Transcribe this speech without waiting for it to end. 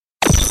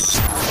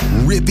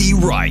Rippy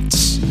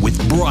Writes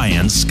with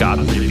Brian Scott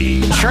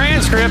Rippey.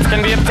 Transcripts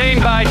can be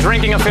obtained by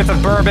drinking a fifth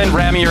of bourbon,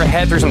 ramming your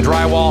head through some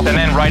drywall, and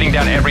then writing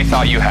down every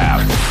thought you have.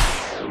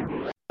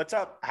 What's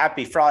up?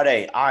 Happy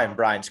Friday. I'm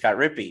Brian Scott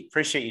Rippey.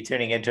 Appreciate you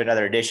tuning into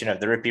another edition of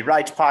the Rippy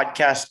Writes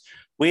podcast.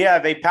 We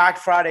have a packed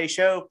Friday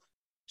show.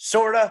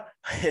 Sorta.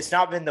 It's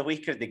not been the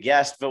week of the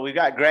guest, but we've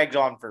got Greg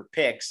on for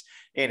picks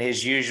in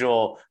his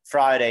usual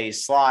Friday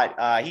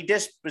slot. He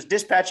was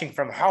dispatching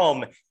from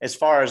home, as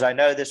far as I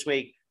know, this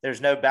week. There's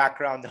no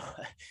background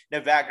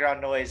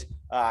noise.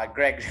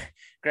 Greg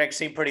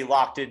seemed pretty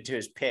locked into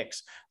his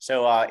picks.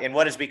 So in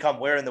what has become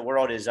Where in the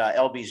World is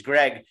LB's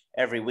Greg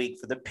every week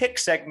for the pick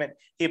segment.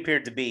 He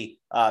appeared to be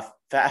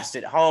fast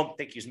at home. I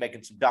think he was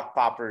making some duck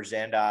poppers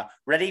and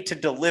ready to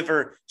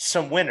deliver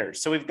some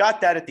winners. So we've got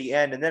that at the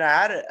end. And then I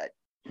had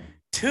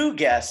two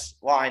guests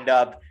lined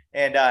up,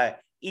 and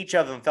each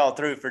of them fell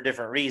through for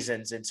different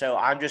reasons. And so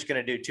I'm just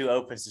going to do two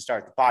opens to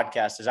start the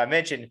podcast. As I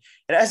mentioned,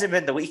 it hasn't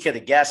been the week of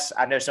the guests.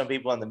 I know some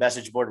people on the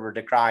message board were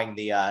decrying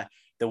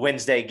the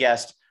Wednesday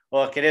guest.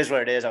 Look, it is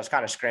what it is. I was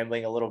kind of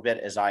scrambling a little bit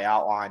as I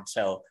outlined.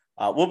 So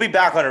we'll be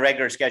back on a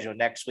regular schedule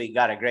next week.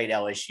 Got a great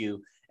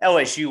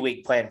LSU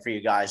week planned for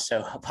you guys.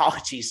 So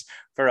apologies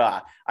for,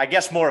 I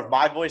guess, more of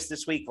my voice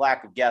this week,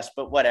 lack of guests,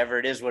 but whatever,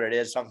 it is what it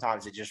is.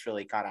 Sometimes it just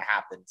really kind of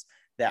happens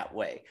that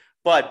way.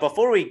 But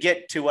before we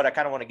get to what I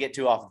kind of want to get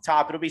to off the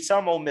top, it'll be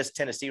some Ole Miss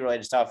Tennessee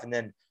related stuff. And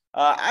then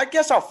I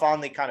guess I'll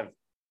finally kind of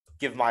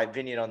give my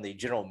opinion on the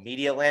general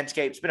media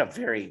landscape. It's been a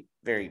very,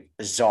 very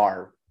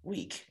bizarre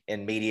week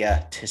in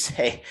media, to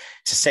say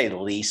the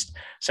least.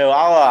 So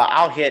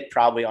I'll hit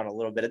probably on a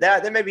little bit of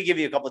that. Then maybe give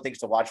you a couple of things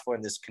to watch for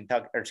in this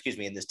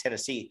in this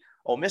Tennessee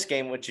Ole Miss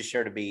game, which is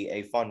sure to be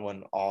a fun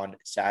one on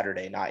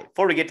Saturday night.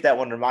 Before we get to that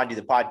one, remind you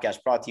the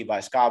podcast brought to you by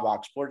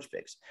Skybox Sports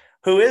Picks.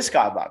 Who is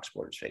Skybox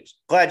Sports Picks?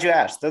 Glad you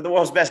asked. They're the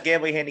world's best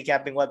gambling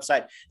handicapping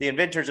website, the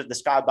inventors of the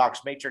Skybox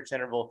matrix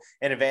interval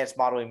and advanced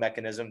modeling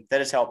mechanism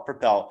that has helped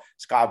propel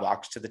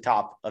Skybox to the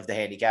top of the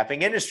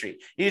handicapping industry.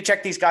 You need to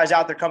check these guys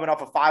out. They're coming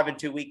off a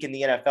 5-2 week in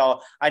the NFL.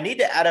 I need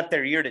to add up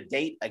their year to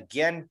date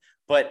again,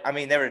 but I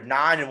mean, they were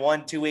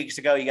 9-1 2 weeks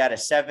ago. You got a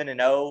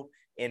 7-0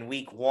 in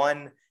week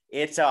one.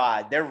 It's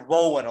they're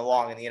rolling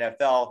along in the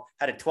NFL.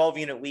 Had a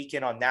 12-unit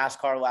weekend on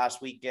NASCAR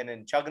last weekend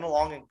and chugging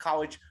along in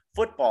college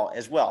football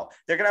as well.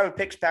 They're going to have a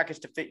picks package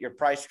to fit your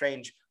price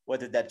range,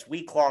 whether that's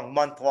week-long,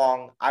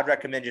 month-long. I'd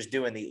recommend just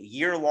doing the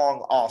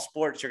year-long all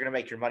sports. You're going to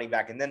make your money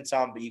back and then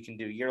some, but you can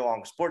do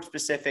year-long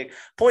sports-specific.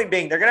 Point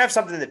being, they're going to have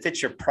something that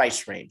fits your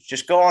price range.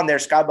 Just go on there,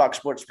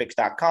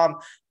 skyboxsportspicks.com.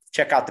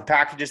 Check out the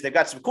packages. They've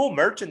got some cool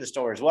merch in the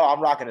store as well. I'm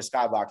rocking a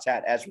Skybox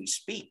hat as we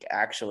speak,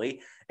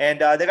 actually. And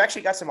they've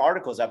actually got some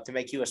articles up to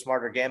make you a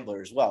smarter gambler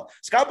as well.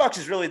 Skybox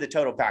is really the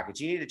total package.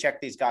 You need to check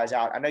these guys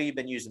out. I know you've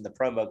been using the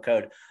promo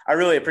code. I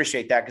really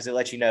appreciate that because it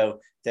lets you know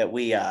that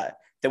we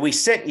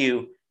sent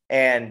you,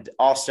 and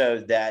also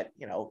that,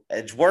 you know,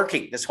 it's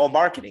working, this whole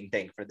marketing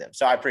thing for them.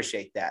 So I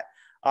appreciate that.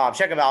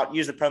 Check them out.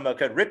 Use the promo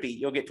code Rippy.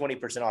 You'll get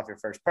 20% off your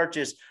first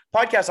purchase.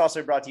 Podcast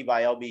also brought to you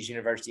by LB's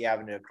University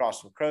Avenue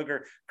across from Kroger.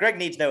 Greg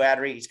needs no ad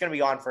read. He's going to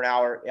be on for an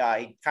hour.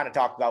 He kind of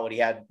talked about what he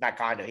had,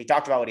 he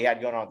talked about what he had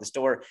going on at the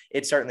store.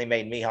 It certainly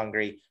made me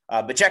hungry.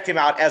 But check him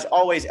out. As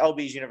always,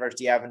 LB's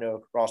University Avenue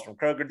across from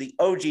Kroger, the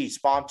OG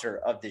sponsor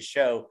of this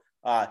show.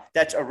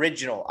 That's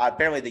original.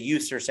 Apparently the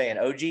youths are saying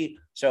OG.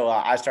 So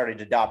I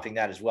started adopting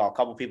that as well. A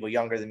couple people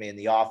younger than me in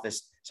the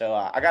office. So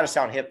I got to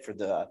sound hip for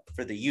the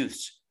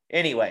youths.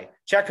 Anyway,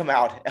 check them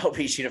out,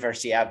 LB's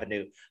University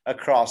Avenue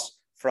across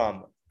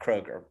from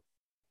Kroger.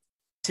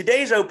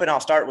 Today's open, I'll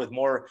start with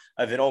more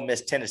of an Ole Miss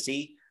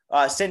Tennessee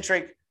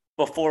centric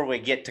before we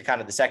get to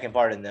kind of the second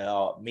part in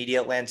the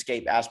media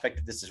landscape aspect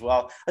of this as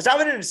well. I was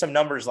diving into some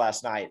numbers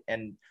last night,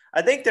 and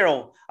I think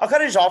I'll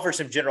kind of just offer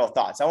some general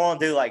thoughts. I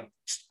want to do like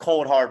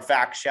cold, hard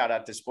facts. Shout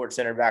out to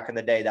SportsCenter back in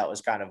the day. That was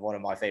kind of one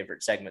of my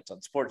favorite segments on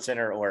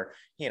SportsCenter, or,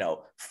 you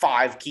know,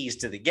 5 keys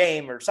to the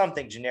game or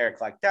something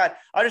generic like that.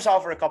 I'll just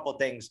offer a couple of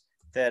things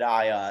that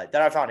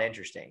I found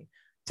interesting.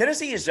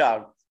 Tennessee is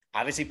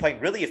obviously playing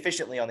really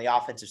efficiently on the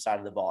offensive side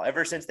of the ball.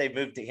 Ever since they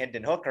moved to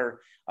Hendon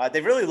Hooker,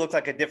 they've really looked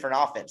like a different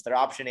offense. They're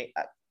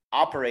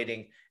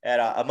operating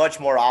at a much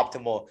more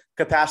optimal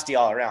capacity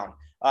all around.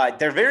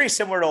 They're very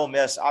similar to Ole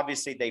Miss.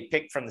 Obviously, they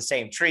picked from the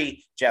same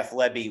tree. Jeff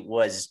Lebby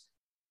was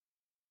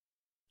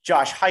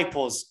Josh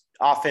Heupel's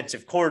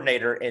offensive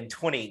coordinator in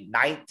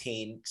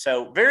 2019.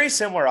 So very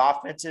similar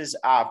offenses.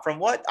 From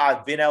what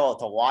I've been able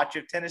to watch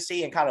of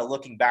Tennessee and kind of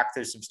looking back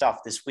through some stuff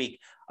this week,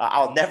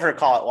 I'll never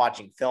call it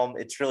watching film.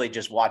 It's really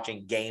just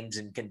watching games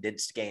and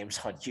condensed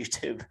games on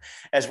YouTube.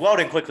 As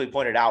Weldon quickly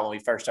pointed out when we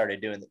first started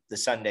doing the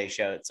Sunday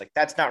show, it's like,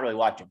 that's not really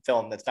watching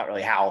film. That's not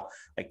really how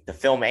like the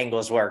film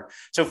angles work.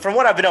 So from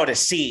what I've been able to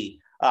see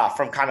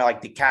from kind of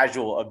like the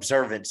casual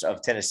observance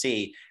of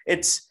Tennessee,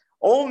 it's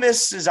Ole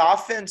Miss's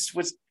offense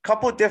with a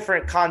couple of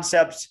different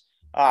concepts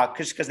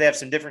because they have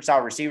some different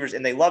style receivers,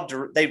 and they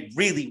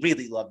really,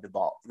 really love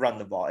to run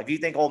the ball. If you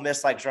think Ole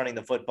Miss likes running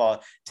the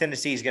football,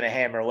 Tennessee's going to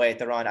hammer away at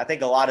the run. I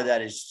think a lot of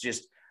that is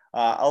just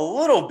a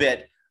little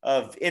bit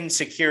of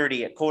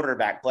insecurity at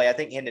quarterback play. I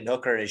think Hendon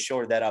Hooker has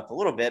shored that up a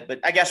little bit, but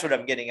I guess what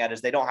I'm getting at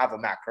is they don't have a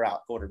Matt Corral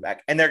at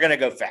quarterback, and they're going to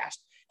go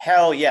fast.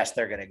 Hell yes,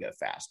 they're going to go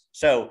fast.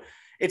 So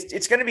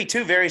it's going to be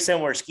two very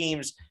similar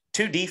schemes,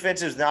 two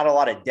defenses, not a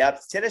lot of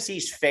depth.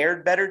 Tennessee's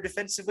fared better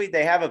defensively.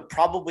 They have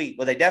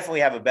they definitely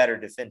have a better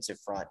defensive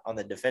front on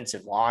the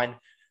defensive line,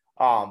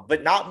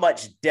 but not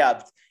much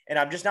depth. And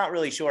I'm just not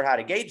really sure how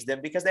to gauge them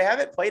because they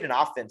haven't played an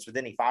offense with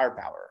any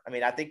firepower. I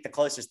mean, I think the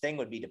closest thing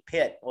would be to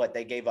Pitt.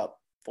 They gave up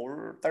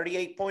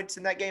 38 points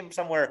in that game,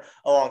 somewhere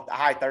along the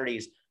high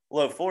 30s,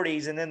 low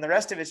 40s. And then the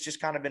rest of it's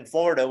just kind of been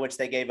Florida, which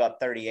they gave up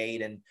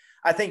 38. And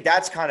I think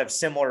that's kind of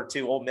similar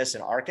to Ole Miss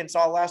and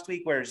Arkansas last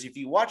week. Whereas if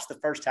you watch the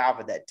first half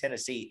of that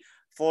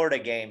Tennessee-Florida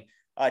game,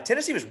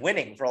 Tennessee was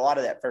winning for a lot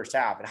of that first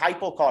half. And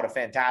Heupel called a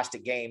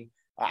fantastic game.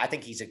 I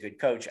think he's a good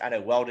coach. I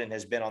know Weldon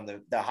has been on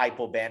the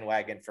Heupel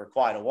bandwagon for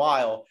quite a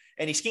while,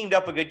 and he schemed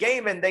up a good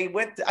game. And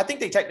I think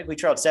they technically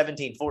trailed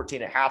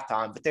 17-14 at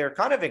halftime, but they were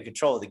kind of in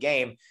control of the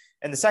game.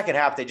 And the second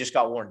half, they just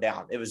got worn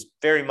down. It was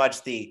very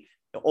much the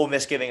Ole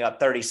Miss giving up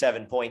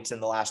 37 points in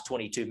the last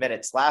 22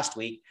 minutes last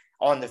week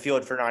on the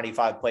field for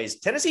 95 plays.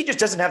 Tennessee just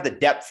doesn't have the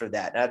depth for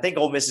that. And I think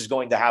Ole Miss is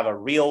going to have a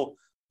real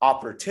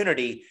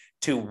opportunity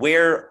to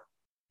wear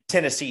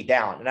Tennessee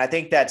down. And I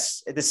think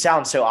this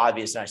sounds so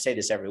obvious, and I say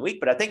this every week,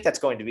 but I think that's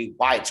going to be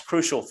why it's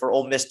crucial for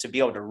Ole Miss to be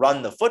able to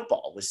run the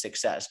football with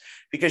success,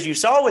 because you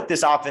saw what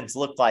this offense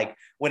looked like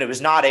when it was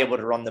not able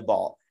to run the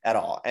ball at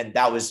all. And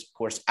that was, of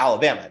course,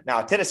 Alabama.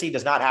 Now, Tennessee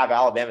does not have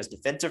Alabama's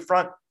defensive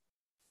front,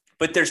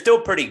 but they're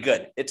still pretty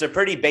good. It's a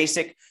pretty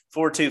basic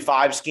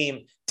 4-2-5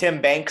 scheme.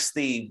 Tim Banks,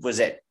 was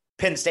at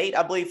Penn State,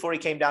 I believe, before he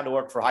came down to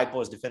work for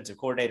Heupel as defensive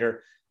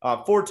coordinator.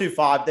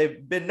 4-2-5.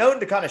 They've been known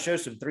to kind of show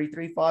some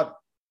 3-3-5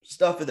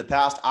 stuff in the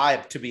past. I,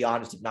 to be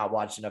honest, have not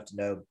watched enough to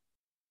know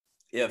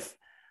if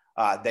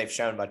they've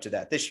shown much of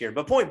that this year.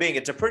 But point being,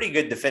 it's a pretty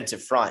good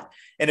defensive front.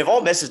 And if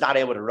Ole Miss is not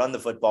able to run the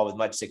football with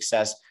much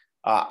success,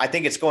 I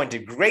think it's going to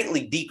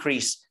greatly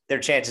decrease their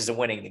chances of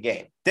winning the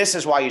game. This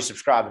is why you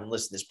subscribe and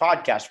listen to this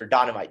podcast for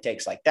dynamite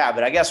takes like that.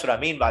 But I guess what I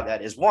mean by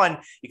that is, one,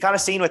 you kind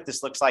of seen what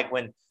this looks like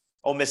when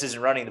Ole Miss isn't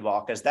running the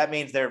ball, because that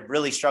means they're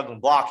really struggling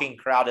blocking.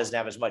 Corral doesn't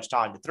have as much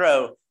time to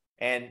throw.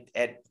 And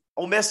at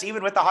Ole Miss,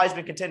 even with the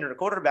Heisman contender to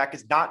quarterback,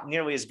 is not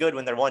nearly as good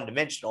when they're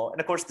one-dimensional. And,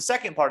 of course, the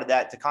second part of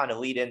that, to kind of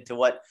lead into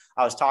what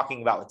I was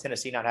talking about with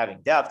Tennessee not having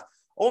depth,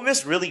 Ole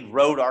Miss really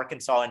rode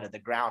Arkansas into the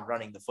ground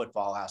running the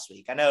football last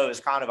week. I know it was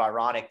kind of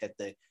ironic that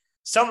the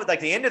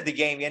end of the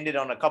game ended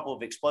on a couple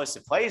of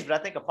explosive plays, but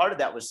I think a part of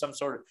that was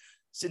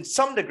in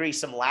some degree,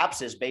 some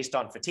lapses based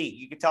on fatigue.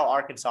 You could tell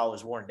Arkansas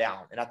was worn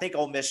down. And I think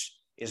Ole Miss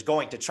is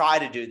going to try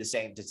to do the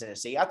same to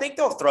Tennessee. I think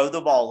they'll throw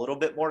the ball a little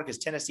bit more because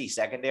Tennessee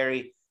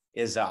secondary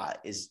is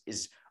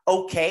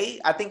okay.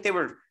 I think they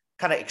were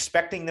kind of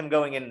expecting them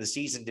going into the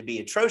season to be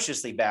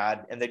atrociously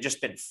bad, and they've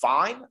just been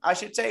fine, I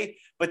should say,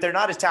 but they're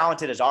not as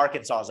talented as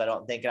Arkansas, I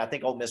don't think. And I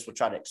think Ole Miss will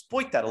try to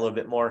exploit that a little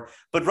bit more,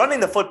 but running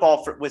the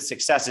football with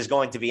success is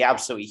going to be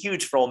absolutely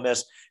huge for Ole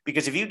Miss,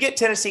 because if you get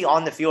Tennessee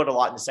on the field a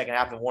lot in the second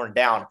half and worn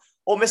down,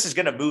 Ole Miss is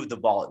going to move the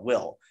ball at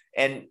will.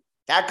 And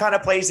that kind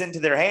of plays into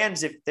their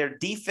hands if their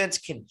defense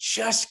can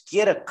just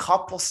get a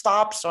couple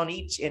stops in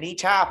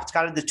each half. It's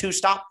kind of the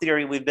two-stop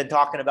theory we've been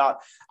talking about.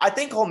 I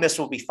think Ole Miss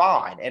will be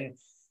fine. And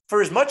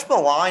for as much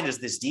maligned as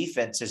this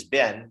defense has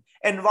been,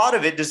 and a lot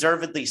of it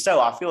deservedly so,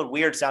 I feel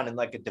weird sounding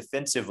like a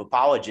defensive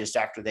apologist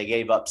after they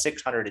gave up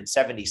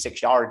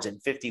 676 yards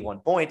and 51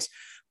 points.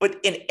 But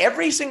in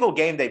every single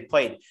game they've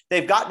played,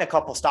 they've gotten a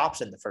couple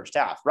stops in the first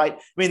half, right?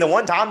 I mean, the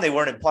one time they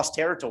weren't in plus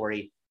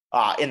territory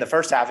in the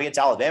first half against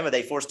Alabama,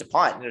 they forced a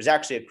punt, and it was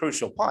actually a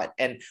crucial punt.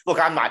 And look,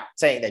 I'm not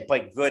saying they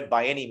played good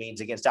by any means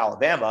against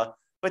Alabama,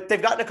 but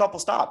they've gotten a couple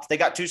stops. They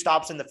got 2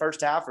 stops in the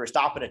first half, or a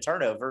stop and a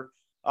turnover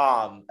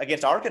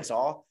against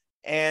Arkansas,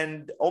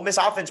 and Ole Miss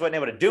offense wasn't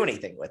able to do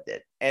anything with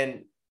it.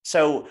 And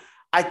so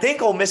I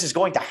think Ole Miss is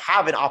going to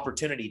have an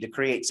opportunity to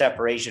create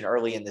separation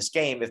early in this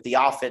game if the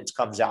offense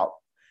comes out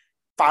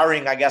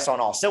firing, I guess, on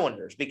all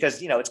cylinders,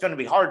 because, it's going to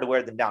be hard to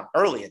wear them down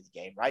early in the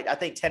game, right? I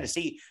think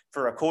Tennessee,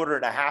 for a quarter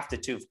and a half to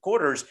 2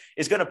 quarters,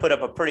 is going to put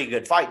up a pretty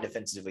good fight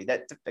defensively.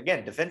 That,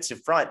 again,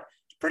 defensive front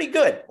is pretty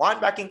good.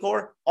 Linebacking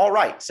core, all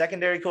right.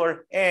 Secondary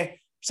core,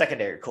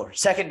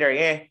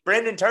 Secondary,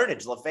 Brandon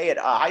Turnage, Lafayette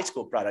high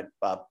school product,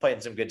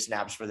 playing some good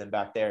snaps for them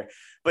back there.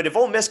 But if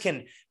Ole Miss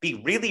can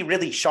be really,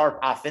 really sharp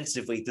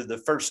offensively through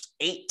the first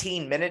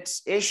 18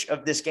 minutes-ish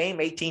of this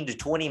game, 18 to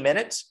 20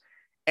 minutes,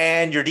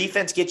 and your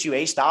defense gets you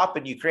a stop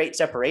and you create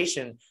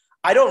separation,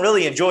 I don't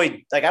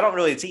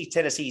really see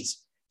Tennessee's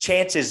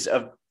chances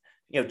of,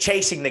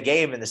 chasing the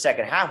game in the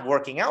second half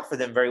working out for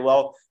them very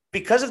well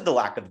because of the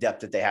lack of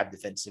depth that they have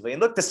defensively.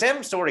 And look, the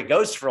same story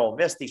goes for Ole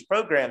Miss. These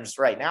programs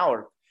right now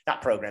are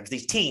not programs.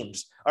 These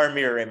teams are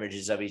mirror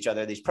images of each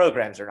other. These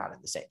programs are not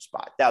in the same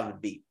spot. That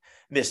would be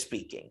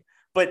misspeaking.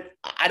 But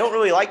I don't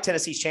really like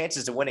Tennessee's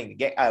chances of winning the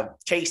game,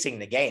 chasing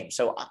the game.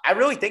 So I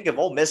really think if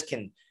Ole Miss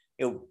can,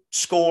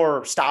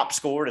 score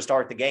to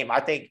start the game, I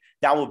think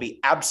that will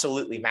be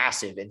absolutely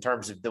massive in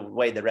terms of the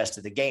way the rest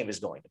of the game is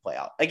going to play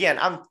out. Again,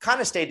 I'm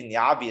kind of stating the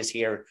obvious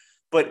here,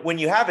 But when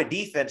you have a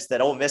defense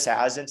that Ole Miss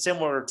has, and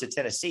similar to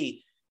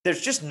Tennessee,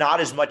 there's just not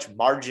as much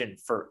margin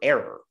for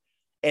error.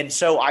 And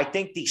so I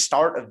think the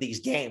start of these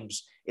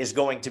games is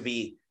going to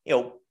be,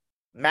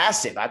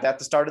 massive. I thought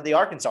the start of the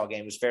Arkansas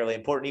game was fairly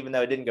important, even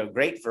though it didn't go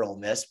great for Ole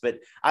Miss. But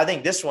I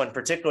think this one,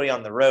 particularly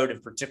on the road,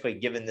 and particularly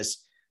given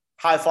this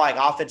high-flying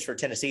offense for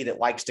Tennessee that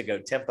likes to go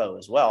tempo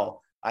as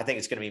well, I think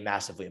it's going to be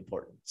massively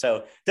important.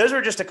 So those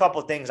were just a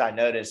couple of things I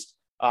noticed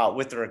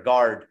with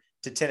regard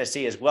to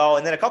Tennessee as well.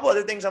 And then a couple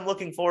other things I'm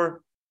looking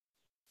for.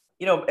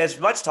 As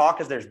much talk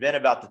as there's been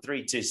about the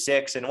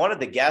 3-2-6, and one of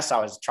the guests I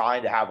was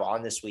trying to have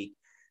on this week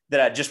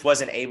that I just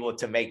wasn't able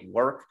to make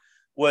work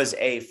was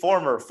a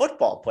former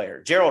football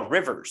player, Gerald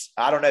Rivers.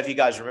 I don't know if you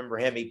guys remember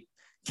him. He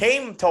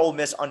came to Ole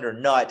Miss under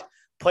Nutt,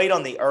 played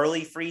on the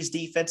early Freeze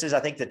defenses, I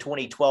think the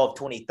 2012,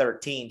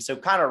 2013. So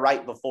kind of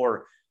right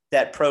before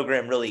that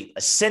program really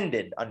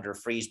ascended under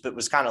Freeze, but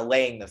was kind of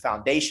laying the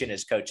foundation,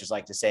 as coaches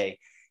like to say.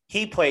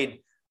 He played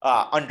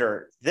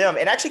under them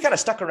and actually kind of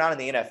stuck around in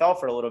the NFL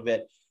for a little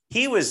bit.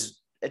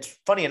 It's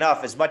funny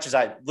enough, as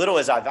little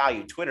as I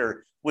value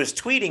Twitter, was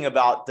tweeting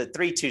about the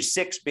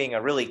 3-2-6 being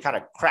a really kind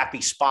of crappy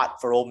spot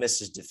for Ole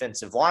Miss's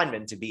defensive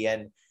linemen to be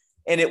in.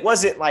 And it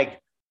wasn't like,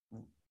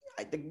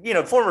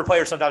 former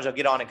players sometimes will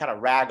get on and kind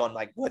of rag on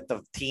like what the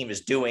team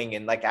is doing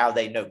and like how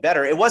they know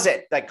better. It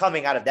wasn't like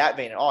coming out of that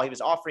vein at all. He was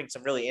offering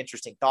some really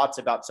interesting thoughts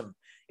about some,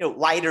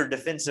 lighter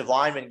defensive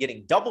linemen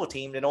getting double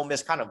teamed and Ole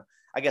Miss kind of,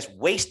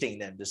 wasting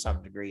them to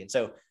some degree. And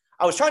so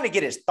I was trying to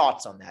get his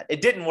thoughts on that.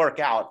 It didn't work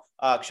out.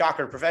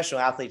 Shocker,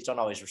 professional athletes don't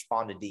always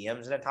respond to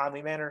DMs in a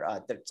timely manner.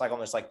 It's like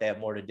almost like they have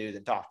more to do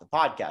than talk to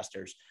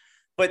podcasters.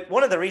 But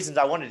one of the reasons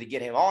I wanted to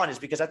get him on is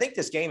because I think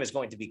this game is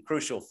going to be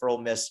crucial for Ole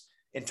Miss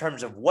in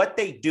terms of what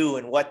they do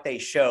and what they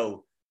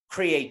show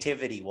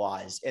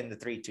creativity-wise in the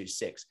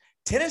 3-2-6.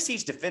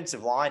 Tennessee's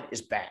defensive line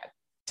is bad.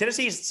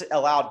 Tennessee's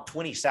allowed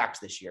 20 sacks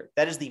this year.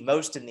 That is the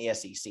most in the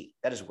SEC.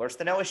 That is worse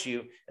than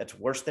LSU. That's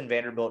worse than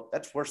Vanderbilt.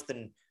 That's worse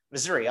than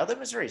Missouri. Although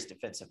Missouri's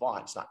defensive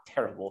line is not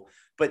terrible,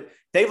 but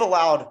they've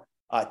allowed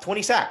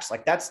 20 sacks.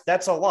 Like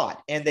that's a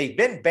lot. And they've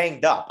been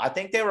banged up. I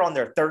think they were on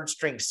their third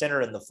string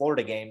center in the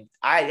Florida game.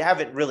 I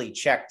haven't really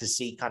checked to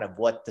see kind of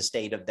what the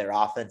state of their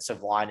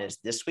offensive line is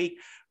this week,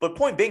 but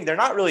point being, they're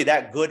not really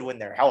that good when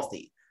they're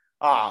healthy.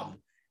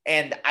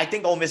 And I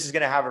think Ole Miss is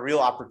going to have a real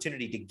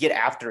opportunity to get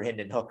after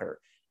Hendon Hooker.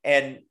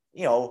 And,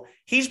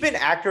 he's been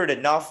accurate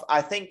enough.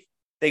 I think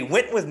they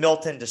went with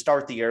Milton to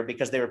start the year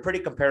because they were pretty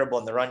comparable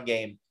in the run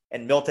game.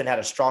 And Milton had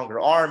a stronger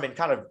arm and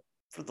kind of,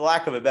 for the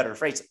lack of a better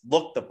phrase,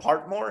 looked the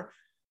part more,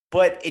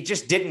 but it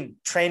just didn't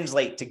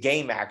translate to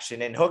game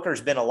action. And Hooker's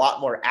been a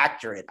lot more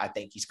accurate. I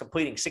think he's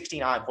completing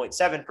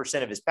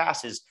 69.7% of his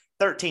passes,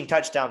 13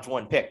 touchdowns,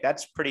 1 pick.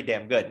 That's pretty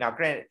damn good. Now,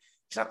 granted,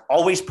 he's not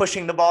always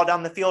pushing the ball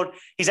down the field.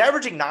 He's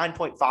averaging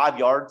 9.5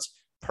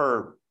 yards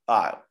per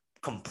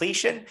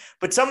completion,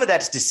 but some of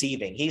that's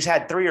deceiving. He's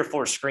had 3 or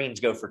 4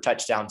 screens go for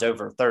touchdowns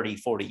over 30,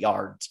 40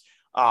 yards.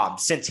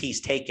 Since he's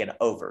taken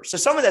over. So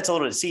some of that's a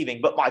little deceiving,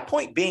 but my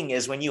point being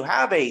is when you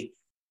have a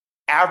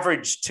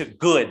average to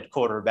good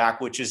quarterback,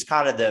 which is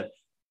kind of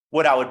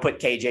what I would put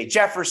KJ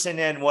Jefferson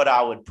in, what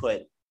I would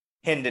put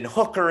Hendon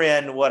Hooker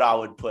in, what I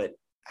would put,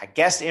 I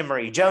guess,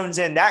 Emory Jones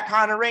in, that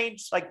kind of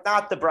range, like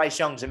not the Bryce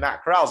Youngs and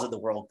Matt Corrals of the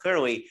world.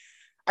 Clearly,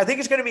 I think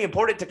it's going to be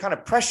important to kind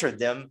of pressure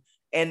them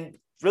and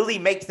really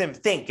make them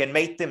think and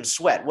make them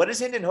sweat. What does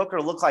Hendon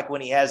Hooker look like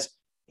when he has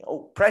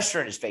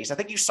pressure in his face? I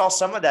think you saw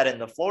some of that in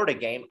the Florida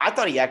game. I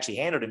thought he actually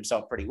handled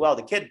himself pretty well.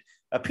 The kid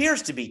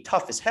appears to be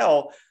tough as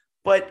hell,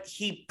 but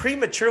he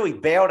prematurely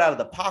bailed out of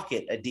the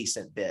pocket a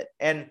decent bit.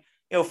 And,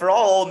 for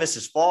all Ole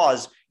Miss's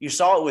flaws, you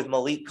saw it with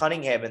Malik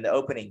Cunningham in the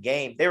opening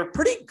game. They were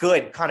pretty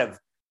good kind of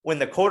when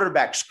the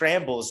quarterback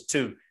scrambles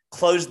to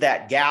close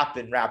that gap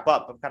and wrap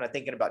up. I'm kind of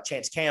thinking about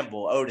Chance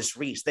Campbell, Otis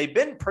Reese. They've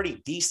been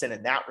pretty decent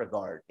in that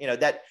regard.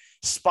 That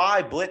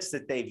spy blitz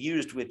that they've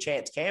used with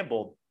Chance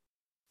Campbell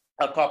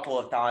a couple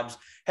of times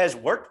has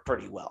worked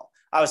pretty well.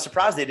 I was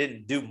surprised they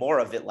didn't do more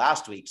of it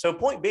last week. So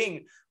point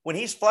being, when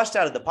he's flushed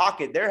out of the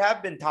pocket, there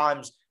have been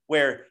times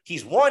where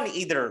he's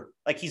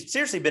he's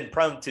seriously been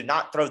prone to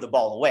not throw the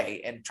ball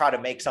away and try to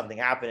make something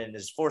happen and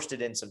has forced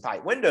it in some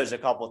tight windows a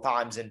couple of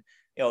times. And,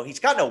 he's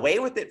gotten away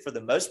with it for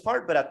the most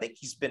part, but I think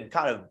he's been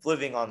kind of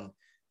living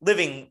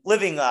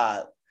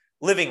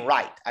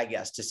right, I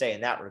guess, to say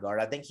in that regard.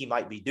 I think he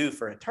might be due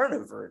for a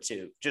turnover or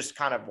two, just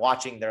kind of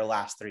watching their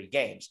last 3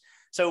 games.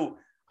 So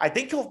I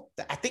think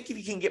if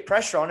you can get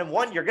pressure on him,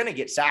 one, you're going to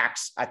get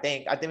sacks. I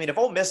mean, if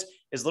Ole Miss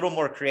is a little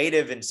more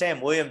creative and Sam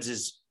Williams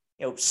is,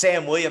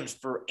 Sam Williams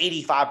for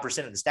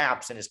 85% of the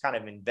snaps and is kind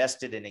of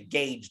invested and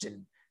engaged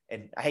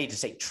and I hate to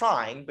say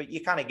trying, but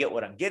you kind of get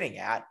what I'm getting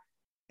at.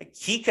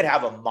 He could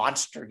have a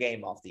monster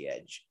game off the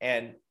edge.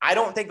 And I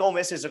don't think Ole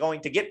Miss is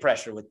going to get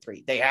pressure with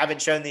 3. They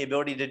haven't shown the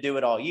ability to do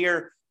it all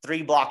year.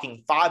 3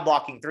 blocking, 5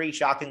 blocking 3,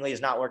 shockingly, has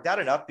not worked out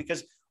enough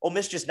because Ole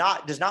Miss does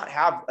not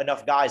have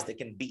enough guys that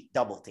can beat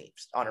double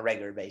teams on a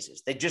regular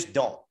basis. They just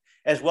don't.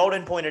 As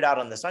Weldon pointed out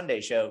on the Sunday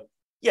show,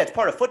 yeah, it's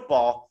part of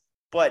football,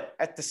 but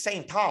at the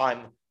same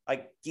time,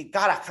 like you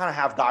got to kind of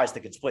have guys that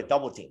can split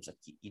double teams. Like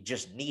you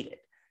just need it.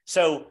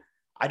 So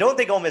I don't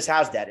think Ole Miss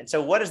has that. And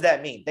so what does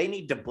that mean? They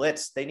need to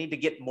blitz. They need to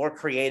get more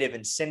creative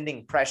in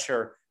sending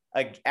pressure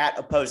at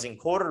opposing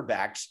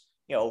quarterbacks,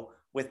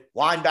 with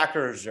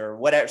linebackers or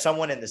whatever,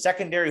 someone in the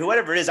secondary,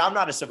 whoever it is. I'm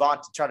not a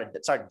savant to try to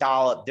start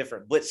dial up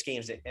different blitz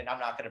schemes, and I'm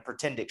not going to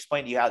pretend to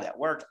explain to you how that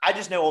works. I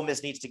just know Ole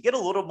Miss needs to get a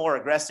little more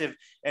aggressive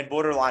and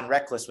borderline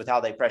reckless with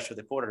how they pressure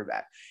the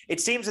quarterback. It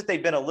seems that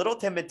they've been a little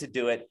timid to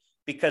do it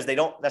because they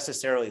don't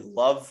necessarily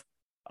love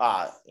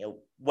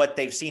what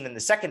they've seen in the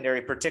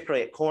secondary,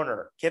 particularly at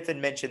corner. Kiffin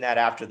mentioned that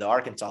after the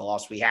Arkansas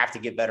loss, we have to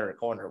get better at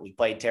corner. We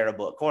played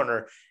terrible at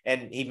corner.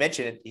 And he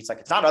mentioned it. He's like,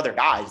 it's not other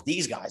guys.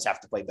 These guys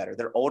have to play better.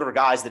 They're older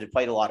guys that have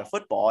played a lot of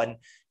football. And,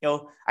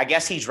 I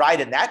guess he's right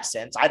in that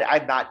sense.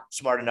 I'm not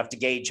smart enough to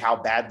gauge how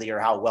badly or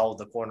how well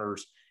the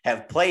corners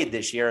have played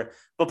this year.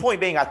 But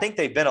point being, I think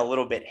they've been a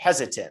little bit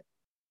hesitant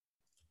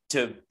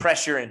to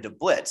pressure and to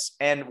blitz.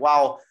 And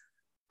while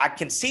I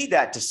can see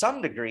that to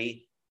some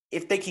degree,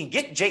 if they can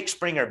get Jake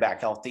Springer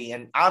back healthy,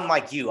 and I'm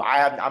like you,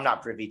 I'm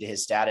not privy to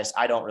his status.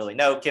 I don't really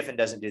know. Kiffin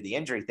doesn't do the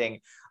injury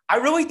thing. I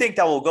really think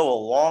that will go a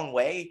long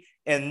way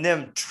in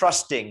them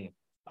trusting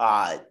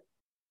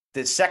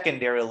the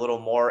secondary a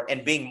little more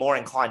and being more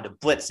inclined to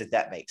blitz, if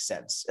that makes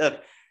sense.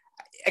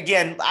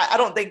 Again, I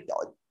don't think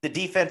the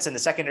defense and the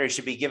secondary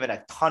should be given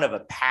a ton of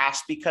a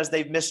pass because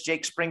they've missed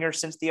Jake Springer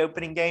since the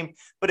opening game.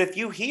 But if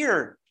you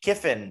hear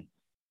Kiffin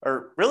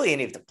or really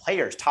any of the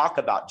players talk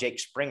about Jake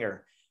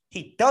Springer,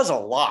 he does a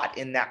lot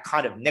in that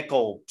kind of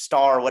nickel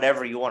star,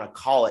 whatever you want to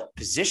call it,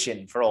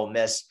 position for Ole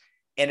Miss,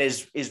 and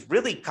is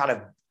really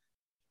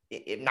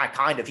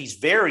he's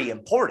very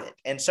important.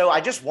 And so I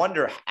just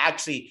wonder,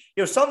 actually,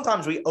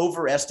 sometimes we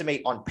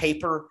overestimate on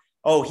paper,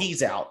 oh,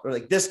 he's out, or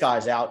like this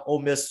guy's out,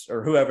 Ole Miss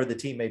or whoever the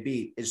team may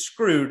be is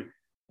screwed,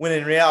 when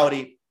in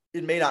reality,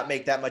 it may not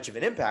make that much of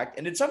an impact.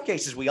 And in some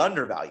cases, we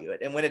undervalue it.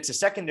 And when it's a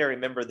secondary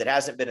member that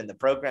hasn't been in the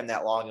program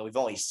that long and we've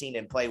only seen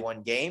him play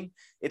one game,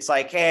 it's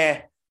like,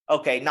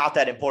 okay, not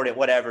that important,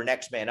 whatever,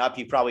 next man up.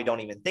 You probably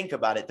don't even think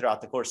about it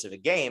throughout the course of a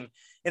game.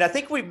 And I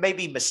think we may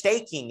be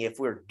mistaking if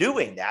we're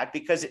doing that,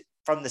 because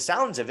from the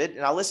sounds of it,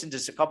 and I listened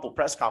to a couple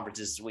press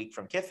conferences this week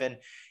from Kiffin,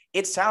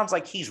 it sounds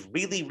like he's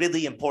really,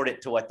 really important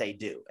to what they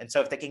do. And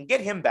so if they can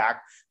get him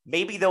back,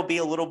 maybe they'll be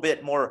a little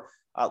bit more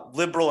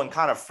liberal and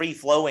kind of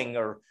free-flowing,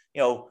 or,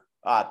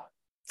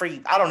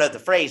 free, I don't know the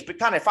phrase, but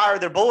kind of fire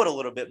their bullet a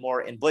little bit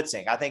more in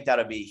blitzing. I think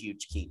that'll be a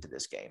huge key to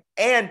this game.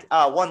 And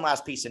one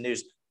last piece of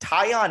news.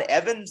 Tyon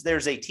Evans,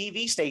 there's a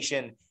TV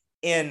station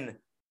in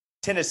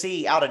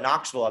Tennessee out of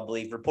Knoxville, I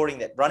believe, reporting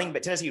that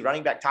Tennessee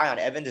running back Tyon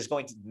Evans is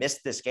going to miss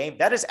this game.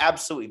 That is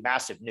absolutely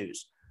massive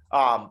news.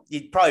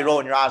 You'd probably roll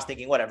in your eyes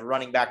thinking, whatever,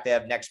 running back, they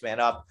have next man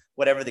up,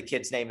 whatever the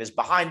kid's name is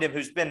behind him,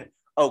 who's been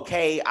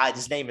okay.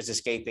 His name is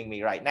escaping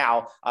me right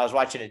now. I was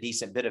watching a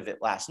decent bit of it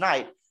last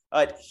night.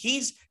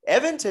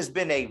 Evans has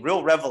been a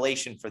real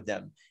revelation for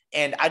them.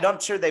 And I'm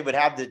not sure they would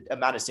have the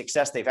amount of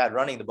success they've had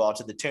running the ball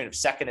to the tune of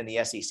second in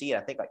the SEC. And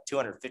I think like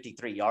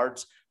 253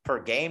 yards per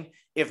game,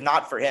 if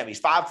not for him. He's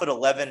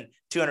 5'11",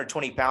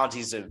 220 pounds.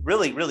 He's a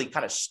really, really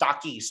kind of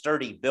stocky,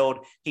 sturdy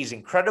build. He's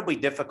incredibly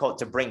difficult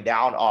to bring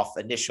down off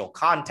initial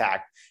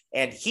contact.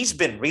 And he's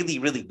been really,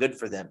 really good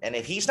for them. And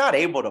if he's not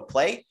able to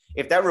play,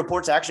 if that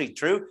report's actually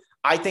true,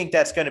 I think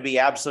that's going to be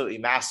absolutely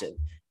massive.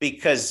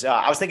 Because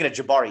I was thinking of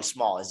Jabari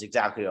Small is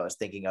exactly what I was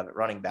thinking of at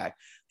running back.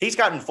 He's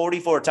gotten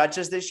 44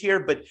 touches this year,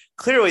 but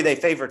clearly they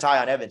favor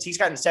Tyon Evans. He's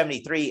gotten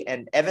 73,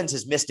 and Evans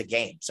has missed a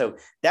game. So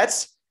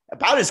that's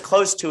about as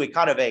close to a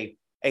kind of a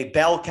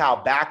bell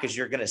cow back as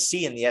you're going to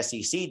see in the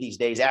SEC these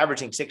days,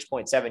 averaging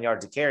 6.7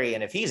 yards a carry.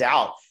 And if he's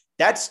out,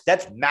 that's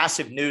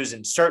massive news,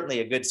 and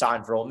certainly a good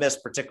sign for Ole Miss,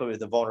 particularly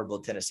with the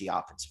vulnerable Tennessee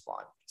offensive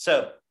line.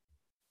 So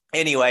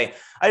anyway,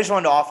 I just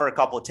wanted to offer a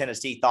couple of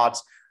Tennessee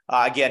thoughts.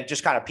 Again,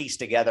 just kind of piece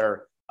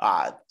together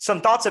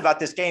some thoughts about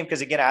this game, because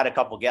again, I had a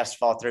couple guests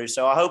fall through.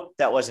 So I hope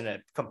that wasn't a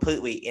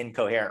completely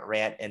incoherent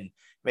rant, and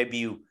maybe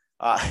you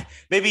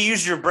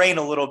use your brain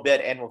a little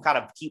bit, and we'll kind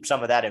of keep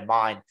some of that in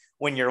mind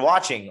when you're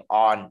watching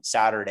on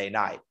Saturday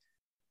night.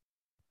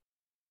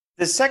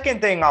 The second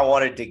thing I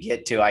wanted to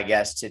get to, I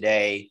guess,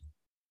 today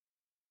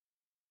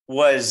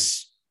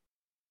was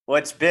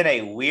what's been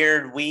a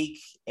weird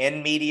week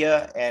in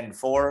media and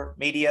for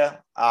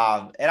media.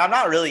 And I'm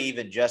not really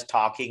even just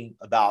talking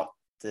about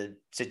the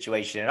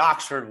situation in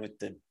Oxford with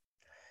the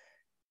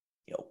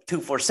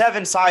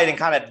 247 site and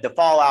kind of the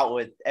fallout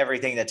with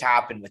everything that's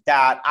happened with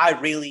that. I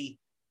really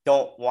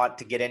don't want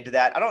to get into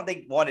that. I don't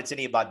think, one, it's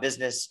any of my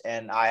business,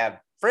 and I have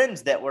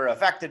friends that were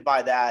affected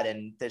by that,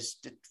 and it's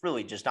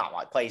really just not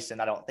my place.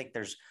 And I don't think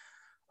there's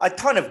a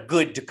ton of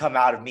good to come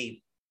out of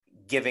me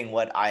giving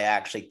what I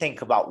actually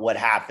think about what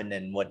happened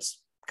and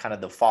what's kind of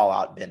the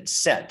fallout been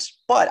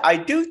since. But I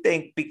do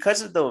think,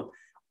 because of the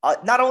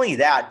not only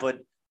that, but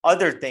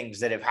other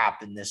things that have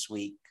happened this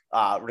week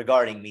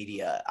regarding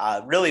media,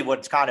 really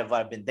what's kind of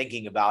what I've been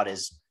thinking about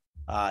is,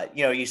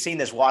 you've seen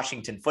this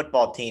Washington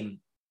football team,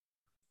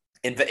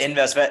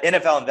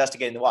 NFL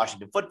investigating the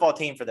Washington football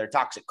team for their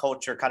toxic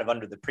culture, kind of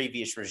under the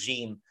previous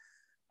regime,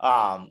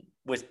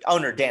 with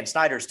owner Dan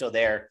Snyder still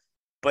there.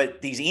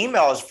 But these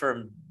emails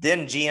from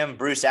then GM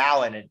Bruce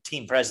Allen and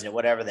team president,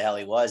 whatever the hell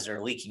he was,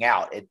 are leaking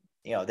out.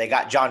 They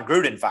got John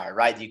Gruden fired,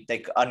 right?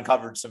 They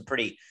uncovered some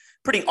pretty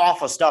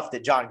awful stuff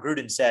that John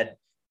Gruden said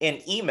in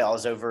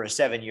emails over a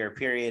 7-year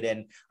period.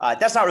 And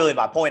that's not really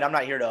my point. I'm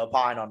not here to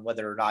opine on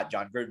whether or not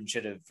John Gruden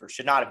should have or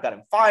should not have got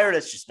him fired.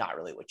 It's just not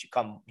really what you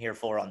come here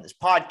for on this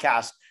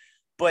podcast.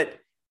 But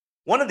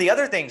one of the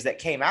other things that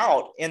came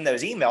out in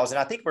those emails, and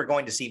I think we're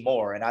going to see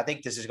more, and I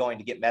think this is going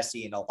to get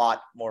messy in a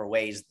lot more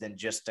ways than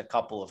just a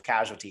couple of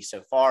casualties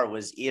so far,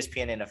 was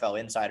ESPN NFL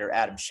insider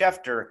Adam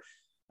Schefter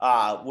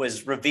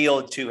was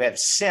revealed to have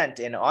sent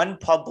an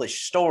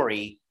unpublished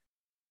story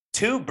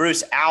to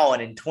Bruce Allen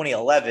in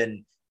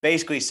 2011,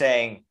 basically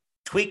saying,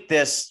 tweak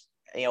this,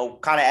 kind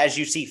of as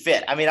you see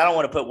fit. I mean, I don't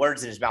want to put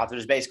words in his mouth. It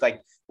was basically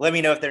like, let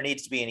me know if there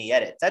needs to be any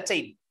edits. That's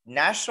a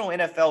national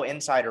NFL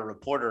insider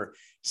reporter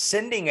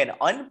sending an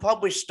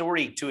unpublished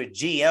story to a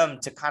GM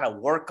to kind of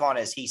work on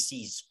as he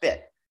sees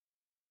fit.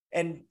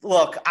 And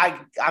look,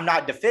 I'm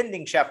not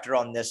defending Schefter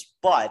on this,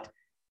 but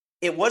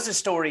it was a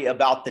story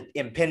about the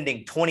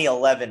impending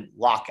 2011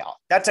 lockout.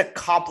 That's a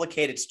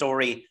complicated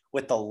story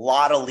with a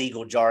lot of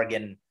legal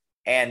jargon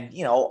and,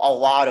 a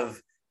lot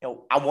of,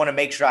 I want to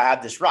make sure I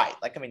have this right.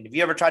 Like, I mean, have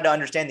you ever tried to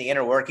understand the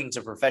inner workings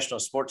of professional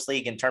sports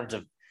league in terms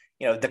of,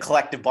 the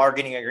collective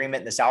bargaining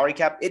agreement and the salary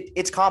cap?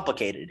 It's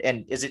complicated.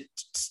 And is it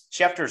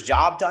Schefter's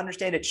job to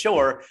understand it?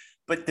 Sure.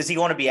 But does he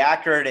want to be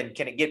accurate, and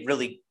can it get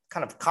really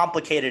kind of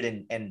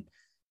complicated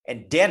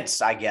and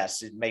dense? I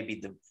guess it may be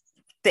the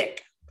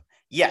thick.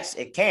 Yes,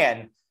 it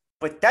can,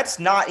 but that's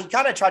not, he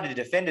kind of tried to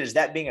defend it as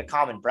that being a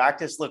common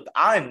practice. Look,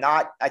 I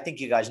think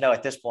you guys know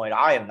at this point,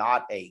 I am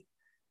not a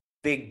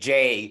big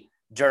J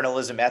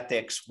journalism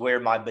ethics, wear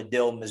my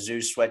Badil Mizzou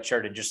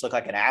sweatshirt and just look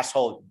like an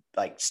asshole,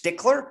 like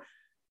stickler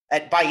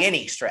by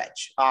any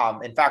stretch.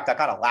 In fact, I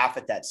kind of laugh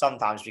at that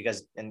sometimes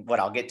because, and what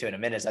I'll get to in a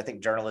minute, is I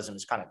think journalism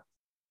is kind of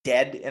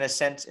dead in a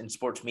sense in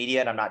sports media,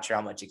 and I'm not sure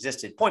how much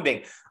existed. Point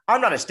being,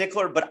 I'm not a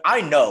stickler, but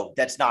I know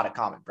that's not a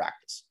common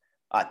practice.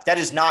 That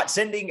is not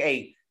sending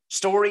a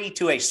story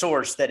to a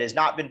source that has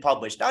not been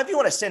published. Now, if you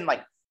want to send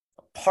like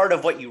part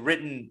of what you've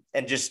written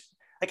and just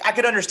like, I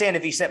could understand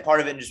if he sent part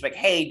of it and just like,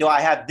 hey, do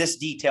I have this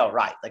detail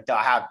right? Like, do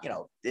I have,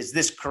 is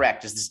this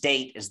correct? Is this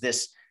date? Is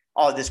this,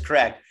 all of this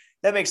correct?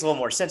 That makes a little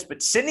more sense.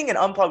 But sending an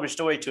unpublished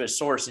story to a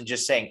source and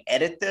just saying,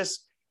 edit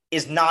this,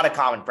 is not a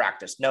common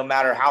practice. No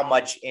matter how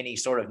much any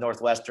sort of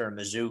Northwestern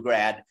Mizzou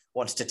grad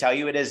wants to tell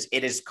you it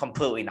is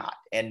completely not.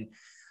 And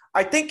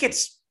I think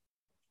it's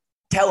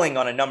telling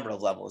on a number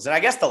of levels. And I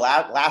guess the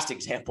last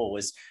example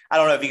was, I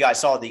don't know if you guys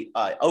saw the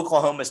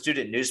Oklahoma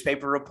student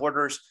newspaper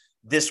reporters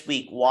this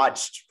week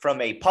watched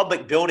from a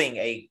public building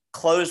a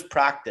closed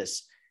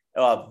practice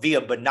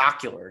via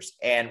binoculars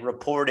and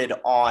reported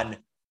on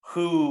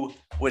who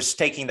was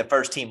taking the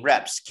first team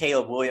reps,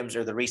 Caleb Williams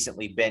or the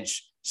recently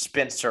benched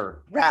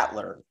Spencer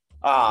Rattler.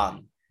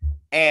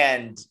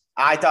 And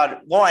I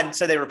thought, one,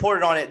 so they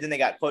reported on it, then they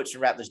got quotes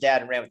from Rattler's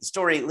dad and ran with the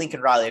story. Lincoln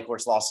Riley, of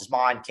course, lost his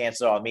mind,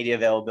 canceled all media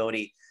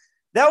availability.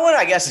 That one,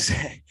 I guess, is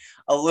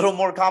a little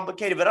more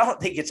complicated, but I don't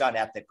think it's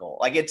unethical.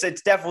 Like,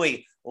 it's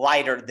definitely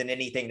lighter than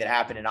anything that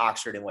happened in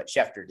Oxford and what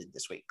Schefter did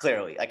this week.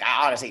 Clearly, like,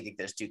 I honestly think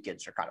those two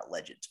kids are kind of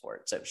legends for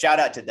it. So shout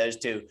out to those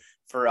two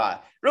for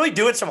really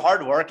doing some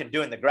hard work and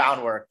doing the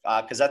groundwork,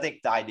 because I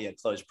think the idea of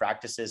closed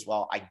practices,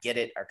 while I get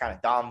it, are kind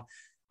of dumb.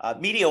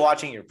 Media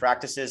watching your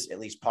practices, at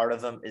least part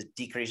of them,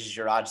 decreases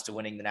your odds to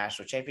winning the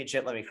national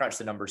championship. Let me crunch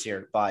the numbers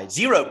here by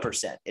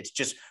 0%. It's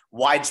just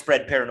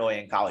widespread paranoia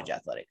in college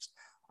athletics.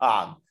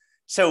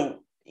 So,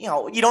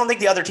 you don't think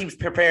the other team's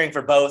preparing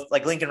for both.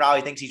 Like, Lincoln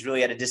Riley thinks he's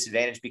really at a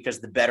disadvantage because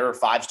the better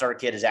 5-star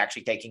kid is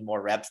actually taking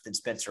more reps than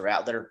Spencer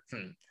Rattler.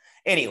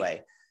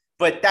 Anyway,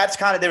 but that's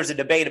there was a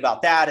debate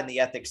about that and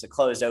the ethics of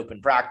closed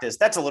open practice.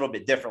 That's a little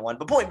bit different one.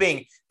 But point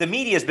being, the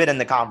media has been in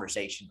the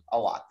conversation a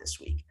lot this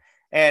week.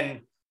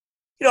 And,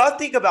 I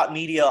think about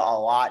media a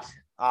lot,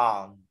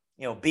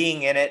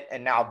 being in it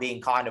and now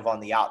being kind of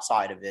on the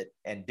outside of it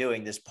and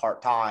doing this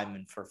part-time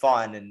and for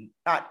fun and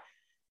not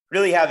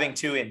really having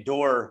to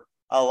endure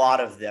a lot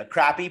of the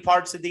crappy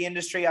parts of the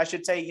industry, I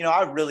should say.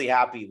 I'm really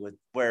happy with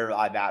where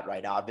I'm at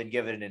right now. I've been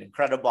given an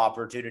incredible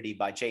opportunity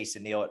by Chase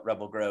and Neil at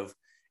Rebel Grove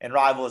and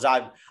Rivals.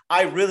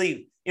 I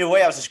really, the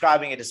way I was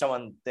describing it to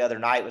someone the other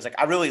night was like,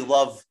 I really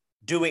love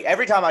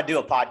every time I do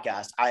a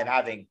podcast, I am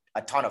having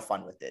a ton of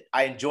fun with it.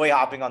 I enjoy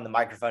hopping on the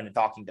microphone and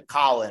talking to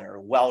Colin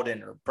or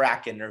Weldon or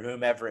Bracken or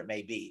whomever it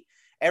may be.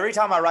 Every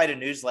time I write a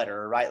newsletter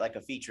or write like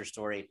a feature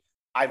story,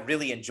 I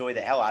really enjoy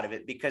the hell out of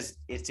it because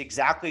it's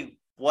exactly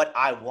what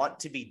I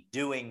want to be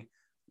doing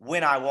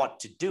when I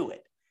want to do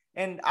it.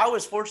 And I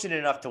was fortunate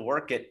enough to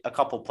work at a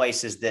couple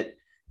places that,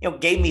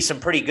 gave me some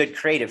pretty good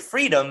creative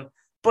freedom.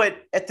 But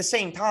at the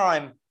same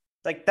time,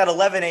 like that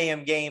 11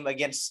 a.m. game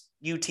against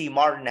UT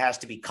Martin has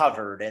to be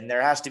covered and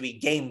there has to be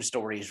game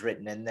stories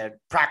written and the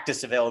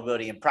practice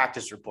availability and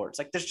practice reports.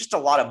 Like, there's just a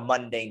lot of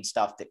mundane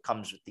stuff that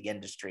comes with the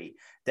industry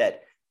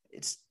that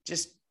it's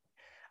just,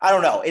 I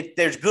don't know.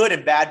 There's good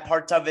and bad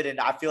parts of it, and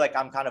I feel like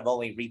I'm kind of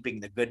only reaping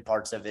the good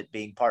parts of it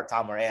being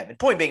part-time where I am. And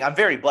point being, I'm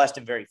very blessed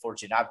and very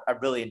fortunate.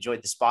 I've really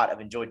enjoyed the spot.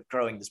 I've enjoyed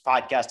growing this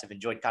podcast. I've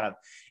enjoyed kind of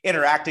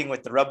interacting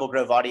with the Rebel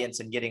Grove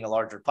audience and getting a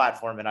larger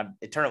platform, and I'm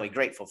eternally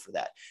grateful for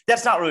that.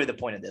 That's not really the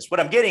point of this.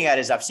 What I'm getting at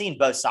is I've seen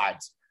both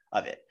sides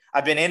of it.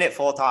 I've been in it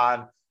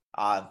full-time,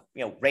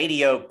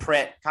 radio,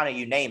 print, kind of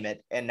you name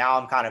it, and now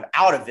I'm kind of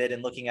out of it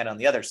and looking at it on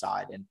the other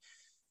side. And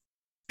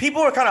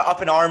people are kind of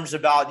up in arms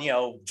about,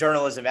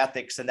 journalism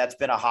ethics, and that's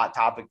been a hot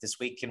topic this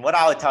week. And what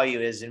I would tell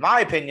you is, in my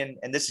opinion,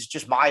 and this is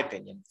just my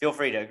opinion, feel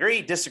free to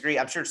agree, disagree.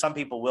 I'm sure some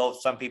people will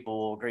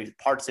agree with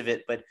parts of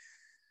it, but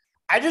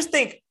I just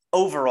think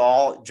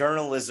overall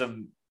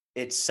journalism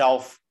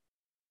itself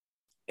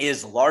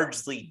is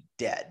largely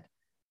dead.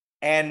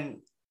 And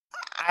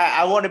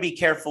I want to be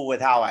careful with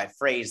how I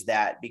phrase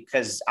that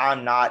because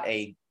I'm not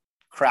a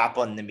crap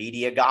on the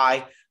media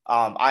guy.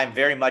 I'm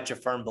very much a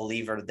firm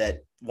believer that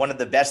one of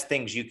the best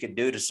things you can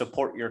do to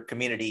support your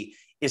community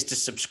is to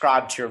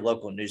subscribe to your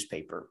local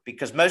newspaper,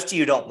 because most of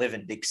you don't live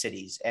in big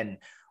cities. And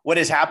what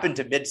has happened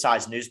to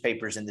mid-sized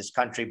newspapers in this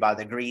country by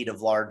the greed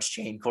of large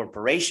chain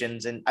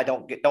corporations, and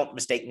don't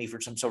mistake me for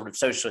some sort of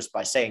socialist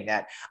by saying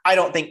that, I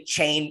don't think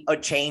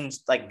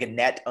chains like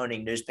Gannett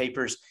owning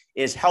newspapers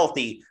is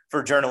healthy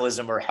for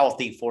journalism or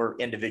healthy for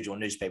individual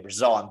newspapers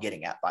is all I'm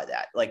getting at by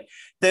that. Like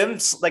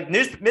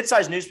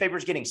mid-sized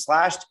newspapers getting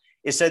slashed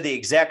is so the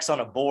execs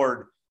on a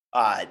board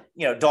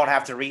don't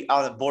have to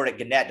on the board at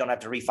Gannett don't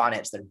have to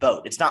refinance their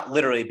boat. It's not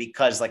literally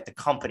because like the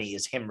company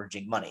is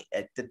hemorrhaging money.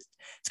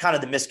 It's kind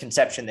of the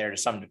misconception there to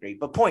some degree.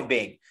 But point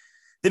being,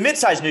 the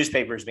mid-sized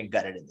newspaper has been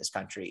gutted in this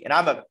country. And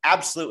I'm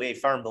absolutely a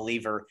firm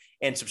believer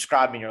in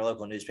subscribing to your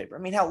local newspaper. I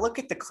mean, hell, look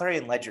at the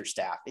Clarion Ledger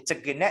staff. It's a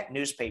Gannett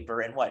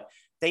newspaper. And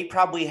they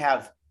probably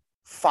have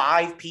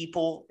 5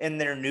 people in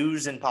their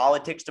news and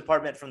politics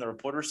department from the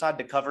reporter side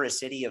to cover a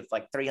city of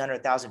like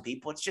 300,000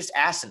 people. It's just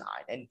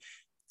asinine. And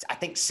I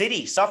think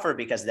cities suffer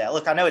because of that.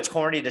 Look, I know it's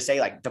corny to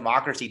say like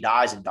democracy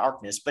dies in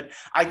darkness, but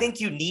I think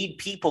you need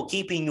people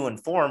keeping you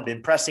informed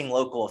and pressing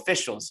local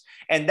officials.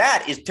 And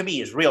that is, to me,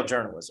 is real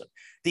journalism.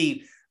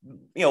 The,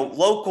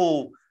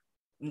 local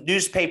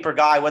newspaper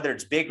guy, whether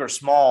it's big or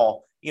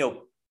small,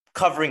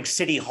 covering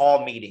city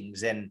hall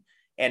meetings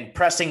and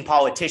pressing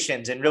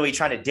politicians and really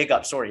trying to dig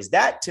up stories.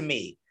 That to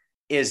me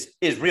is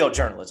real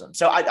journalism.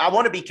 So I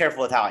want to be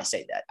careful with how I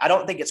say that. I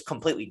don't think it's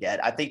completely dead.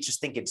 I just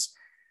think it's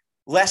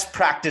less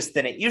practiced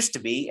than it used to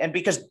be. And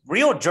because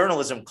real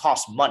journalism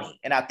costs money.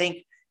 And I think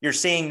you're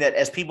seeing that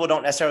as people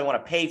don't necessarily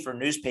want to pay for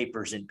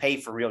newspapers and pay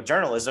for real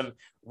journalism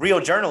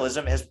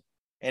has,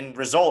 in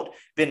result,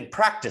 been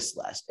practiced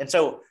less. And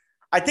so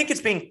I think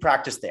it's being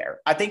practiced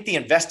there. I think the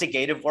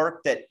investigative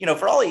work that,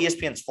 for all of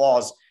ESPN's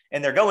flaws,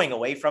 and they're going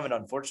away from it,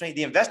 unfortunately,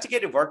 the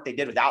investigative work they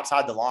did with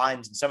Outside the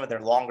Lines and some of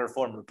their longer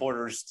form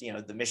reporters,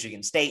 the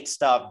Michigan State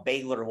stuff,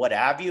 Baylor, what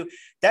have you,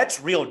 that's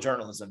real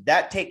journalism.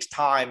 That takes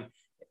time.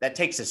 That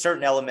takes a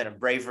certain element of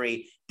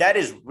bravery. That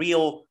is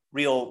real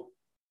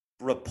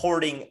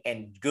reporting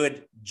and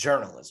good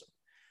journalism.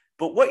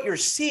 But what you're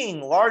seeing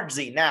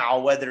largely now,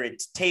 whether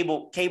it's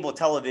cable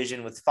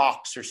television with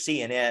Fox or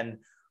CNN,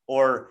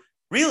 or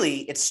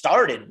really it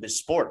started with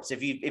sports.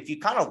 If you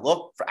kind of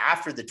look for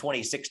after the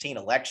 2016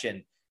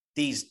 election,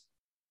 these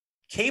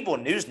cable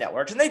news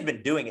networks, and they've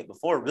been doing it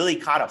before, really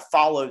kind of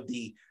followed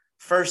the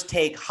first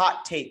take,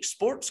 hot take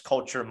sports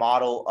culture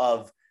model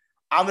of,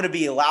 I'm going to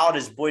be loud,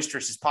 as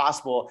boisterous as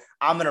possible.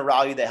 I'm going to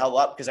rile you the hell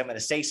up because I'm going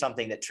to say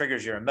something that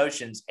triggers your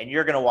emotions, and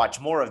you're going to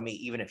watch more of me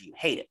even if you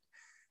hate it.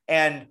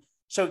 And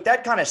so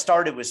that kind of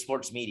started with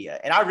sports media.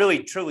 And I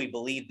really, truly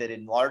believe that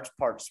in large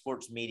part,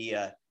 sports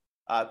media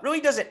really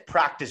doesn't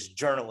practice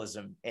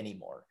journalism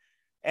anymore.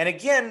 And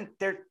again,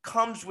 there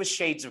comes with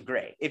shades of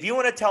gray. If you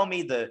want to tell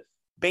me the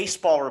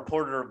baseball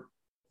reporter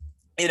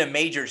in a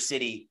major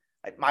city,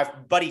 my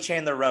buddy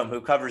Chandler Rome,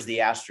 who covers the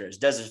Astros,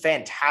 does a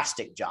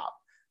fantastic job.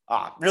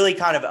 Really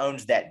kind of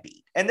owns that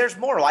beat. And there's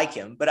more like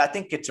him, but I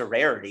think it's a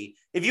rarity.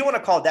 If you want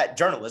to call that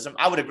journalism,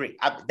 I would agree.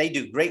 They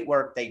do great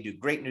work. They do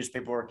great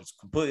newspaper work. He's a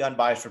completely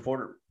unbiased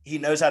reporter. He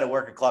knows how to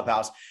work a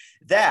clubhouse.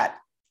 That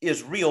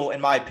is real,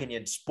 in my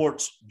opinion,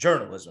 sports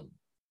journalism.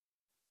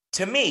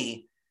 To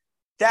me,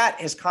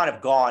 that has kind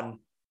of gone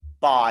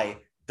by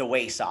the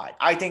wayside.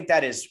 I think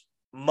that is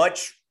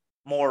much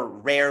more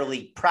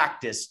rarely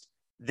practiced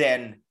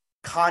than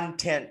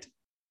content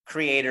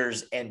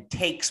creators and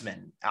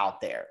takesmen out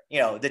there,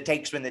 the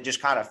takesmen that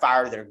just kind of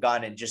fire their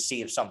gun and just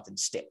see if something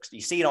sticks. You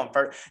see it on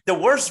the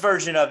worst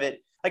version of it.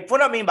 Like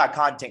what I mean by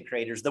content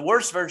creators, the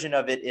worst version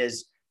of it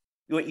is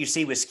what you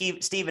see with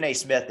Stephen A.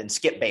 Smith and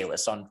Skip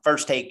Bayless on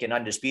First Take and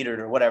Undisputed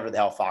or whatever the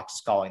hell Fox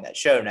is calling that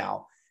show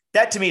now.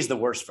 That to me is the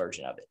worst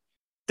version of it.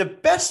 The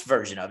best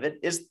version of it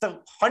is the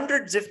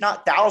hundreds, if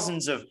not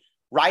thousands of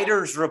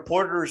writers,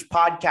 reporters,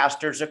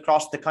 podcasters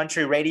across the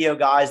country, radio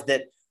guys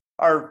that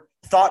are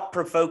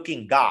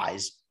thought-provoking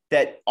guys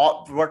that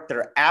work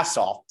their ass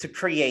off to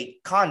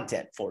create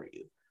content for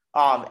you.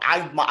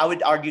 I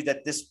would argue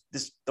that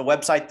the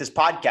website this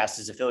podcast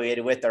is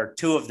affiliated with are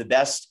two of the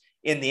best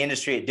in the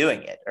industry at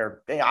doing it.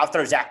 Or I'll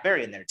throw Zach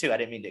Berry in there too. I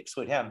didn't mean to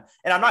exclude him.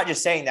 And I'm not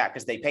just saying that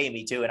because they pay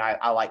me to, and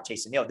I like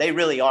Chase and Neil. They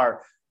really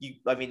are.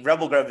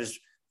 Rebel Grove is,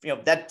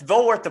 that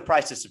well worth the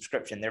price of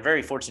subscription. They're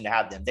very fortunate to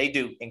have them. They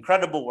do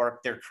incredible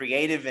work. They're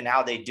creative in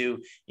how they do,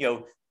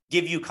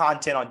 give you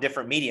content on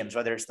different mediums,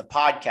 whether it's the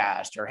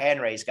podcast or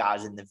hand raise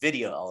guys in the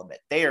video element.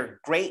 They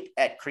are great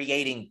at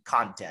creating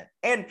content,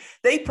 and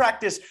they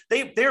practice.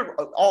 They're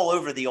all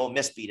over the Ole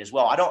Miss beat as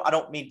well. I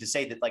don't mean to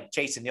say that like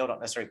Chase and Neil don't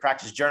necessarily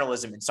practice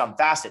journalism in some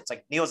facets.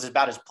 Like Neil's is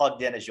about as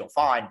plugged in as you'll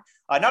find,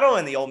 not only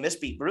in the Ole Miss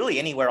beat, but really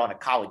anywhere on a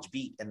college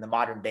beat in the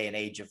modern day and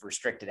age of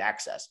restricted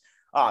access.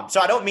 So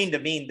I don't mean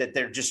that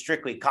they're just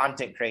strictly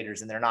content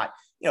creators and they're not,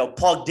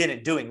 plugged in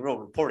and doing real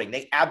reporting.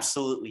 They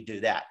absolutely do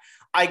that.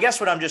 I guess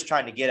what I'm just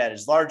trying to get at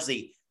is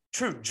largely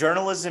true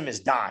journalism is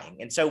dying.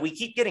 And so we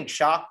keep getting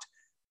shocked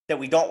that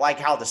we don't like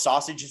how the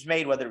sausage is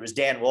made, whether it was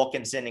Dan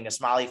Wilkins sending a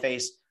smiley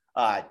face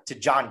to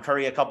John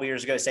Curry a couple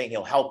years ago saying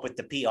he'll help with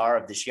the PR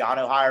of the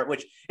Schiano hire,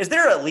 which is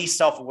there at least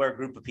self-aware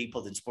group of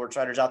people than sports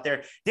writers out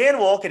there. Dan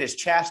Wilkins is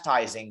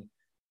chastising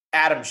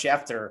Adam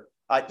Schefter,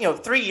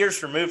 3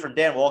 years removed from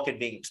Dan Wilkins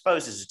being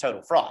exposed as a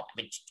total fraud.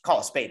 I mean, call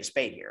a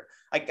spade here.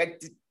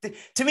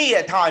 To me,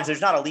 at times, there's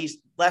not a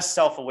less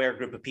self-aware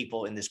group of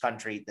people in this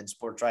country than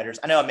sports writers.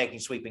 I know I'm making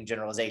sweeping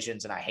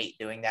generalizations, and I hate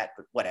doing that,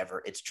 but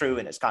whatever. It's true,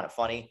 and it's kind of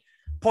funny.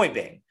 Point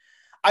being,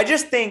 I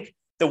just think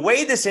the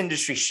way this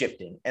industry is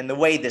shifting and the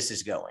way this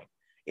is going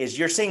is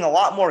you're seeing a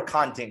lot more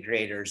content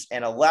creators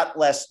and a lot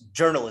less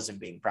journalism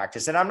being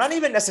practiced. And I'm not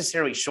even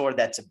necessarily sure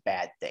that's a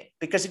bad thing,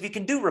 because if you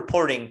can do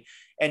reporting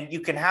and you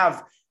can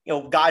have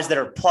guys that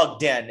are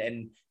plugged in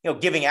and,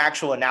 giving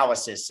actual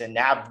analysis and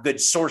have good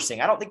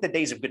sourcing. I don't think the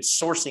days of good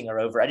sourcing are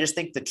over. I just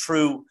think the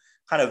true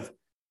kind of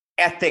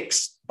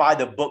ethics by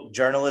the book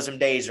journalism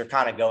days are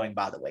kind of going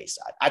by the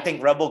wayside. I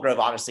think Rebel Grove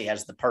honestly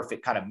has the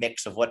perfect kind of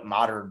mix of what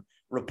modern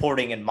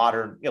reporting and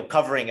modern,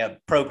 covering a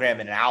program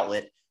in an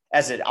outlet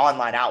as an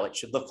online outlet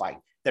should look like.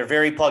 They're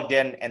very plugged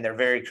in and they're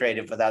very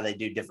creative with how they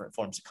do different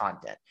forms of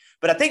content.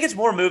 But I think it's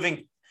more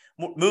moving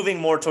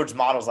more towards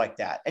models like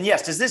that. And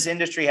yes, does this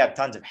industry have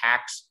tons of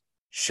hacks?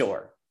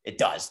 Sure, it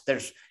does.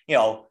 There's,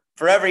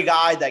 for every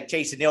guy like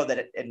Chase and Neil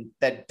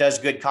that does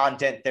good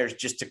content, there's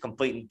just a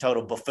complete and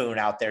total buffoon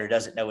out there who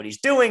doesn't know what he's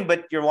doing,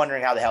 but you're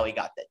wondering how the hell he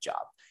got that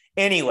job.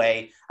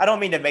 Anyway, I don't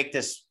mean to make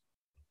this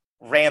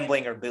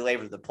rambling or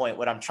belabor the point.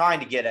 What I'm trying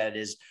to get at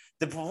is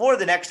before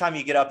the next time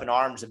you get up in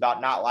arms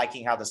about not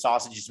liking how the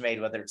sausage is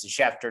made, whether it's a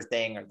Schefter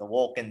thing or the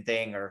Wolken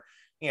thing or,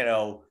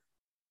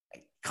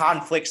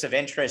 conflicts of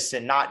interest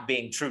and not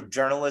being true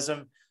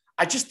journalism,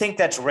 I just think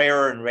that's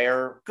rarer and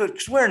rarer. Good,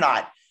 because we're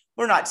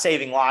not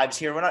saving lives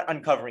here. We're not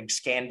uncovering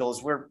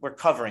scandals. We're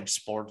covering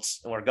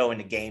sports, and we're going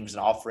to games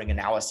and offering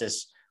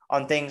analysis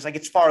on things. Like,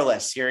 it's far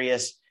less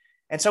serious.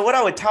 And so what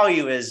I would tell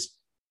you is,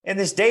 in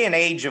this day and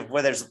age of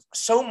where there's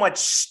so much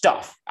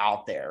stuff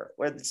out there,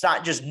 where it's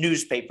not just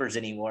newspapers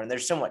anymore, and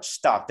there's so much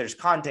stuff, there's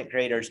content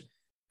creators,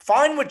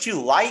 find what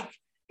you like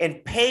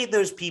and pay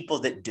those people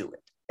that do it.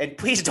 And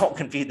please don't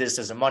confuse this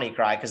as a money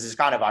cry, because it's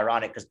kind of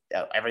ironic because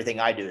everything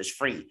I do is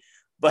free.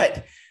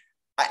 But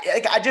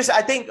I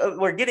think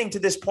we're getting to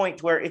this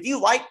point where if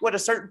you like what a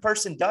certain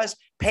person does,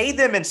 pay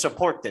them and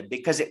support them,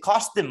 because it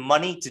costs them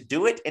money to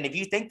do it. And if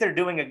you think they're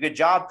doing a good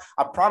job,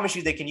 I promise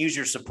you they can use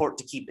your support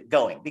to keep it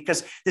going,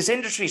 because this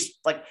industry's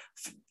like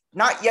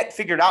not yet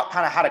figured out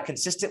kind of how to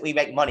consistently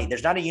make money.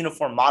 There's not a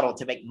uniform model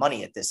to make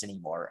money at this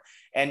anymore.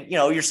 And,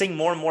 you're seeing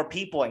more and more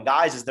people and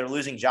guys as they're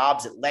losing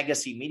jobs at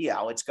legacy media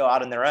outlets go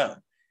out on their own.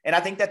 And I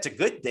think that's a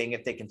good thing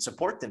if they can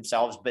support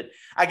themselves. But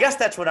I guess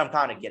that's what I'm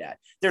kind of getting at.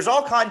 There's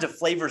all kinds of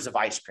flavors of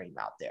ice cream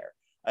out there.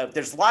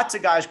 There's lots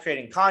of guys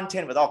creating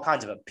content with all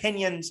kinds of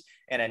opinions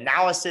and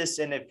analysis.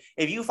 And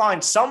if you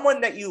find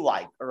someone that you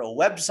like, or a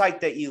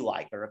website that you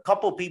like, or a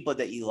couple people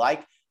that you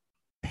like,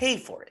 pay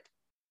for it.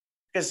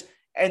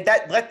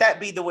 Let that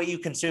be the way you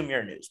consume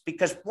your news,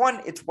 because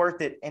one, it's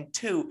worth it. And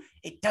two,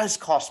 it does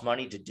cost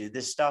money to do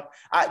this stuff.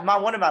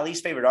 One of my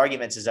least favorite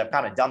arguments is I've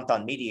kind of dumped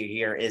on media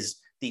here is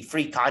the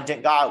free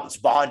content guy was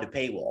behind a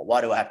paywall.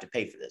 Why do I have to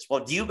pay for this?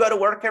 Well, do you go to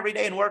work every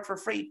day and work for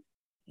free?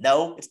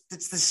 No,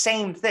 it's the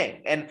same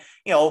thing. And,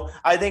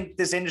 I think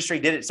this industry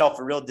did itself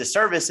a real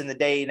disservice in the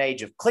day and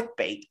age of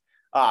clickbait,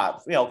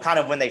 kind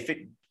of when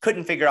they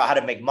couldn't figure out how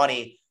to make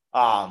money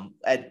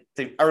at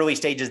the early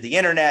stages of the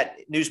internet.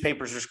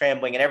 Newspapers were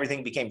scrambling and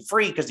everything became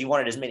free because you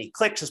wanted as many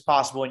clicks as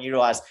possible. And you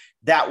realize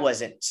that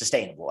wasn't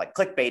sustainable. Like,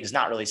 clickbait is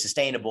not really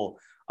sustainable,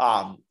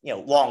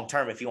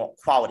 long-term if you want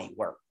quality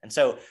work. And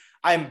so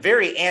I'm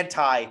very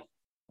anti,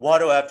 why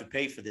do I have to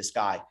pay for this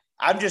guy?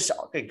 I'm just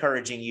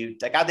encouraging you.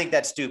 Like, I think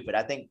that's stupid.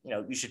 I think,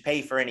 you should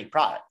pay for any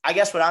product. I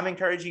guess what I'm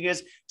encouraging you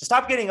is to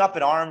stop getting up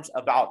in arms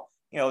about,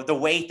 the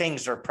way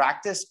things are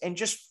practiced, and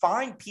just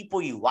find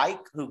people you like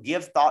who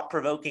give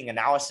thought-provoking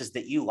analysis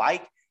that you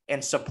like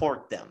and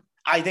support them.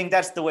 I think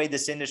that's the way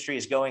this industry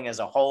is going as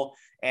a whole.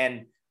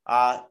 And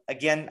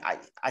again,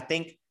 I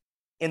think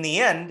in the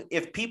end,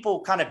 if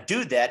people kind of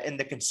do that and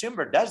the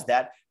consumer does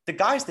that, the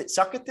guys that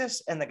suck at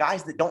this and the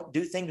guys that don't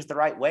do things the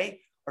right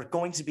way are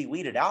going to be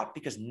weeded out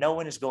because no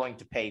one is going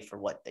to pay for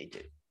what they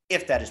do,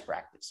 if that is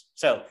practice.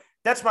 So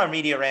that's my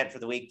media rant for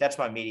the week. That's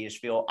my media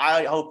spiel.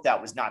 I hope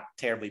that was not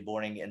terribly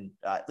boring and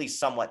at least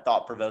somewhat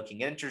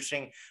thought-provoking and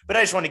interesting, but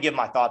I just want to give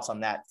my thoughts on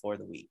that for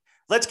the week.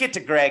 Let's get to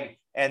Greg,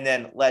 and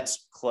then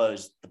let's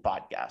close the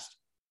podcast.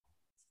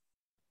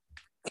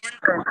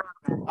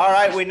 All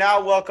right, we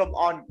now welcome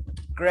on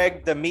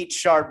Greg the Meat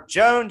Sharp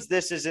Jones.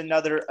 This is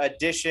another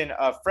edition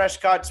of Fresh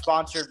Cut,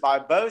 sponsored by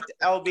both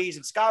LBs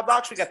and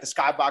Skybox. We got the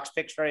Skybox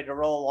picks ready to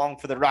roll along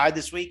for the ride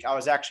this week. I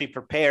was actually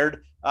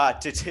prepared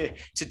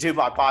to do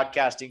my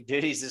podcasting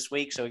duties this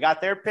week, so we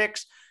got their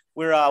picks.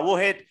 We'll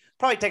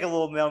probably take a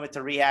little moment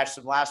to rehash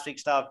some last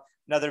week's stuff.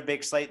 Another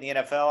big slate in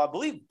the NFL. I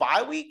believe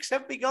bye weeks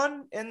have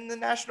begun in the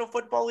National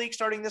Football League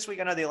starting this week.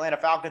 I know the Atlanta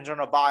Falcons are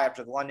on a bye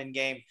after the London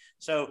game.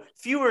 So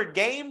fewer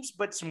games,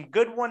 but some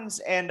good ones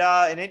and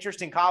an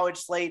interesting college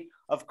slate,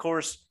 of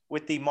course,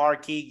 with the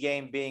marquee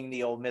game being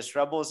the Ole Miss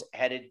Rebels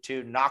headed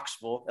to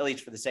Knoxville, at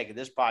least for the sake of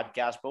this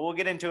podcast. But we'll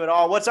get into it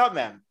all. What's up,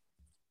 man?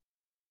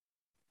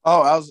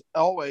 Oh, I was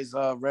always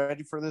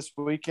ready for this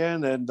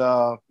weekend. And,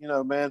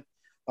 man,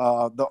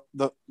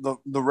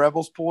 the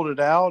Rebels pulled it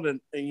out,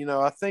 and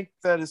I think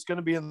that it's going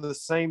to be in the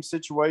same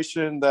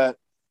situation that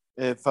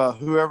if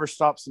whoever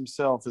stops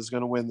himself is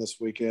going to win this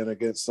weekend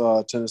against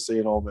Tennessee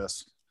and Ole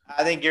Miss.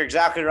 I think you're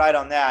exactly right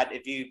on that.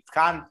 If you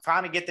kind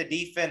of get the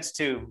defense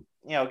to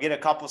get a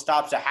couple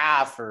stops a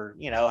half, or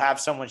have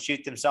someone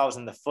shoot themselves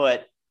in the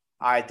foot,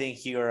 I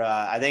think you're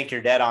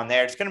dead on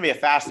there. It's going to be a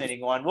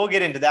fascinating one. We'll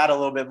get into that a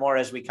little bit more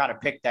as we kind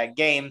of pick that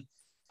game.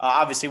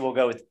 Obviously, we'll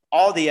go with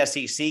all the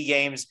SEC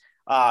games.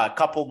 A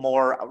couple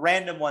more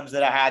random ones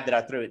that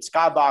I threw at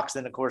Skybox.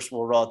 Then, of course,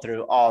 we'll roll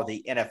through all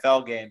the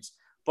NFL games.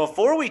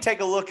 Before we take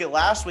a look at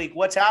last week,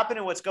 what's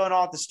happening, what's going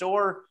on at the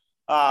store?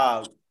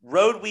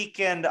 Road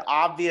weekend,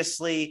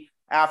 obviously,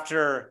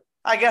 after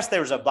I guess there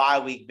was a bye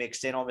week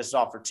mixed in. Ole Miss is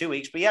off for 2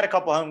 weeks, but you had a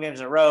couple home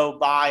games in a row.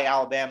 Bye,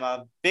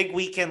 Alabama. Big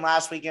weekend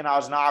last weekend. I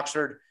was in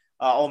Oxford.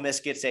 Ole Miss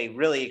gets a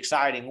really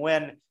exciting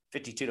win,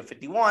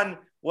 52-51.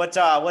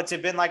 What's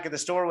it been like at the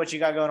store? What you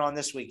got going on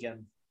this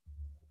weekend?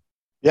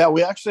 Yeah,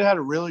 we actually had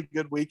a really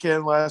good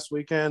weekend last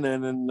weekend,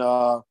 and then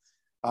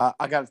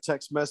I got a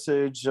text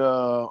message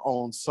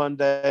on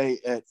Sunday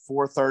at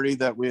 4:30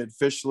 that we had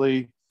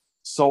officially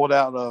sold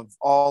out of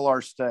all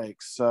our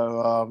steaks.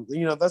 So,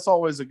 that's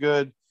always a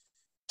good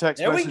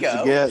text message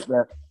to get.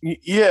 That,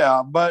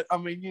 yeah, but I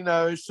mean,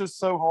 it's just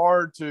so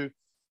hard to,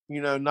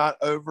 not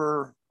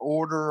over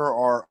order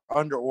or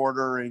under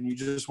order, and you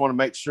just want to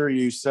make sure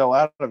you sell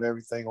out of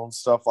everything on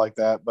stuff like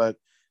that. But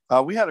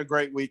we had a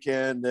great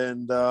weekend,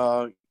 and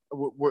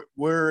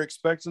we're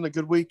expecting a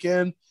good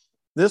weekend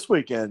this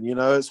weekend.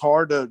 It's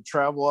hard to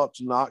travel up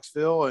to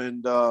Knoxville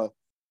and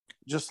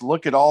just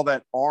look at all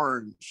that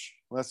orange.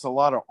 That's a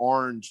lot of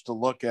orange to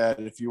look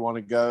at if you want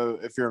to go,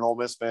 if you're an Ole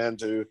Miss fan,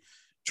 to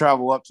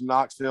travel up to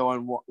Knoxville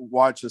and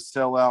watch a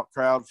sellout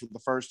crowd for the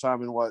first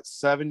time in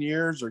 7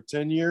 years or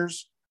 10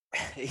 years.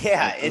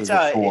 Yeah,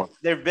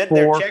 they're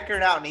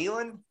checkering out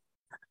Neyland.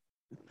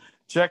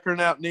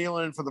 Checkering out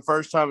Neyland for the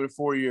first time in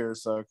 4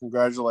 years. So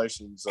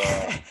congratulations.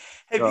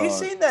 Have you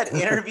seen that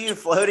interview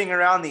floating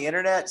around the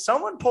internet?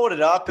 Someone pulled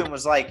it up and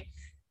was like,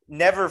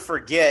 never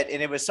forget.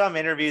 And it was some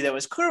interview that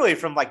was clearly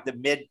from like the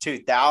mid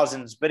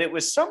 2000s, but it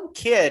was some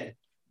kid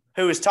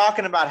who was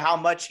talking about how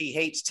much he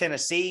hates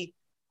Tennessee,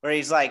 where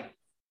he's like,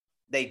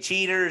 they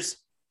cheaters,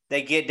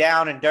 they get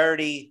down and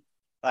dirty.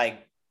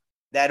 Like,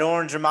 that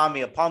orange remind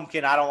me of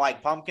pumpkin. I don't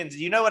like pumpkins.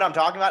 You know what I'm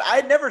talking about? I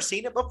had never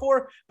seen it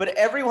before, but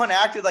everyone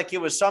acted like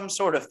it was some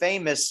sort of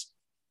famous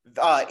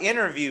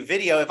interview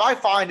video. If I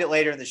find it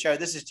later in the show,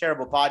 this is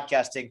terrible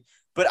podcasting,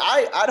 but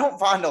I don't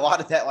find a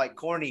lot of that like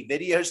corny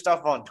video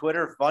stuff on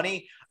Twitter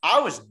funny. I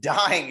was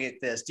dying at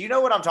this. Do you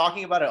know what I'm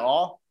talking about at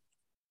all?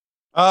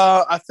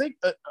 I think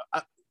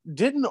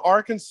didn't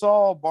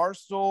Arkansas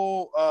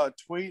Barstool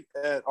tweet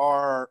at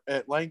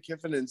Lane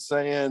Kiffin and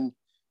saying,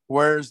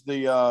 where's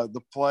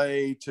the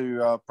play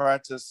to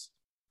practice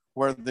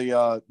where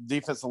the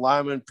defensive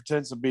lineman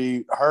pretends to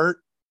be hurt?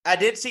 I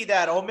did see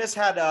that. Ole Miss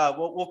had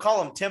we'll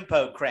call them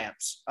tempo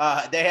cramps.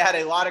 They had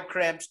a lot of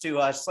cramps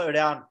to slow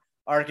down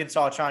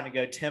Arkansas trying to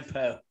go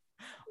tempo.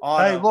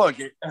 Hey, look,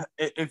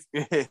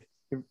 if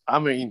I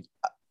mean,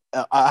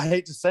 I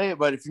hate to say it,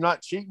 but if you're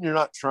not cheating, you're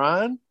not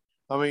trying.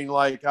 I mean,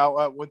 like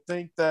I would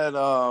think that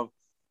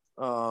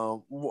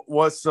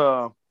what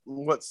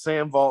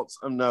Sam Vault's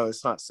no,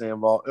 it's not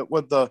Sam Vault.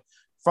 With the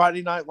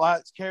Friday Night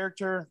Lights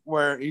character,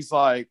 where he's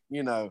like,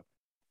 you're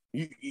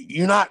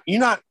not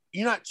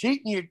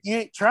cheating, you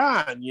ain't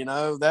trying,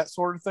 that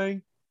sort of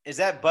thing. Is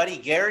that Buddy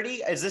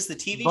Garrity? Is this the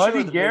TV Buddy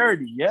show? Buddy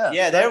Garrity, yeah.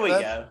 Yeah, there we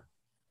go.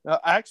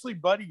 Actually,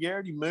 Buddy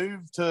Garrity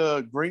moved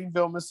to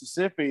Greenville,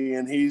 Mississippi,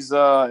 and he's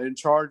in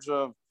charge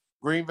of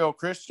Greenville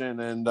Christian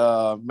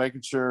and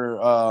making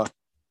sure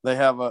they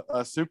have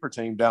a super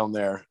team down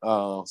there.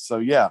 So,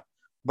 yeah.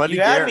 Buddy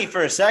you had me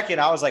for a second.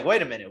 I was like,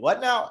 wait a minute.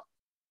 What now?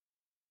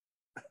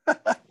 Dude,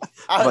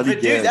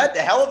 that's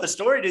the hell of a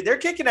story, dude. They're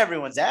kicking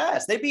everyone's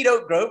ass. They beat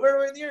Oak Grove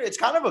earlier in the year. It's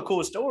kind of a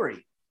cool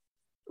story.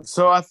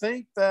 So I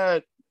think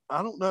that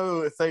I don't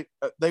know if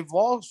they've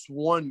lost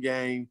one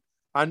game.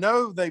 I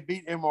know they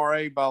beat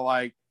MRA by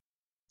like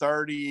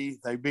 30.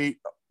 They beat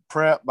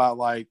Prep by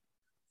like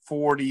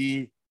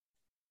 40.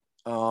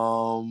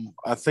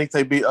 I think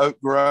they beat Oak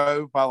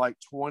Grove by like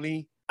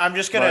 20. I'm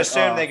just going to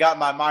assume they got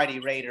my mighty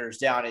Raiders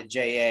down at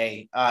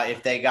JA.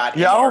 If they got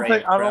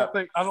MRA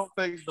I don't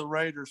think the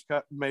Raiders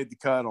made the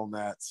cut on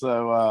that.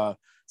 So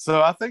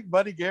I think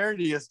Buddy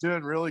Garrity is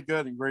doing really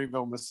good in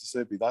Greenville,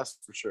 Mississippi. That's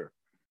for sure.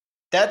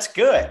 That's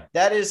good.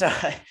 That is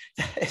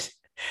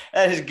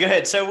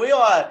good.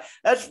 So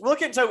that's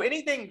looking. So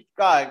anything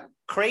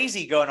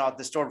crazy going on at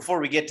the store before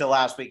we get to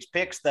last week's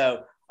picks,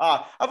 though?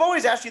 I've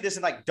always asked you this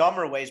in like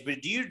dumber ways,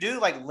 but do you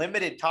do like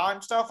limited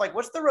time stuff? Like,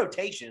 what's the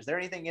rotation? Is there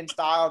anything in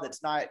style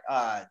that's not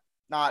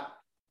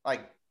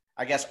like,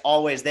 I guess,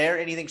 always there?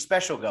 Anything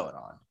special going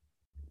on?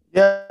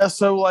 Yeah.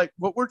 So like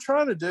what we're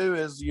trying to do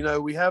is,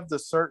 we have the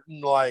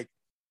certain like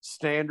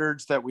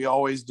standards that we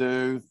always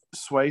do: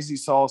 Swayze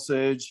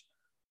sausage,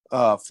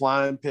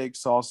 Flying Pig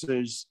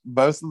sausage,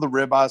 both of the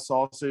ribeye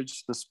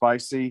sausage, the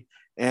spicy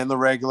and the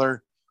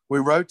regular. We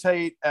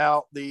rotate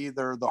out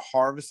either the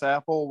Harvest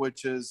apple,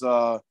 which is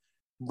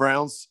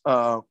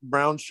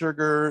brown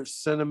sugar,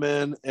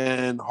 cinnamon,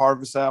 and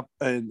Harvest apple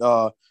and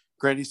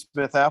Granny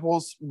Smith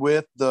apples,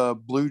 with the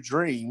Blue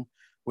Dream,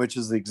 which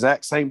is the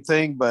exact same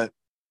thing, but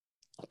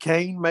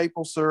cane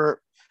maple syrup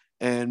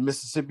and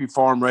Mississippi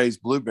farm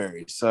raised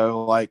blueberries.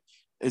 So like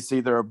it's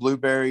either a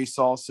blueberry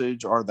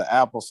sausage or the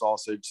apple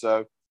sausage.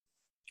 So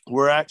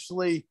we're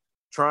actually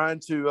trying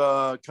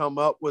to come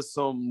up with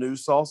some new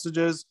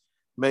sausages.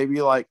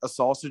 Maybe like a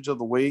sausage of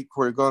the week.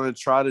 We're going to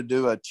try to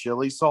do a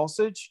chili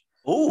sausage,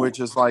 which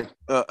is like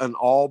an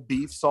all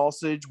beef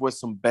sausage with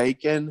some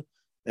bacon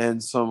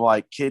and some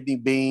like kidney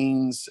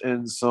beans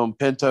and some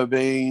pinto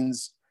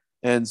beans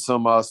and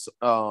some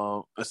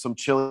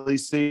chili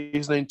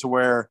seasoning, to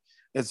where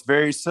it's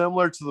very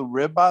similar to the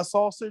ribeye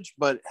sausage,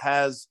 but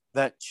has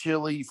that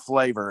chili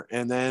flavor.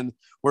 And then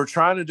we're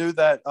trying to do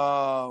that.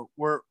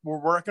 We're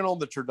working on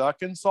the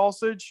turducken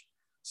sausage.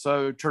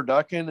 So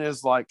turducken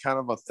is like kind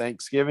of a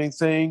Thanksgiving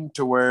thing,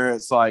 to where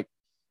it's like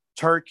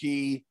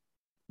turkey,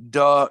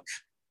 duck,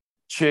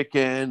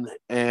 chicken,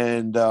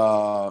 and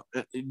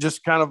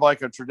just kind of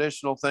like a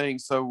traditional thing.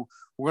 So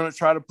we're going to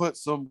try to put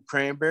some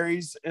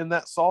cranberries in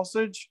that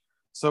sausage.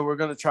 So we're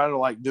going to try to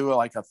like do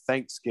like a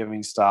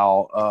Thanksgiving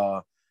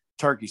style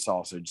turkey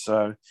sausage.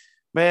 So,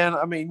 man,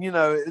 I mean,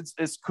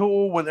 it's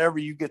cool whenever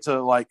you get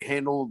to like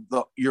handle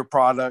your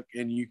product,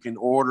 and you can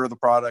order the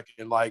product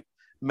and like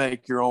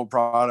make your own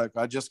product.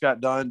 I just got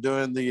done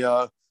doing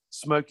the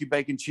smoky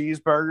bacon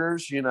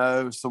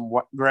cheeseburgers, some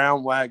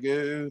ground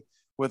Wagyu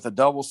with a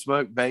double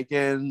smoked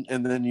bacon,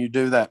 and then you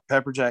do that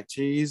pepper jack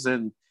cheese,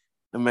 and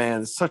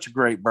man, it's such a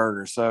great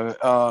burger.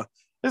 So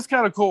it's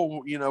kind of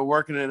cool,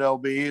 working at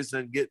LB's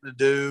and getting to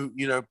do,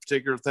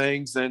 particular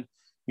things, and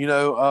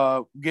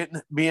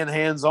being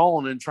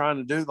hands-on and trying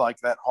to do like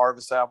that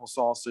Harvest apple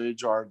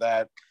sausage, or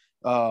that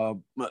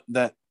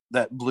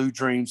Blue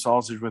Dream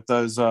sausage with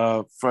those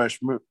fresh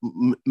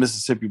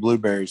Mississippi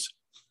blueberries.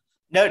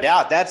 No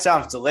doubt. That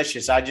sounds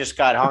delicious. I just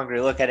got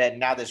hungry looking at it, and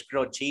now this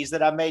grilled cheese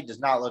that I made does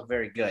not look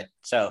very good.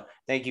 So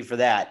thank you for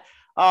that.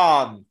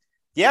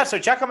 Yeah, so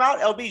check them out.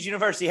 LB's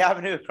University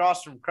Avenue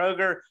across from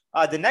Kroger.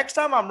 The next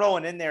time I'm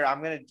rolling in there,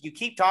 you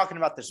keep talking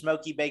about the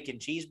smoky bacon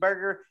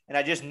cheeseburger, and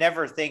I just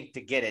never think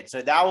to get it.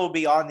 So that will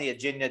be on the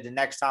agenda the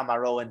next time I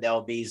roll into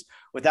LB's,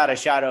 without a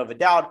shadow of a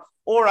doubt.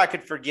 Or I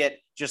could forget,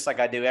 just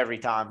like I do every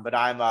time, but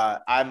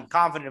I'm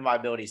confident in my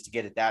abilities to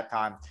get it that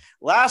time.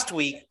 Last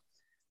week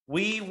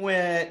we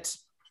went,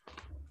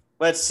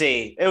 let's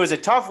see, it was a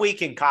tough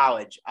week in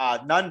college.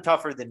 None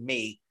tougher than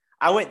me.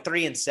 I went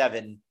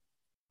 3-7,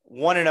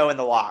 1-0 in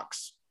the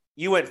locks.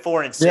 You went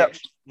 4-6, yep.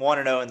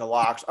 1-0 in the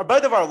locks.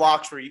 Both of our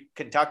locks were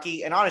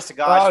Kentucky, and honest to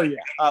God,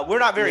 we're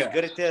not very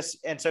good at this,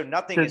 and so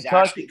nothing has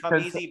actually come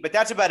easy. But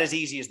that's about as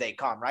easy as they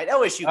come, right?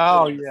 LSU.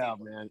 Oh yeah,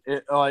 man.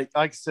 Like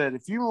I said,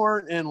 if you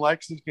weren't in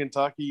Lexington,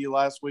 Kentucky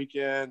last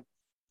weekend,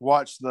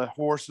 watch the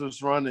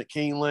horses run at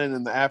Keeneland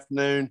in the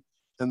afternoon,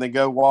 and then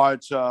go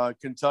watch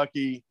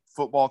Kentucky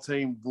football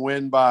team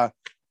win by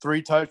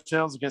 3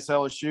 touchdowns against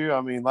LSU.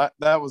 I mean,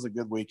 that was a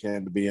good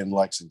weekend to be in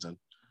Lexington.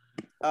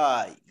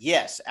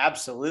 Yes,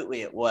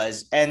 absolutely it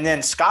was. And then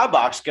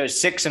Skybox goes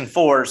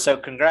 6-4. So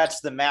congrats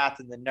to the math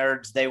and the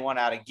nerds. They won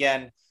out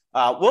again.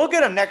 We'll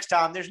get them next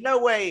time. There's no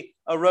way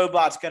a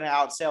robot's going to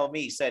outsell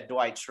me, said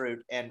Dwight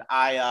Schrute. And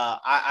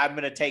I'm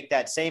going to take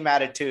that same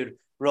attitude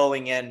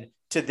rolling in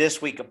to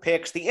this week of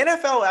picks. The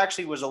NFL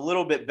actually was a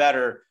little bit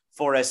better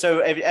for us. So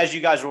as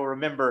you guys will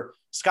remember,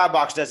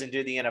 Skybox doesn't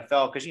do the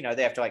NFL because,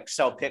 they have to like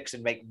sell picks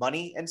and make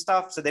money and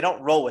stuff. So they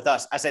don't roll with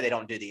us. I say they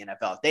don't do the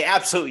NFL. They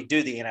absolutely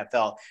do the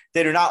NFL.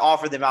 They do not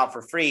offer them out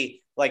for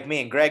free like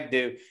me and Greg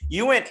do.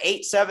 You went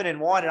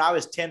 8-7-1 and I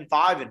was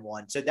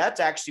 10-5-1. So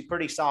that's actually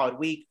pretty solid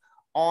week.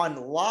 On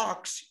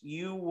locks,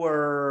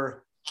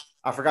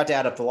 I forgot to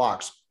add up the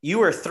locks. You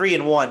were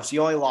 3-1. So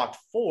you only locked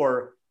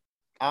 4.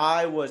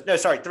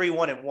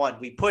 3-1-1.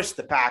 We pushed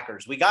the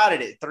Packers. We got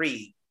it at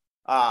 3.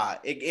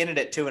 It ended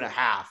at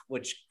 2.5,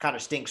 which kind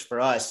of stinks for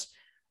us.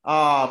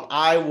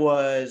 I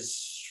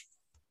was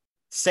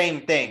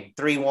same thing,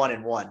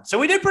 3-1-1. So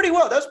we did pretty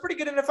well. That was a pretty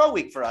good NFL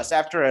week for us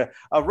after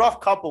a rough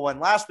couple, and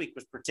last week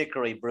was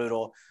particularly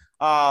brutal.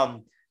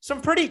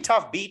 Some pretty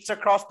tough beats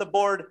across the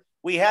board.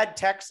 We had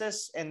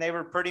Texas, and they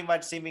were pretty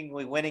much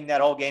seemingly winning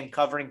that whole game,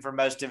 covering for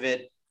most of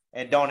it,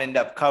 and don't end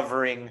up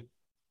covering.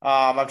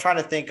 I'm trying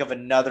to think of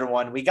another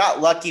one. We got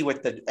lucky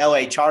with the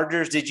LA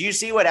Chargers. Did you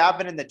see what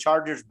happened in the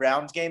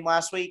Chargers-Browns game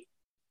last week?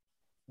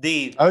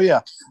 Very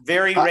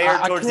rare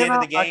towards the end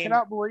of the game. I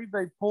cannot believe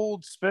they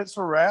pulled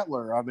Spencer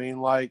Rattler. I mean,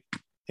 like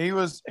he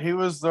was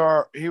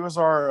our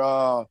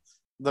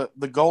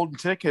the golden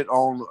ticket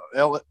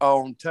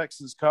on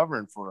Texas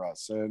covering for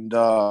us, and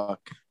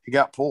he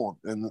got pulled,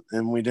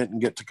 and we didn't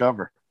get to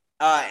cover.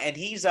 And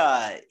he's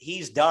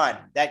done.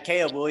 That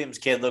Caleb Williams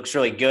kid looks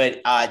really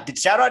good.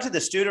 Shout out to the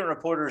student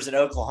reporters in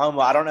Oklahoma.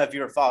 I don't know if you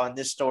were following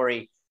this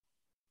story.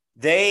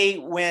 They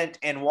went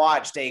and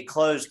watched a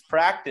closed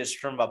practice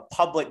from a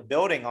public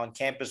building on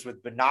campus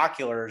with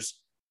binoculars,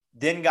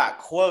 then got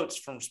quotes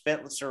from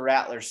Spencer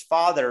Rattler's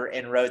father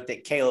and wrote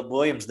that Caleb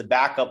Williams, the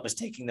backup, was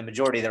taking the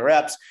majority of the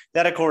reps.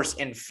 That, of course,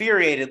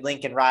 infuriated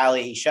Lincoln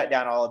Riley. He shut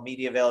down all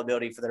media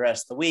availability for the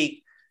rest of the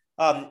week.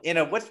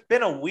 What's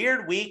been a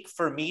weird week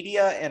for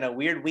media and a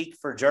weird week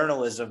for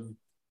journalism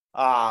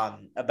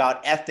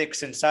about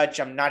ethics and such.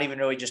 I'm not even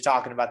really just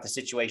talking about the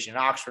situation in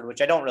Oxford, which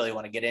I don't really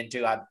want to get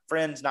into. I have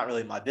friends, not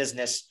really my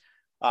business,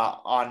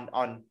 involved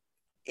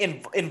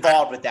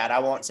with that. I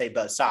won't say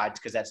both sides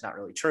because that's not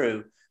really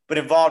true, but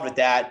involved with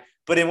that.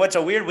 But in what's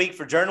a weird week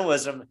for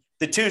journalism,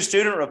 the two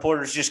student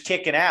reporters just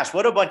kicking ass.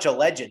 What a bunch of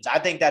legends. I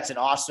think that's an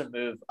awesome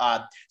move.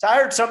 So I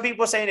heard some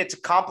people saying it's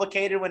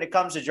complicated when it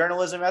comes to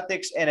journalism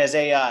ethics. And as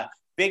a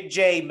Big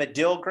J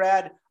Medill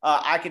grad,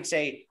 I can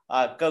say,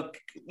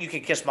 you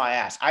can kiss my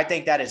ass. I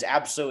think that is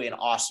absolutely an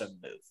awesome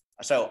move.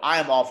 So I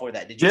am all for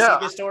that. Did you see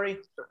this story?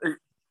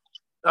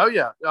 Oh,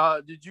 yeah.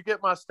 Did you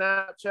get my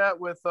Snapchat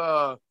with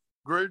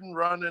Gruden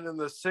running in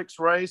the 6th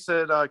race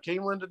at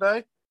Keeneland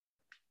today?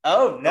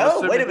 Oh,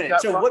 no. Wait a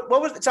minute. So what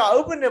was it? So I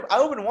opened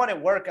one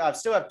at work. I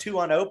still have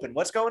 2 unopened.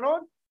 What's going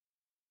on?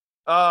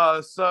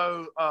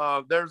 So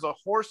there's a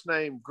horse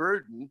named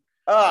Gruden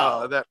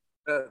that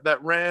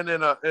ran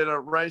in a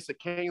race at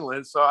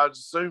Keeneland. So I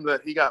assumed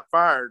that he got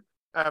fired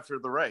after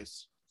the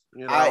race.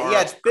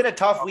 It's been a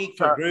tough week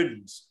for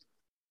Grudens.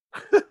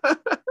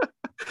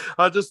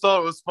 I just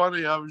thought it was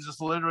funny. I was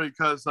just literally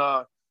because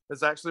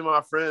it's actually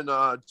my friend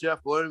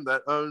Jeff Bloom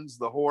that owns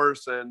the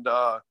horse, and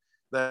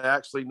they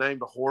actually named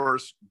the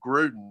horse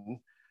Gruden.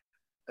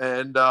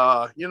 And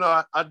I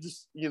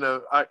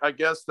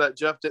guess that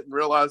Jeff didn't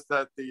realize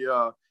that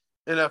the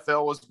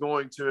NFL was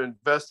going to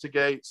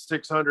investigate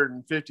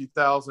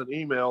 650,000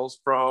 emails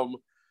from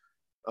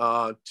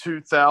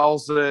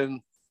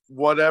 2000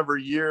 whatever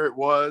year it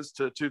was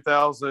to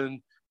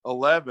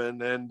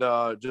 2011,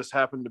 and just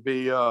happened to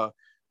be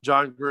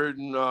John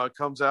Gruden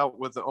comes out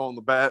with on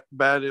the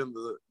bad end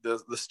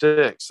of the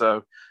stick.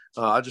 So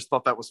I just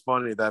thought that was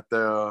funny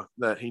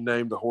that he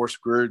named the horse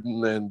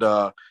Gruden,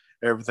 and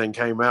everything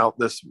came out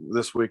this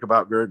week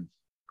about Gruden.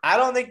 I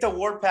don't think the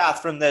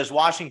warpath from those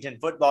Washington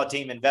football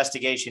team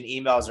investigation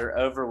emails are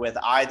over with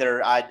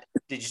either.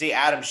 Did you see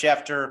Adam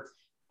Schefter?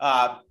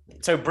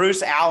 So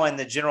Bruce Allen,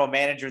 the general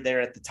manager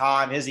there at the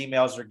time, his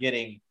emails are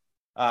getting,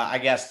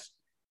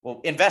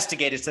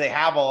 investigated. So they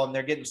have all, and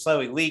they're getting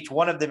slowly leaked.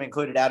 One of them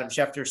included Adam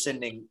Schefter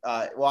sending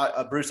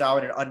Bruce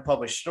Allen an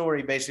unpublished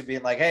story, basically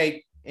being like,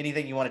 "Hey,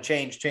 anything you want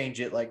to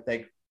change it. Like,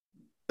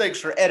 thanks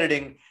for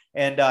editing."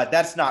 And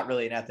that's not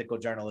really an ethical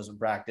journalism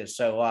practice.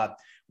 So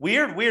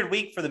weird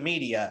week for the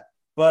media,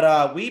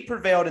 but we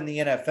prevailed in the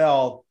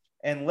NFL.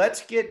 And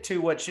let's get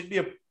to what should be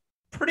a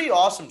pretty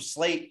awesome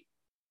slate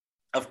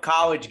of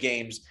college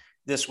games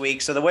this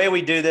week. So the way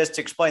we do this,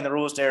 to explain the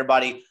rules to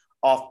everybody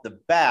off the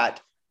bat,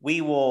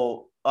 we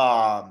will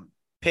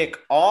pick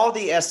all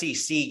the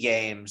SEC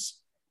games,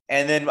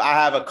 and then I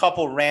have a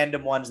couple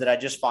random ones that I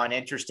just find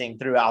interesting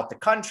throughout the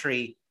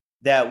country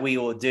that we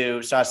will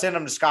do. So I send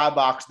them to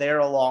Skybox. They're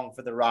along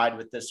for the ride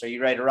with this. Are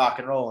you ready to rock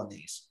and roll on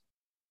these?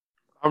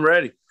 I'm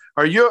ready.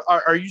 Are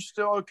you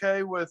still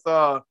okay with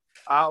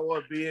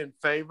Iowa being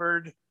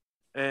favored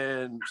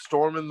and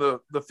storming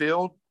the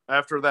field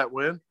after that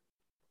win?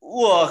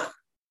 Look,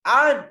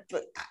 I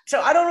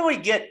don't really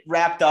get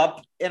wrapped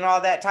up in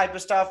all that type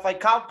of stuff.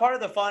 Like, part of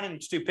the fun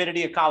and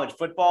stupidity of college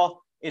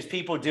football is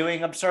people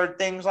doing absurd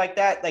things like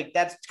that. Like,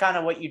 that's kind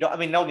of what you don't. I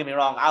mean, don't get me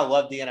wrong. I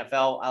love the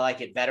NFL. I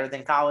like it better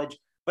than college,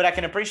 but I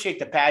can appreciate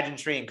the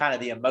pageantry and kind of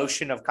the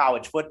emotion of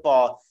college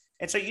football.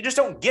 And so you just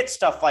don't get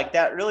stuff like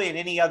that really in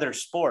any other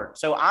sport.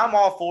 So I'm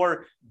all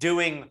for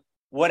doing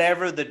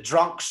whatever the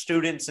drunk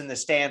students in the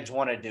stands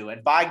want to do.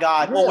 And by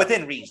God, well,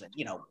 within reason,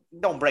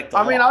 don't break the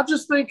law. I mean, I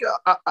just think,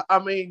 I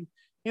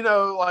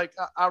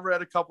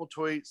read a couple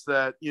tweets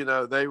that,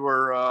 they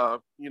were,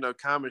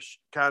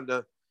 kind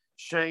of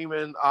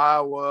shaming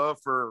Iowa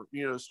for,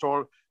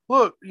 storm.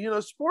 Look,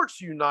 sports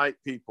unite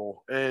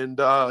people, and,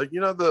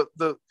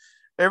 the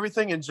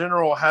everything in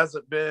general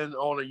hasn't been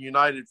on a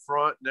united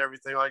front and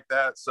everything like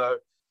that. So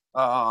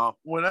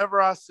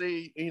Whenever I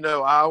see,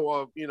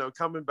 Iowa,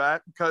 coming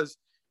back, because,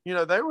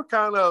 they were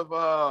kind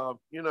of,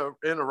 in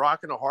a rock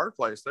and a hard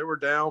place. They were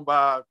down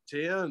by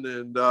 10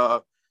 and,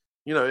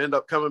 end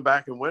up coming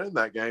back and winning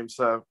that game.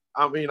 So,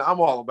 I'm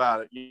all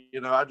about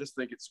it. I just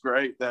think it's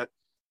great that,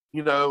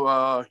 you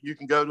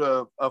can go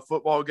to a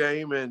football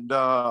game and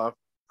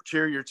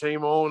cheer your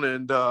team on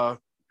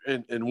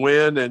and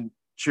win and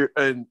cheer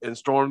and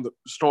storm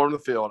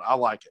the field. I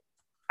like it.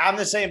 I'm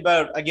the same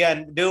boat.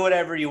 Again, do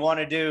whatever you want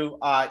to do.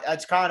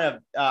 That's kind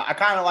of I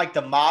kind of like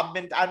the mob.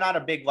 I'm not a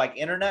big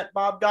internet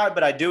mob guy,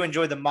 but I do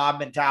enjoy the mob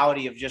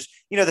mentality of just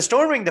the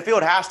storming the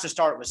field has to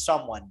start with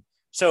someone.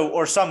 So,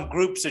 or some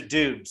groups of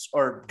dudes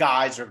or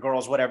guys or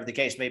girls, whatever the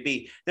case may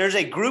be. There's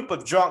a group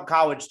of drunk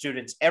college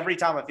students every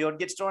time a field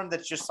gets stormed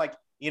that's just like,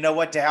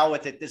 what, to hell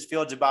with it. This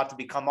field's about to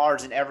become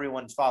ours, and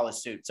everyone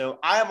follows suit. So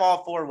I am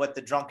all for what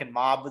the drunken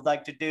mob would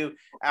like to do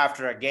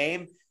after a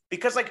game,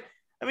 because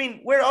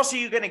where else are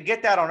you going to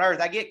get that on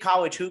earth? I get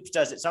college hoops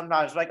does it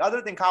sometimes.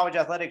 Other than college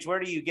athletics, where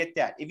do you get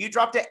that? If you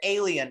dropped an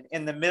alien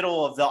in the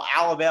middle of the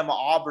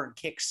Alabama-Auburn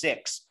kick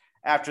 6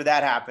 after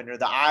that happened, or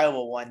the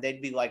Iowa one,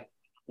 they'd be like,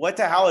 what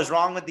the hell is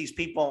wrong with these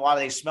people and why do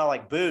they smell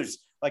like booze?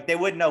 They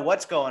wouldn't know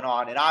what's going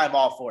on, and I am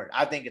all for it.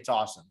 I think it's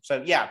awesome.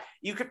 So, yeah,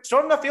 you could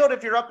storm the field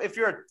if you're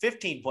a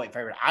 15-point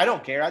favorite. I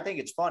don't care. I think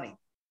it's funny.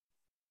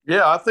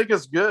 Yeah, I think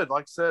it's good.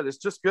 Like I said, it's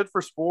just good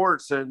for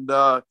sports, and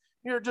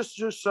just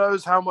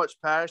shows how much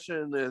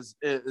passion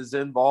is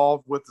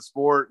involved with the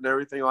sport and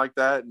everything like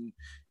that. And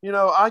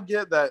I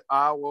get that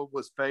Iowa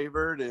was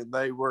favored and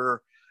they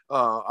were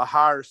a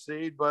higher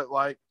seed, but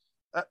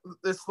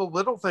it's the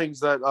little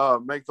things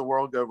that make the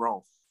world go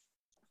wrong.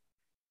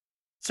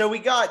 So we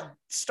got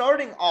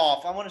starting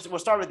off. We'll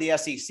start with the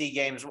SEC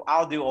games.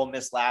 I'll do Ole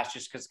Miss last,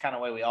 just because kind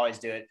of way we always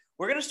do it.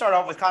 We're going to start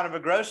off with kind of a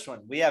gross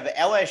one. We have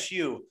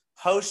LSU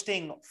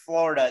hosting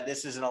Florida.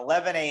 This is an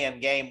 11 a.m.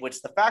 game,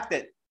 which the fact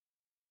that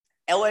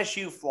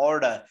LSU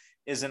Florida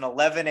is an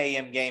 11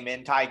 a.m. game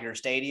in Tiger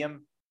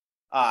Stadium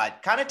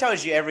kind of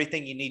tells you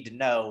everything you need to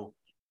know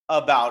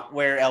about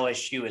where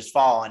LSU has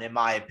fallen, in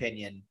my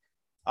opinion.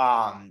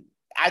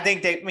 I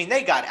think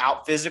they got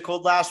out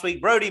physicaled last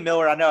week. Brody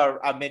Miller, I know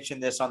I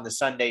mentioned this on the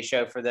Sunday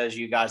show for those of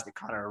you guys that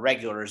kind of are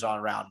regulars on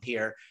around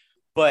here,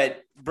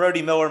 but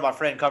Brody Miller, my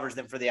friend, covers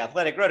them for The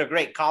Athletic, wrote a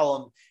great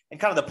column. And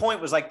kind of the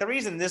point was the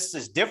reason this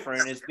is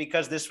different is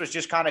because this was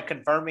just kind of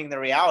confirming the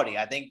reality.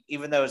 I think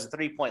even though it was a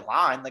 3-point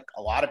line,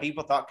 a lot of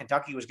people thought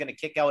Kentucky was going to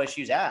kick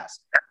LSU's ass.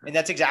 And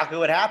that's exactly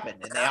what happened.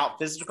 And they out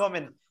physical them.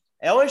 And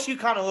LSU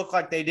kind of looked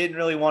like they didn't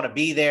really want to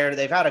be there.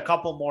 They've had a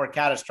couple more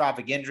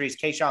catastrophic injuries.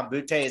 Keishawn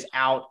Butte is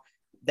out.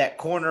 That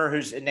corner,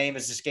 whose name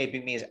is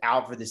escaping me, is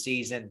out for the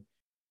season.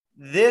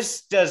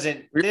 This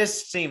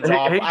seems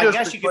off. I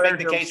guess you could make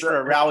the case for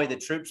a rally the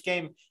troops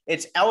game.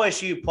 It's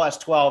LSU plus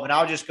 12, and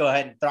I'll just go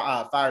ahead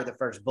and fire the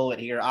first bullet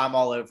here. I'm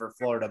all over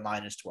Florida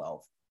minus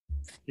 12.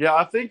 Yeah,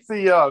 I think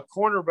the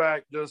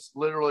cornerback just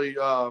literally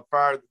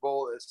fired the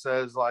bullet. It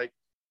says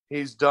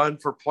he's done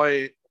for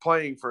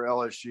playing for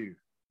LSU.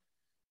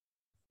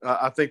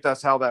 I think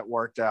that's how that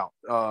worked out.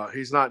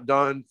 He's not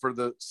done for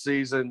the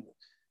season.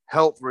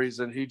 Health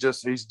reason,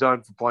 he's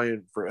done for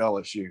playing for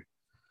LSU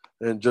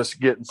and just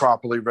getting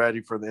properly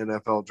ready for the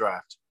NFL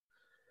draft.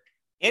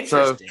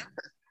 Interesting. So,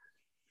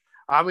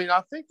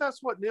 I think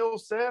that's what Neil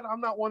said.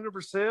 I'm not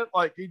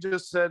 100%. He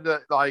just said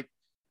that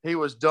he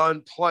was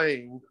done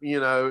playing,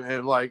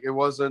 and it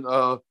wasn't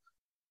a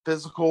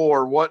physical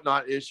or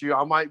whatnot issue.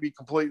 I might be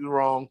completely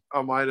wrong.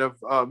 I might have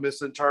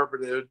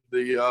misinterpreted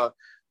the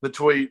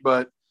tweet,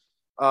 but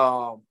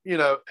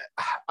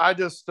I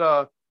just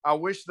I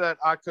wish that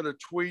I could have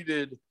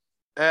tweeted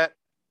at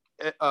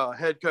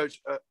head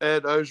coach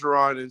Ed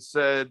Ogeron and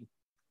said,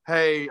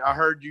 hey, I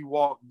heard you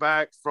walk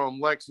back from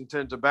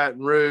Lexington to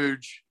Baton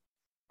Rouge.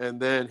 And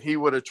then he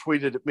would have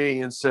tweeted at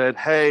me and said,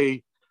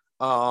 hey,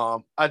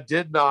 I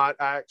did not.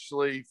 I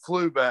actually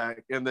flew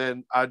back. And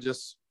then I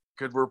just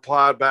could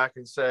reply back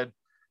and said,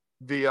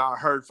 I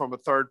heard from a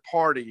third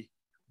party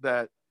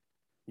that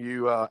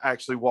you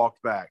actually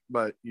walked back,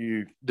 but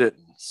you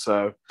didn't.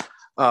 So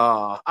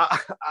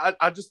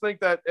I just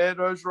think that Ed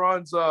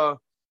Ogeron's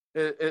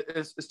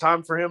it's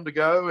time for him to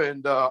go,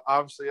 and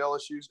obviously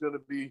LSU is going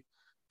to be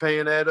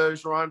paying Ed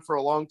Ogeron for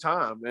a long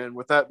time. And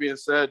with that being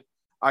said,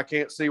 I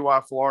can't see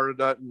why Florida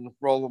doesn't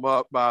roll them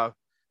up by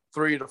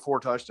 3 to 4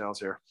 touchdowns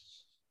here.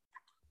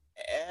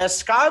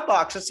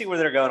 Skybox, let's see where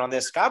they're going on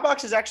this.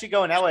 Skybox is actually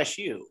going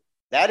LSU.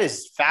 That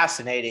is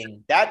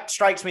fascinating. That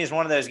strikes me as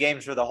one of those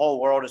games where the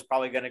whole world is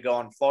probably going to go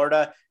on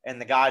Florida, and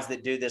the guys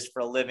that do this for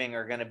a living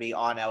are going to be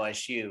on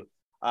LSU.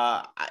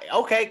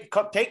 Okay,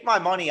 take my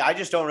money. I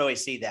just don't really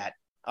see that.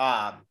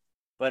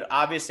 But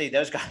obviously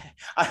those guys,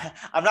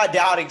 I'm not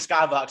doubting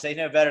Skybox. They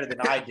know better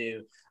than I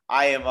do.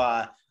 I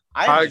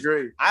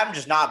agree. I'm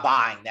just not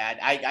buying that.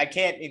 I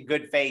can't in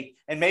good faith.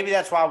 And maybe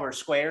that's why we're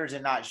squares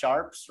and not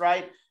sharps.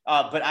 Right.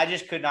 But I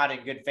just could not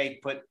in good faith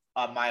put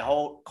my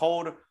whole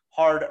cold,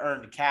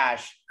 hard-earned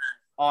cash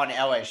on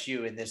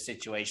LSU in this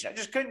situation. I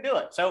just couldn't do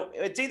it. So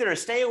it's either a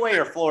stay away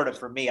or Florida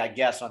for me, I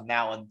guess, on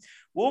that one.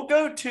 We'll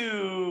go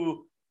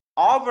to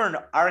Auburn,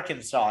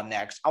 Arkansas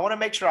next. I want to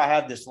make sure I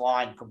have this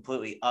line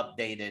completely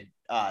updated,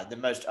 the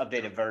most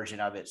updated version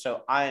of it.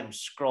 So I am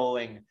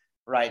scrolling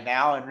right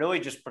now and really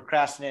just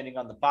procrastinating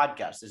on the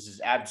podcast. This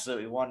is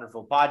absolutely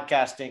wonderful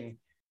podcasting.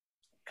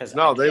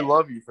 No, they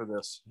love you for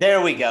this.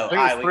 There we go. All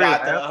right, we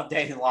got the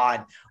updated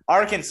line.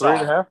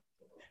 Arkansas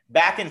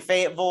back in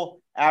Fayetteville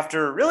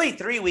after really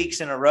 3 weeks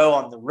in a row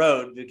on the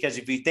road, because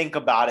if you think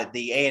about it,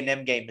 the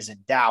A&M game is in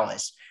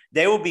Dallas.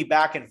 They will be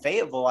back in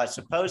Fayetteville, I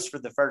suppose, for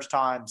the first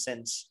time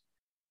since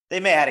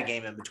they may have had a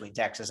game in between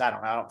Texas. I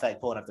don't know. I don't feel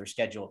like pulling up their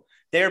schedule.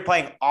 They're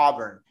playing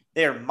Auburn.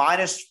 They're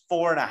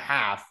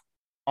 -4.5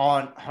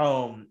 on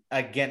home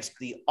against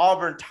the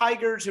Auburn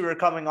Tigers, who are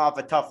coming off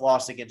a tough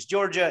loss against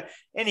Georgia.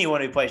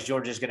 Anyone who plays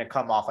Georgia is going to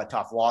come off a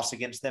tough loss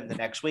against them the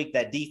next week.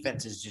 That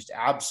defense is just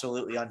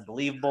absolutely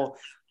unbelievable.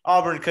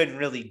 Auburn couldn't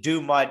really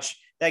do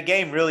much. That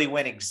game really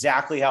went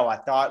exactly how I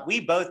thought. We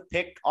both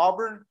picked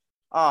Auburn.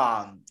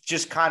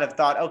 Just kind of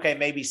thought, okay,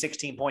 maybe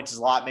 16 points is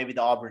a lot. Maybe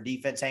the Auburn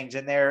defense hangs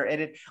in there.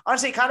 And it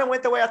honestly kind of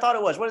went the way I thought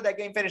it was. What did that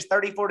game finish?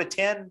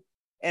 34-10.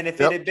 And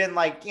if it had been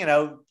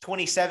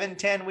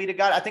 27-10, we'd have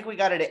got, I think we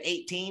got it at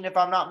 18, if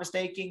I'm not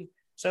mistaken.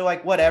 So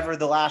whatever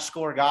the last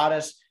score got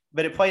us,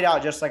 but it played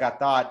out just like I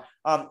thought.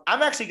 I'm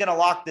actually going to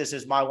lock this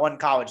as my one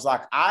college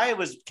lock.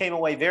 Came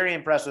away very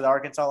impressed with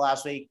Arkansas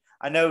last week.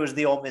 I know it was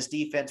the Ole Miss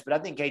defense, but I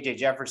think KJ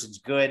Jefferson's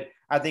good.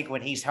 I think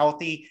when he's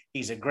healthy,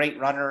 he's a great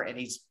runner,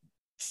 and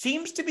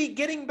seems to be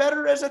getting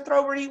better as a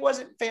thrower. He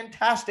wasn't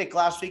fantastic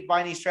last week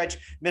by any stretch.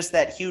 Missed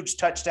that huge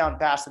touchdown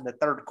pass in the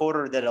third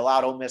quarter that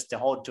allowed Ole Miss to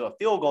hold to a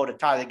field goal to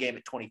tie the game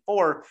at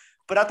 24.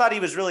 But I thought he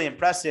was really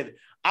impressive.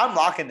 I'm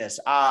locking this.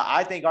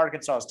 I think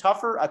Arkansas is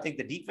tougher. I think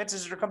the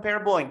defenses are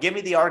comparable, and give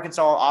me the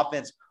Arkansas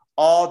offense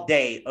all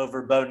day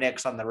over Bo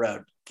Nix on the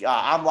road.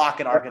 I'm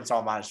locking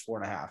Arkansas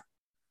 -4.5.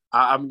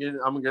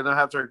 I'm gonna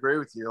have to agree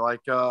with you. I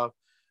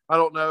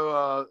don't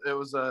know. It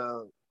was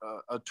a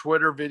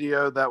Twitter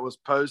video that was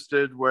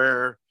posted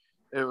where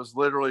it was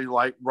literally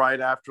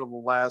right after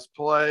the last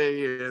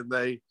play, and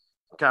they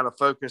kind of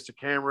focused the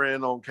camera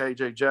in on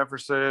KJ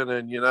Jefferson,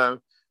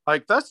 and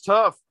that's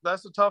tough.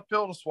 That's a tough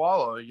pill to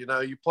swallow.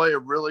 You play a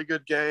really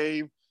good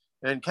game,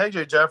 and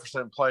KJ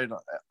Jefferson played an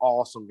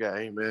awesome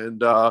game,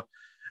 and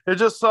it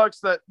just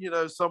sucks that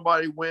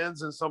somebody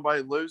wins and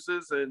somebody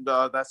loses, and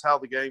that's how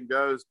the game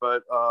goes.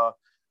 But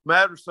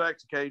mad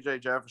respect to KJ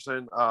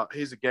Jefferson.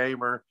 He's a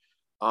gamer.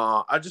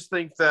 I just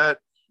think that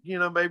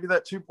maybe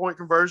that 2-point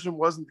conversion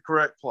wasn't the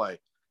correct play.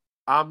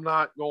 I'm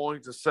not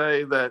going to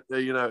say that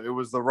it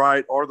was the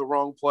right or the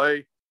wrong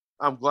play.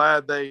 I'm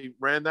glad they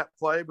ran that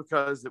play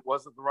because it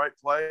wasn't the right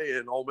play,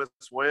 and Ole Miss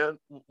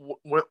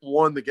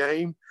won the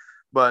game.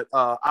 But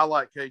I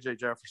like KJ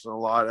Jefferson a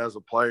lot as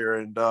a player,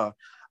 and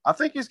I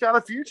think he's got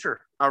a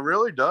future. I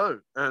really do.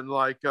 And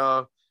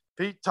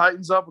Pete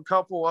tightens up a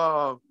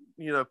couple,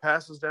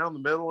 passes down the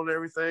middle and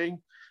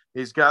everything.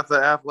 He's got the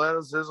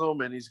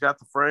athleticism and he's got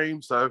the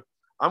frame. So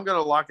I'm going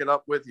to lock it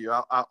up with you.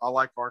 I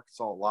like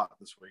Arkansas a lot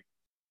this week.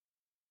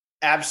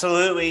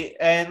 Absolutely.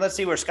 And let's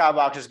see where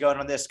Skybox is going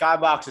on this.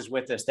 Skybox is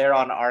with us. They're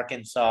on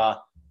Arkansas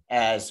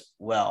as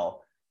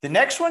well. The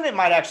next one, it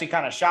might actually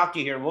kind of shock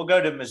you here. We'll go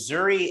to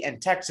Missouri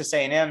and Texas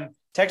A&M.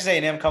 Texas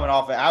A&M coming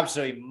off an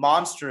absolutely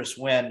monstrous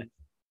win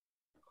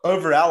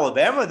over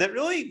Alabama that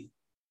really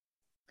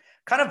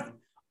kind of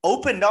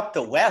opened up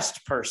the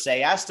West per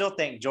se. I still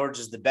think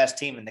Georgia's the best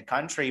team in the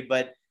country,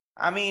 but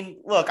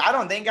look, I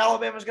don't think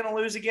Alabama's going to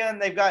lose again.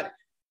 They've got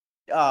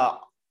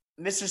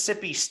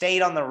Mississippi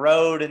State on the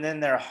road, and then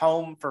they're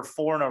home for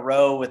 4 in a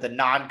row with a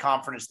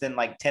non-conference, then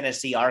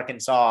Tennessee,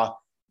 Arkansas,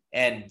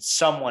 and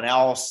someone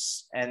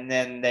else. And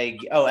then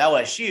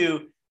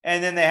LSU,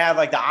 and then they have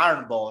the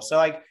Iron Bowl. So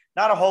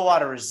not a whole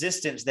lot of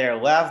resistance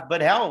there left,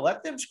 but hell,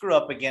 let them screw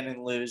up again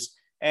and lose,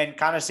 and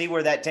kind of see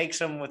where that takes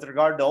them with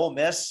regard to Ole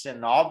Miss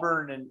and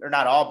Auburn, or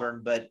not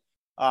Auburn, but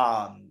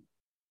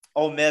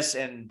Ole Miss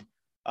and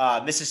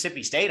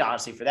Mississippi State,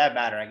 honestly, for that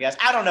matter, I guess.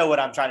 I don't know what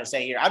I'm trying to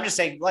say here. I'm just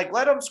saying, let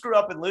them screw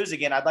up and lose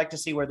again. I'd like to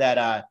see where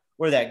that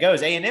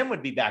goes. A&M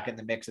would be back in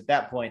the mix at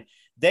that point.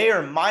 They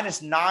are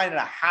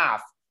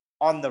 -9.5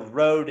 on the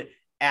road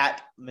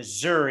at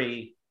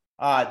Missouri.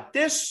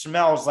 This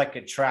smells like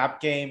a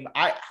trap game.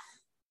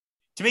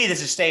 To me,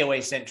 this is stay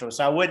away central,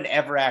 so I wouldn't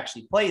ever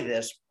actually play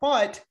this,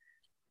 but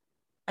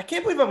I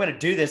can't believe I'm going to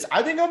do this.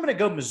 I think I'm going to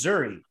go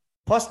Missouri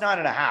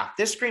 +9.5.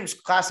 This screams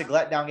classic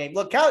letdown game.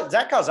 Look,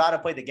 Zach Calzada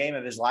played the game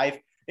of his life.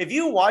 If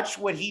you watch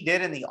what he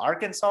did in the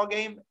Arkansas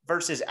game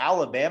versus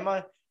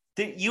Alabama,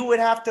 you would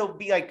have to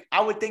be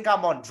I would think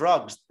I'm on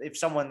drugs if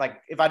someone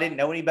if I didn't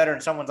know any better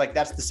and someone's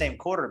that's the same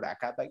quarterback.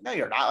 I'd be no,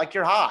 you're not.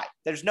 You're high.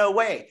 There's no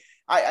way.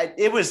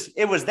 It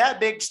was that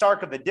big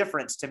stark of a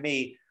difference to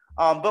me.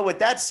 But with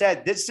that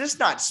said, this does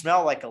not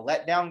smell like a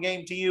letdown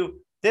game to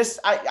you.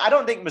 I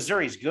don't think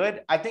Missouri's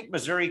good. I think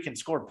Missouri can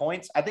score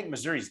points. I think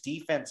Missouri's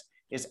defense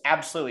is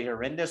absolutely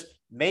horrendous.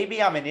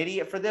 Maybe I'm an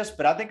idiot for this,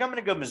 but I think I'm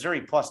going to go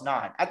Missouri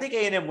 +9. I think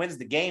A&M wins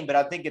the game, but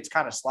I think it's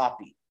kind of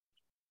sloppy.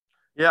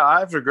 Yeah, I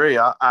have to agree.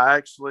 I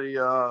actually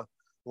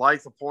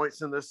like the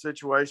points in this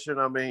situation.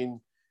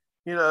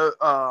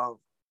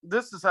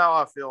 this is how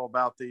I feel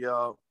about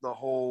the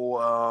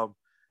whole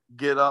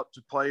get up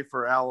to play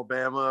for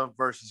Alabama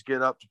versus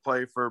get up to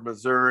play for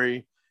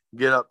Missouri,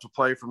 get up to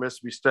play for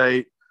Mississippi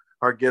State,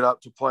 or get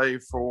up to play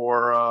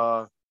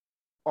for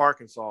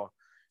Arkansas.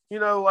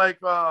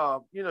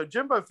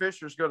 Jimbo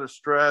Fisher's going to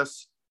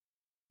stress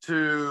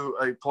to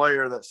a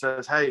player that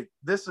says, hey,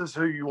 this is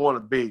who you want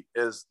to beat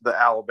is the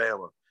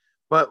Alabama.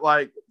 But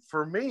like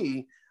for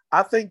me,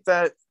 I think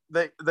that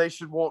they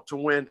should want to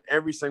win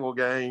every single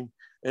game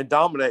and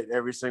dominate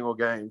every single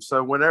game.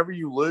 So whenever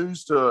you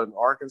lose to an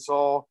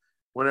Arkansas,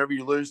 whenever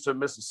you lose to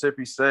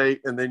Mississippi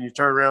State, and then you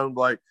turn around and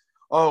be like,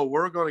 oh,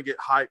 we're going to get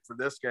hyped for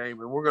this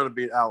game and we're going to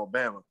beat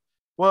Alabama.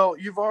 Well,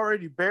 you've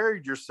already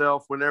buried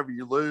yourself whenever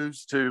you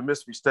lose to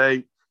Mississippi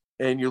State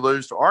and you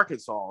lose to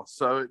Arkansas.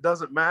 So it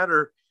doesn't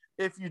matter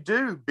if you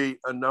do beat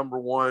a number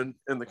one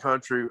in the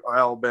country,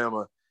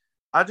 Alabama.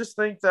 I just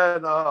think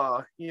that,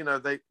 the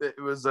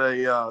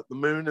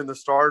moon and the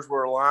stars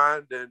were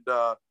aligned, and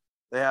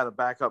they had a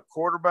backup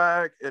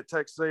quarterback at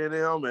Texas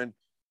A&M. And,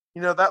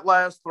 that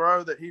last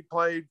throw that he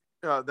played,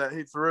 that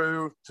he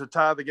threw to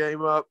tie the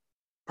game up,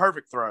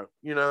 perfect throw,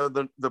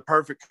 the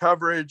perfect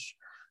coverage.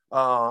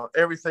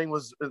 Everything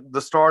was,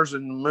 the stars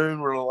and the moon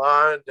were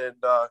aligned, and,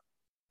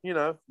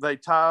 they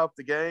tie up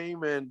the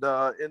game and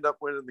end up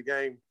winning the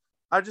game.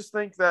 I just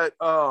think that,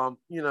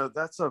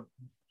 that's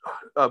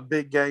a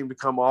big game to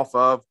come off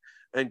of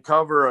and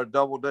cover a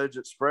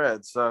double-digit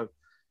spread. So,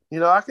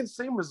 I can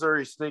see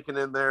Missouri sneaking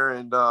in there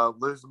and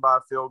losing by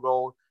a field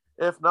goal.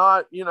 If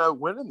not,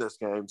 winning this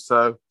game.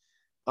 So,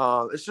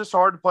 it's just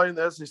hard to play in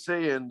the SEC.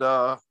 And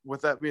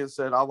with that being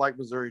said, I like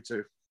Missouri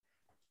too.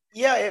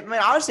 Yeah, I mean,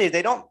 honestly, if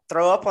they don't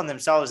throw up on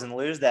themselves and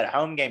lose that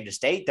home game to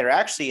State, they're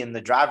actually in the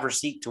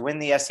driver's seat to win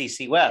the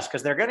SEC West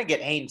because they're going to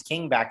get Haynes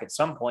King back at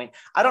some point.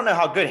 I don't know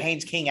how good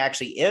Haynes King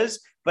actually is,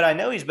 but I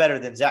know he's better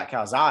than Zach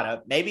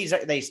Calzada. Maybe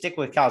they stick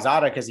with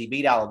Calzada because he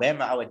beat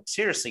Alabama. I would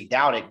seriously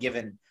doubt it,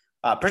 given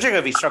particularly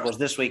if he struggles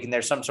this week and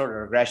there's some sort of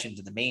regression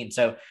to the mean.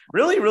 So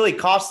really, really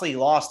costly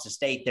loss to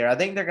State there. I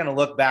think they're going to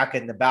look back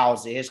in the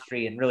bowels of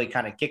history and really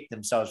kind of kick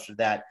themselves for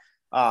that.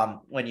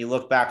 When you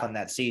look back on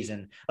that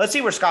season. Let's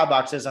see where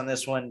Skybox is on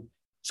this one.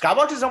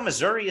 Skybox is on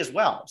Missouri as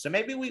well. So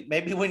maybe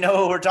we know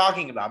what we're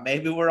talking about.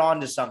 Maybe we're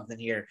on to something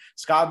here.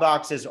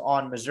 Skybox is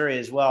on Missouri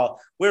as well.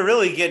 We're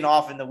really getting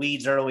off in the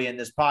weeds early in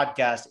this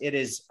podcast. It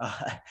is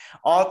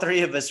all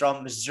three of us are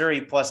on Missouri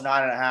plus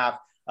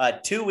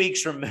 9.5, 2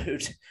 weeks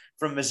removed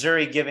from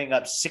Missouri giving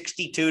up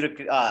 62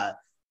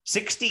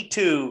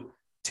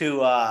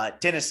 to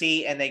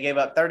Tennessee, and they gave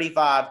up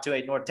 35 to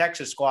a North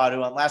Texas squad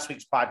who on last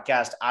week's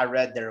podcast, I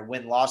read their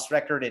win-loss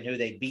record and who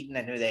they'd beaten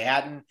and who they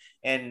hadn't.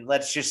 And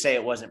let's just say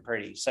it wasn't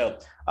pretty. So,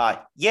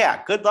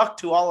 good luck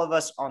to all of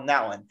us on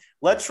that one.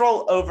 Let's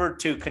roll over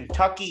to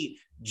Kentucky,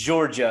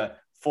 Georgia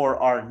for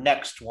our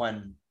next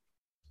one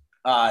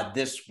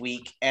this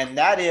week. And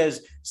that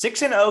is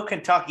 6-0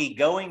 Kentucky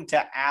going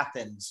to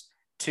Athens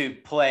to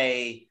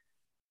play –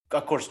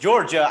 of course,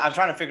 Georgia, I'm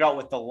trying to figure out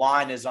what the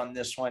line is on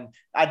this one.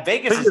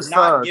 Vegas is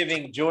not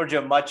giving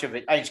Georgia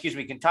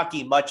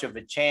Kentucky much of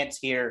a chance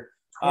here.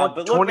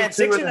 But look, man,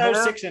 6-0,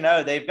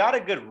 6-0. They've got a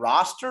good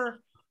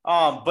roster.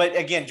 But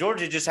again,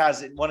 Georgia just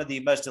has one of the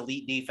most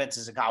elite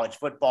defenses in college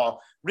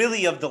football,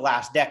 really of the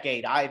last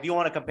decade. If you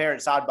want to compare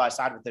it side by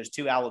side with those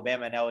two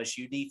Alabama and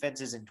LSU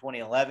defenses in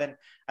 2011,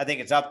 I think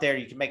it's up there.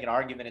 You can make an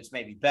argument it's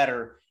maybe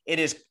better. It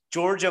is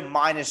Georgia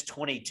minus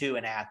 22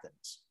 in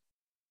Athens.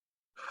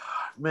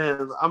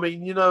 Man, I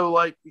mean,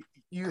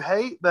 you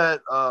hate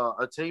that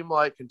a team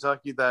like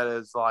Kentucky that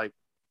has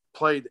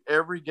played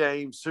every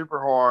game super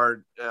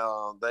hard.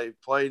 They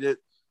played it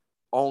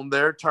on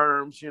their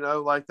terms,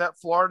 like that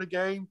Florida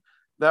game,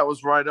 that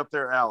was right up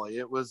their alley.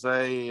 It was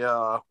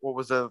a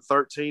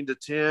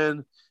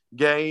 13-10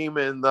 game,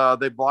 and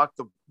they blocked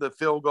the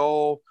field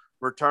goal,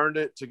 returned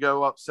it to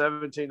go up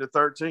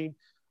 17-13.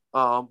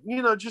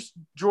 Just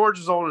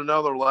Georgia's on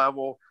another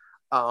level.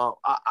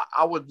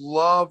 I would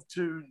love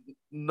to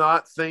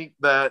not think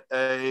that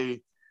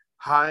a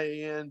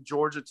high-end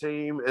Georgia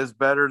team is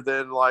better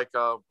than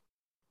a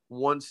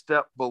one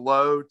step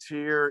below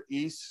tier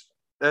East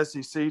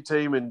SEC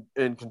team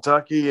in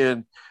Kentucky,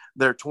 and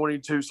they're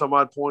 22 some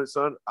odd points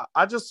on.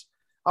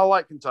 I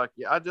like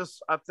Kentucky. I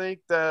think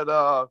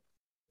that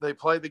they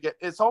play the game.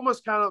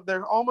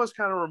 They're almost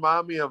kind of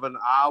remind me of an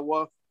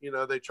Iowa.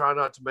 They try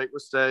not to make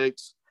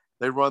mistakes.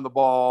 They run the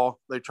ball.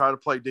 They try to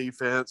play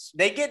defense.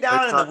 They get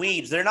down in the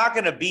weeds. They're not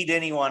going to beat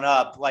anyone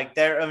up.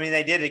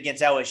 They did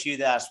against LSU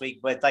last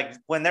week, but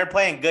when they're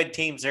playing good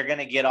teams, they're going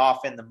to get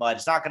off in the mud.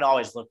 It's not going to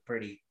always look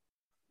pretty.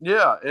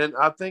 Yeah. And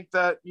I think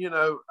that,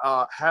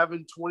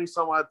 having 20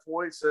 some odd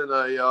points in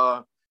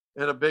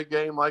a big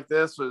game like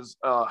this was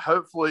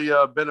hopefully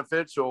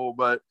beneficial,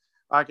 but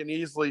I can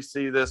easily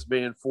see this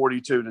being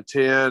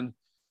 42-10,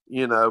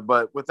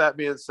 but with that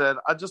being said,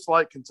 I just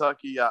like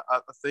Kentucky. I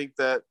think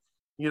that,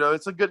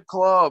 it's a good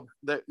club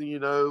that,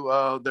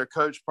 they're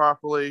coached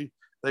properly.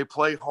 They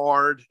play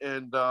hard.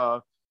 And,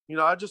 I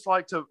just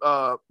like to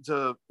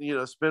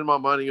spend my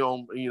money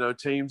on,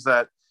 teams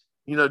that,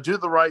 do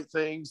the right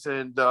things.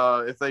 And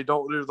if they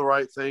don't do the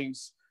right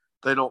things,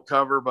 they don't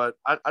cover, but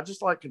I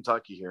just like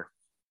Kentucky here.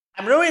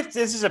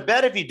 This is a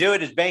bet if you do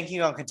it is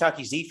banking on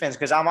Kentucky's defense,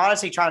 because I'm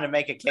honestly trying to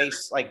make a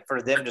case like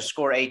for them to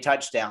score a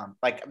touchdown.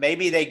 Like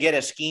maybe they get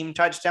a scheme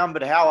touchdown,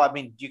 but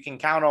you can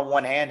count on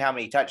one hand how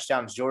many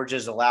touchdowns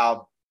Georgia's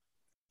allowed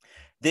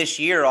this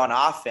year on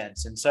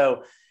offense. And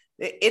so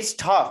it's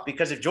tough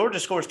because if Georgia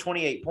scores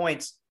 28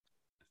 points,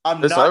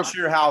 I'm not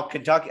sure how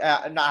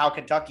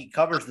Kentucky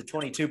covers the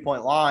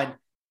 22-point line.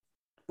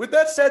 With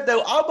that said,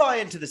 though, I'll buy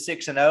into the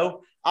 6-0.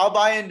 I'll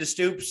buy into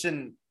Stoops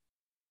and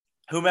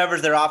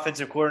whomever's their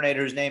offensive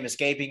coordinator, whose name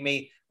escaping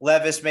me.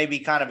 Levis maybe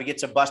kind of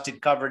gets a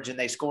busted coverage and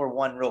they score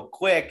one real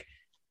quick.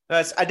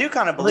 But I do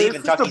kind of believe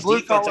in Kentucky's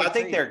defense. I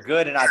think they're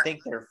good and I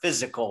think they're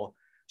physical.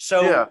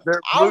 So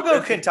I'll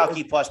go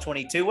Kentucky plus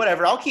 22,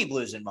 whatever. I'll keep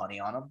losing money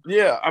on them.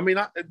 Yeah, I mean,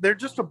 they're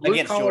just a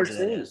blue-collar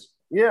team.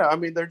 Yeah, I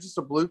mean, they're just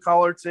a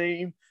blue-collar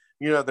team.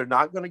 You know, they're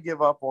not going to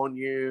give up on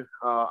you.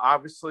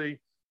 Obviously,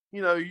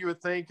 you know, you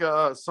would think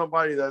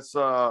somebody that's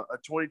a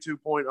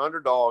 22-point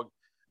underdog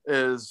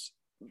is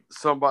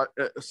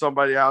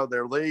somebody out of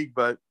their league,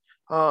 but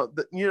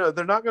you know,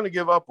 they're not going to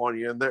give up on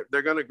you, and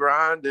they're going to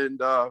grind, and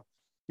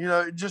you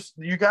know,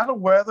 you got to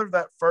weather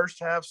that first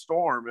half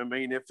storm. I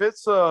mean, if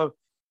it's a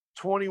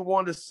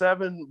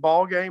 21-7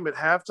 ball game at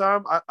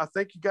halftime, I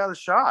think you got a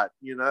shot,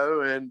 you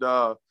know, and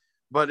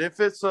but if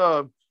it's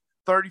a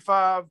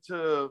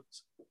 35-7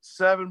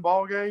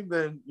 ball game,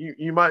 then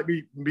you might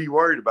be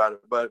worried about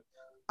it. But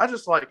I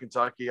just like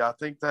Kentucky. I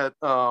think that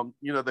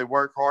you know, they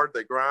work hard,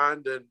 they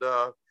grind, and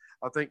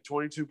I think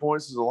 22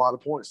 points is a lot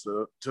of points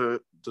to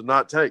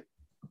not take.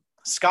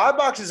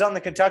 Skybox is on the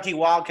Kentucky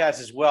Wildcats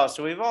as well.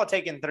 So we've all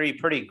taken three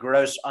pretty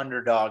gross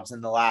underdogs in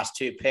the last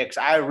two picks.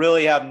 I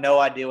really have no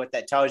idea what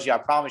that tells you. I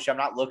promise you I'm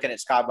not looking at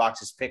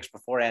Skybox's picks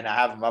beforehand. I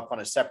have them up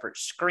on a separate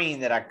screen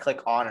that I click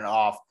on and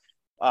off.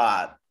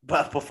 But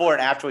before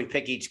and after we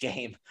pick each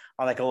game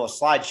on like a little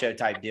slideshow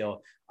type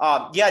deal.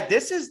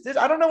 This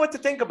I don't know what to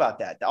think about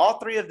that. All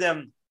three of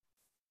them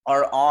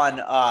are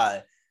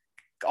on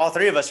all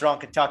three of us are on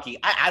Kentucky.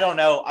 I don't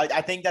know.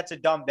 I think that's a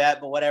dumb bet,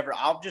 but whatever.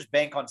 I'll just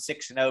bank on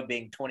 6-0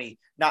 being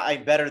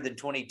better than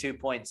 22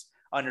 points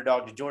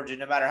underdog to Georgia,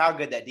 no matter how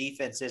good that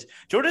defense is.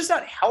 Georgia's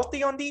not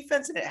healthy on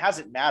defense, and it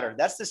hasn't mattered.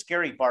 That's the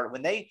scary part.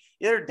 When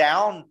they're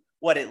down,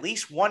 at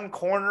least one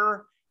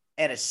corner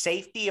and a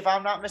safety, if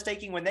I'm not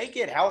mistaken, when they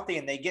get healthy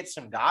and they get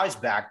some guys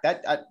back,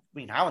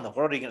 how in the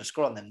world are you going to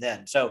score on them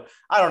then? So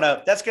I don't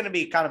know. That's going to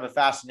be kind of a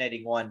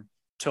fascinating one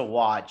to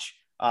watch.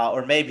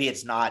 Or maybe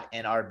it's not,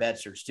 and our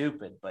bets are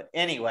stupid. But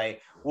anyway,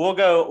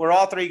 we're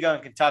all three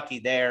going Kentucky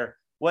there.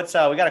 We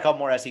got a couple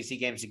more SEC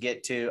games to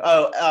get to.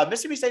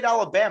 Mississippi State,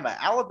 Alabama.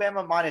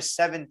 Alabama minus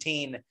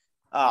 17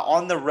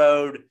 on the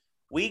road.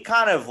 We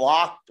didn't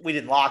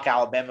lock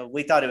Alabama.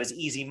 We thought it was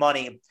easy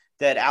money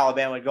that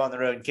Alabama would go on the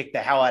road and kick the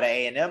hell out of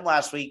A&M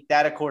last week.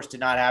 That, of course,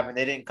 did not happen.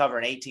 They didn't cover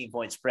an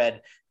 18-point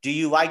spread. Do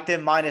you like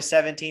them minus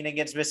 17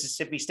 against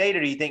Mississippi State,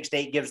 or do you think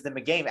State gives them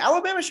a game?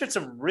 Alabama showed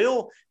some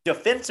real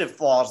defensive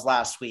flaws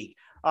last week.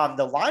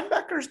 The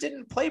linebackers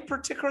didn't play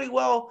particularly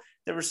well.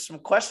 There were some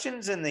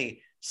questions in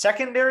the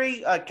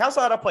secondary.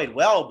 Calzada played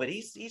well, but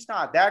he's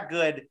not that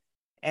good.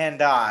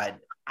 And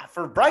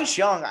for Bryce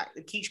Young,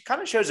 he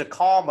kind of shows a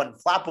calm,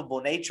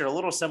 unflappable nature, a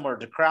little similar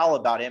to Crowell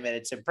about him, and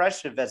it's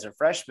impressive as a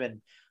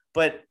freshman.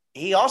 But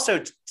he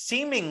also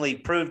seemingly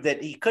proved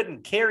that he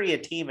couldn't carry a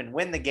team and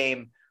win the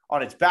game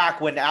on its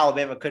back when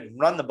Alabama couldn't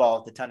run the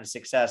ball with a ton of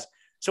success.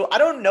 So I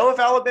don't know if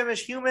Alabama's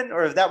human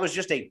or if that was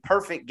just a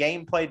perfect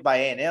game played by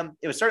A&M.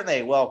 It was certainly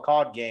a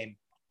well-called game.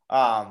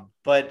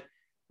 But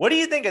what do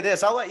you think of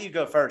this? I'll let you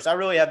go first. I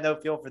really have no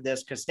feel for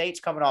this because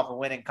State's coming off a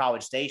win in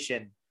College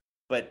Station,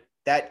 but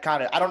that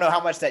I don't know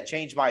how much that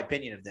changed my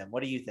opinion of them.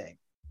 What do you think?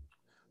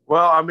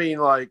 Well, I mean,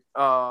 I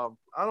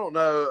don't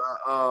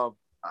know.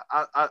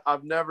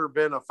 I've never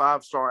been a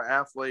five-star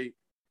athlete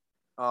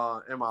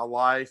in my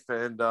life,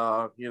 and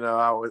I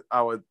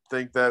would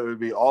think that it would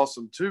be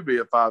awesome to be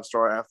a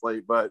five-star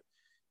athlete. But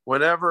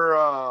whenever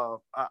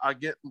I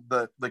get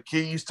the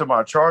keys to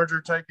my Charger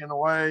taken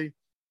away,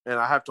 and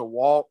I have to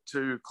walk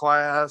to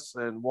class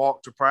and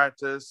walk to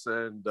practice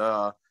and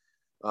run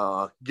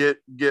a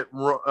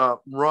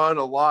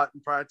lot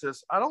in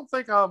practice, I don't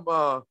think I'm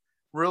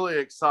really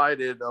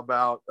excited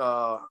about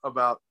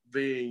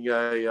being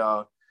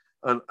an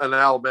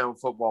Alabama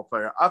football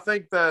player. I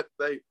think that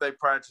they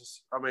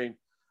practice. I mean,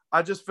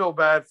 I just feel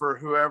bad for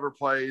whoever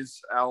plays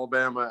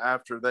Alabama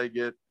after they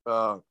get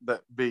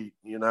that beat,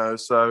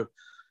 So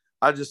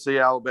I just see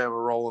Alabama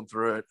rolling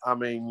through it. I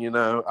mean,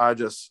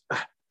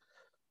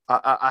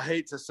 I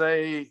hate to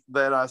say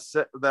that I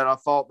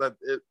thought that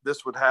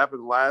this would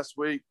happen last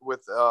week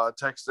with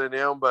Texas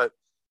A&M, but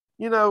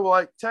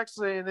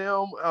Texas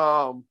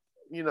A&M,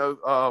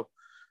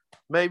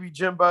 maybe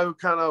Jimbo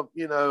kind of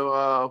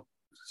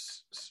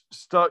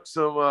stuck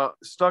a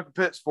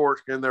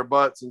pitchfork in their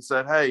butts and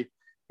said, hey,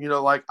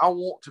 I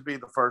want to be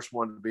the first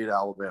one to beat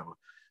Alabama.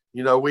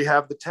 We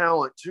have the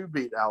talent to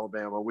beat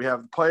Alabama. We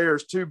have the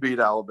players to beat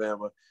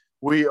Alabama.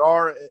 We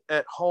are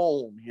at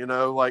home,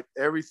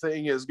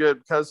 everything is good,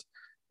 because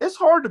it's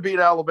hard to beat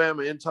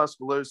Alabama in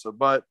Tuscaloosa.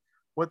 But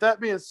with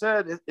that being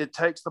said, it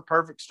takes the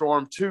perfect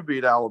storm to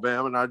beat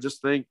Alabama, and I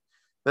just think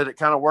that it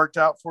kind of worked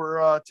out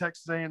for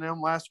Texas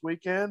A&M last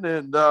weekend,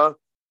 and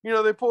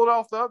they pulled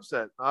off the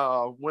upset.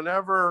 I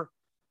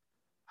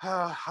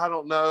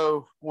don't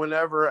know,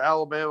 whenever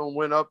Alabama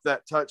went up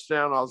that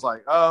touchdown, I was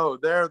like, oh,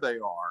 there they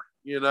are,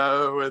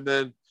 and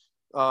then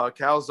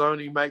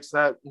Calzone makes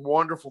that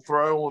wonderful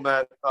throw on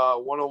that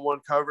one-on-one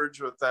coverage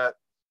with that,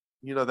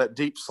 that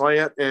deep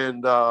slant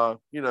and, tie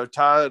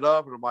it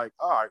up. And I'm like,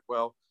 all right,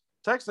 well,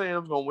 Texas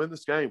A&M's going to win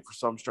this game for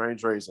some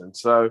strange reason.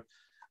 So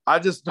I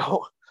just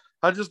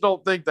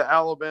don't think the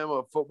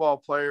Alabama football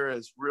player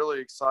is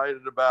really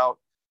excited about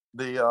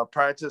the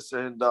practice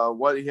and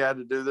what he had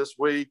to do this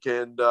week.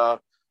 And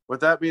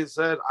with that being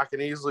said, I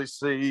can easily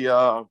see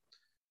 35-7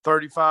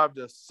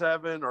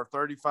 or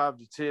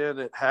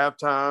 35-10 at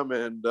halftime,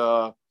 and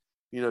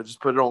just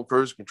put it on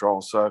cruise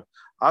control. So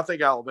I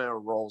think Alabama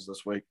rolls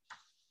this week.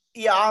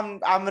 Yeah, I'm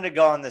going to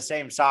go on the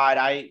same side.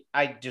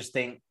 I just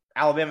think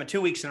Alabama 2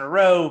 weeks in a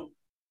row.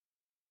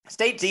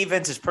 State's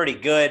defense is pretty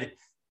good.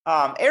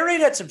 Air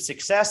Raid had some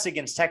success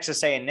against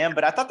Texas A&M,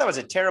 but I thought that was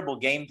a terrible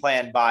game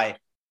plan by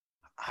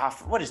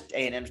what is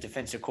A&M's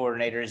defensive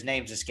coordinator? His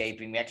name's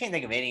escaping me. I can't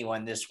think of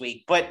anyone this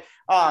week, but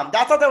I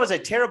thought that was a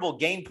terrible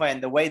game plan,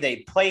 the way they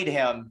played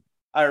him,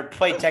 or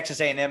played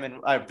Texas A&M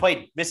and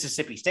played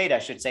Mississippi State, I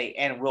should say,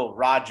 and Will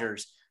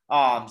Rogers.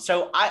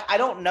 So I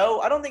don't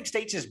know. I don't think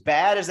State's as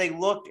bad as they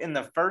looked in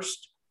the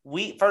first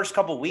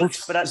couple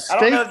weeks, but I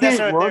don't know if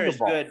necessarily they're as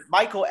good.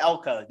 Michael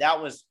Elko,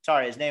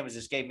 his name was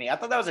escaping me. I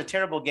thought that was a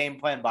terrible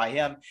game plan by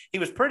him. He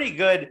was pretty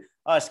good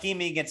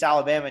scheming against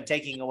Alabama and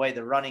taking away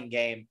the running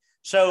game.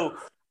 So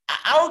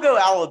I'll go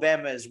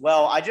Alabama as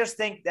well. I just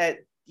think that,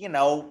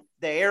 the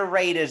air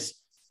raid is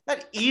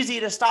not easy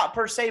to stop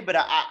per se, but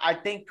I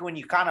think when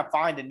you kind of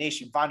find a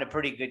niche, you find a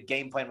pretty good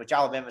game plan, which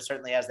Alabama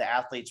certainly has the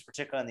athletes,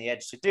 particularly on the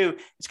edge, to do.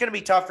 It's going to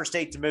be tough for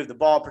State to move the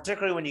ball,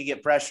 particularly when you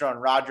get pressure on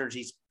Rogers.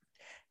 He's,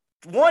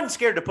 one,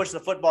 scared to push the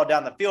football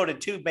down the field,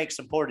 and two, make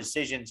some poor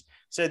decisions.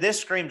 So this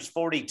screams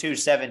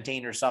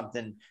 42-17 or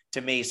something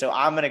to me. So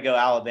I'm going to go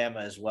Alabama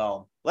as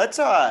well. Let's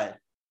see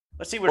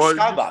where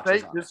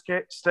Skybox is.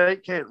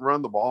 State can't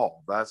run the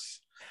ball.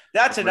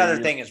 That's another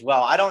thing as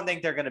well. I don't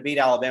think they're going to beat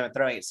Alabama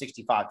throwing it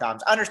 65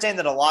 times. I understand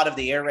that a lot of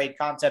the air raid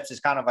concepts is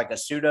kind of like a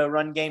pseudo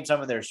run game,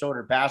 some of their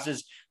shorter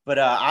passes, but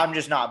I'm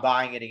just not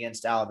buying it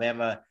against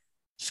Alabama.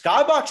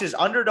 Skybox is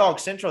underdog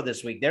central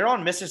this week. They're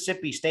on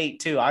Mississippi State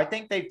too. I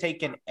think they've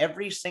taken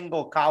every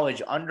single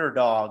college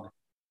underdog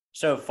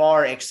so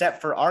far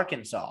except for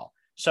Arkansas.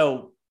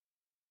 So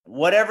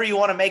whatever you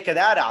want to make of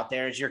that out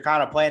there as you're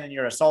kind of planning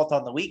your assault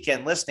on the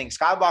weekend listening,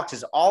 Skybox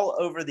is all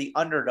over the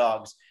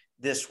underdogs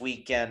this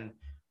weekend.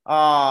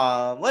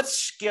 Let's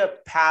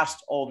skip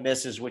past Ole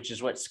Misses, which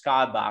is what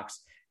Skybox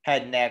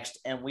had next,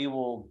 and we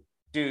will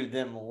do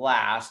them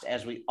last,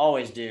 as we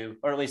always do,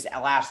 or at least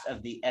last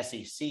of the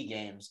SEC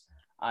games,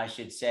 I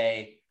should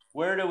say.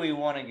 Where do we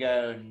want to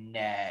go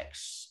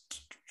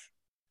next?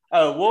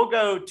 Oh, we'll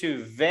go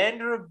to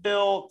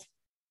Vanderbilt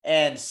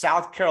and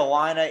South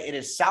Carolina. It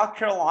is South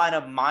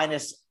Carolina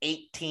minus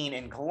 18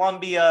 in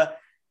Columbia.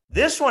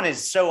 This one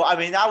is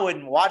I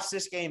wouldn't watch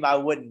this game. I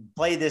wouldn't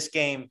play this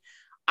game.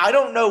 I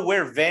don't know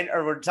where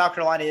South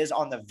Carolina is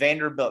on the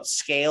Vanderbilt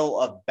scale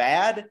of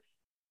bad,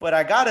 but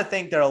I got to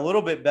think they're a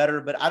little bit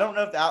better. But I don't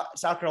know if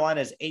South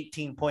Carolina is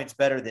 18 points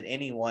better than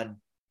anyone.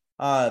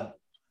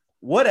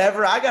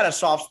 Whatever. I got a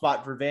soft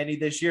spot for Vandy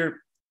this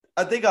year.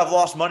 I think I've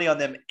lost money on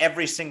them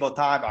every single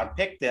time I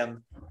picked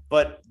them,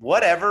 but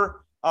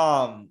whatever.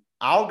 I'll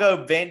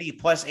go Vandy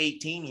plus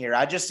 18 here.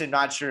 I just am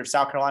not sure if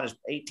South Carolina is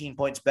 18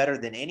 points better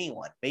than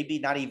anyone, maybe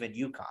not even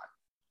UConn.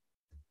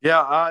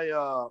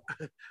 Yeah,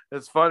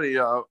 it's funny.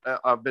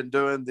 I've been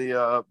doing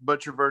the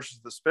Butcher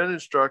versus the Spin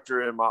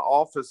instructor in my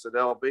office at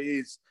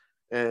LB's.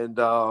 And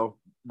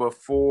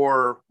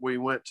before we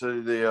went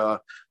to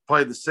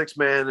play the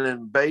 6-man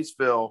in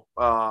Batesville,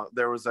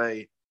 there was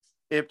a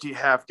empty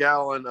half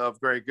gallon of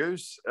Grey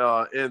Goose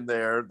in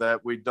there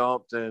that we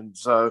dumped. And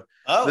so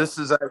this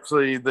is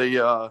actually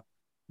the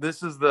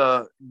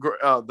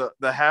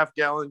half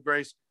gallon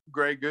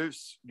Grey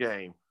Goose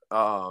game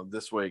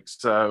this week.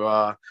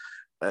 So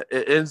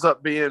it ends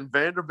up being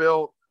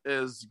Vanderbilt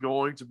is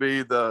going to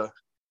be the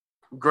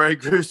Grey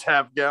Goose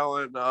half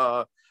gallon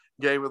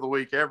game of the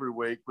week every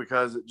week,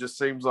 because it just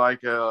seems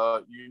like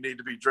you need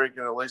to be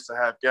drinking at least a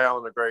half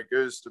gallon of Grey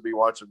Goose to be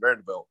watching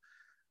Vanderbilt.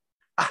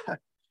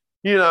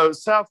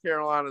 South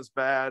Carolina's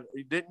bad.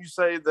 Didn't you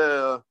say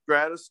the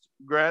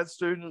grad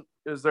student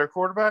is their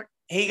quarterback?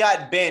 He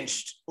got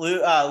benched.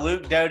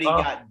 Luke Doty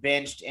got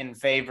benched in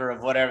favor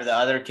of whatever the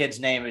other kid's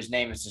name. His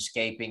name is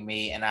escaping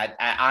me, and I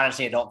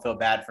honestly don't feel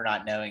bad for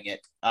not knowing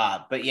it.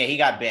 But yeah, he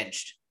got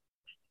benched.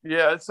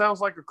 Yeah, it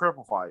sounds like a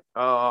cripple fight.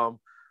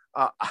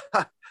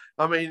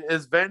 I mean,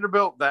 is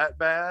Vanderbilt that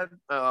bad?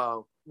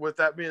 With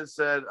that being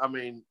said, I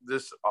mean,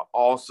 this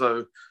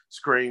also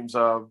screams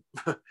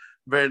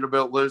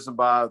Vanderbilt losing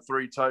by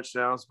 3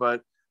 touchdowns.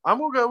 But I'm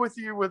gonna go with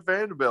you with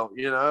Vanderbilt.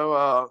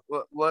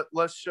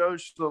 Let's show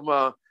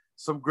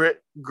some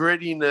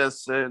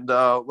grittiness, and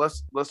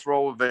let's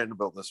roll with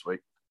Vanderbilt this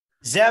week.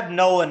 Zeb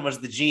Nolan was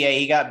the GA.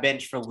 He got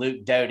benched for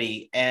Luke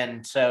Doty,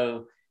 and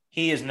so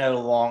he is no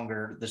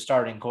longer the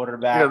starting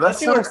quarterback. Yeah,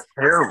 that's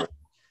terrible.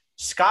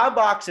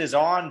 Skybox is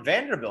on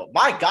Vanderbilt.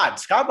 My God,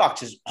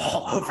 Skybox is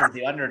all over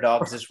the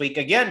underdogs this week.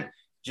 Again,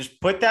 just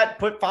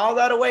file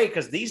that away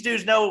because these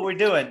dudes know what we're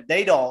doing.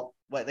 They don't,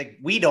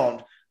 we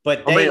don't.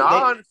 But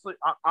I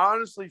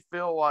honestly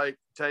feel like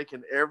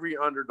taking every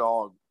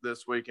underdog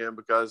this weekend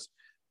because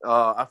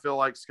I feel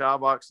like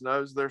Skybox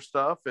knows their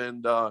stuff,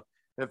 and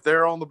if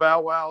they're on the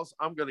Bow Wows,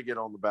 I'm going to get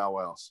on the Bow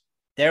Wows.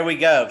 There we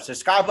go. So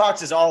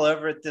Skybox is all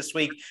over it this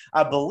week.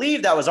 I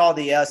believe that was all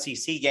the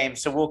SEC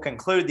games. So we'll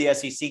conclude the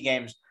SEC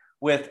games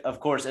with, of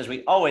course, as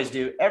we always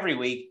do every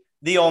week,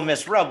 the Ole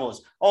Miss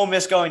Rebels. Ole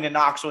Miss going to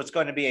Knoxville. It's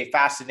going to be a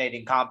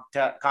fascinating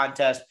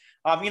contest.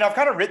 I've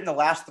kind of written the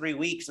last 3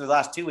 weeks, or the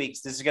last 2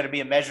 weeks, this is going to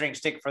be a measuring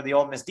stick for the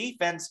Ole Miss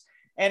defense.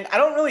 And I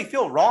don't really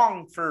feel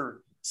wrong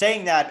for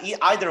saying that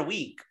either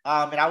week.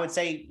 And I would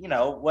say,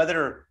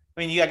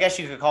 I guess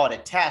you could call it a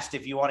test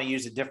if you want to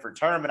use a different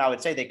term. And I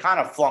would say they kind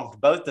of flunked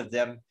both of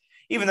them,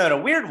 even though in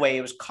a weird way,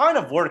 it was kind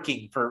of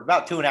working for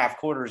about 2.5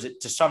 quarters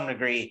to some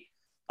degree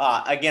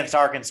against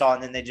Arkansas.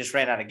 And then they just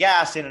ran out of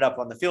gas, ended up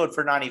on the field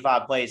for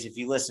 95 plays. If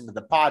you listen to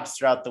the pods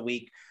throughout the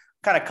week,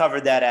 kind of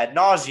covered that ad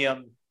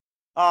nauseum.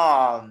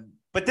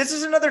 But this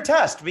is another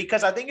test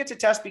because I think it's a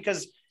test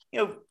because,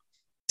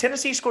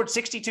 Tennessee scored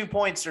 62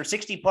 points or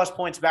 60 plus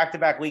points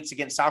back-to-back weeks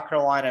against South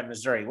Carolina and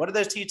Missouri. What do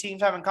those two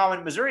teams have in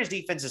common? Missouri's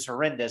defense is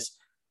horrendous.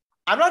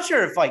 I'm not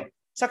sure if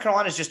South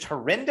Carolina is just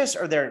horrendous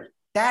or they're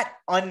that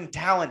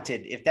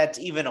untalented, if that's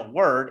even a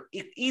word.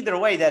 Either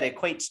way, that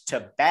equates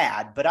to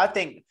bad. But I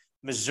think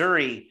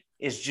Missouri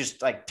is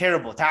just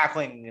terrible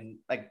tackling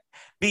and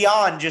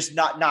beyond just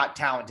not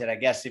talented, I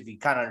guess, if you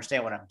kind of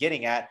understand what I'm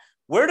getting at.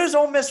 Where does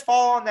Ole Miss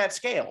fall on that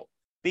scale?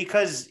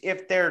 Because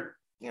if they're,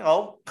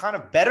 kind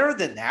of better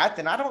than that,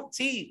 then I don't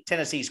see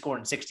Tennessee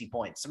scoring 60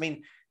 points. I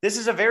mean, this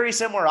is a very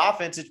similar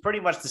offense. It's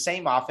pretty much the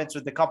same offense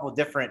with a couple of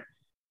different,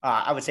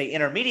 I would say,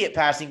 intermediate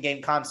passing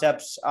game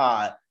concepts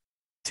to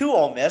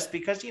Ole Miss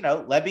because,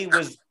 Lebby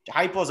was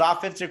Heupel's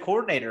offensive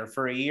coordinator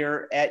for a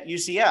year at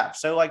UCF.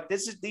 So,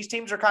 these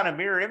teams are kind of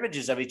mirror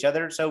images of each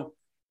other. So,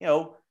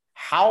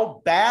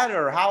 how bad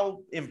or how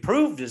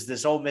improved is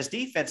this Ole Miss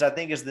defense, I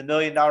think, is the $1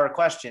 million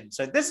question.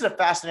 So this is a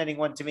fascinating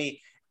one to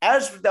me.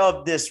 As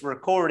of this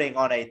recording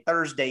on a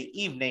Thursday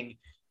evening,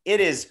 it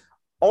is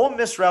Ole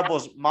Miss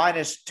Rebels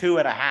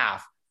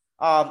 -2.5.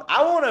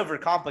 I won't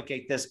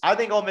overcomplicate this. I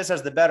think Ole Miss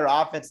has the better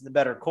offense and the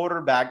better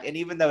quarterback. And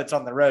even though it's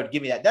on the road,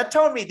 give me that. That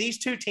telling me these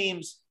two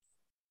teams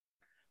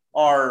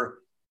are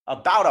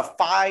about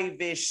a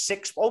 5-ish,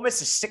 6. Ole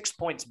Miss is 6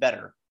 points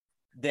better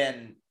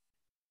than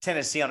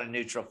Tennessee on a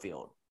neutral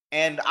field.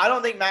 And I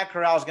don't think Matt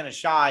Corral is going to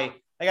shy.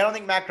 I don't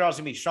think Matt Corral is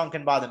going to be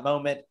shrunken by the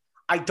moment.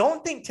 I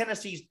think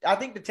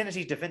the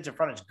Tennessee's defensive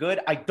front is good.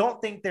 I don't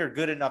think they're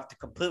good enough to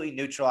completely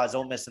neutralize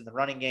Ole Miss in the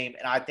running game.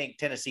 And I think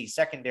Tennessee's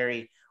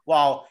secondary,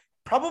 while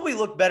probably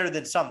look better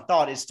than some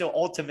thought, is still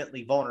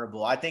ultimately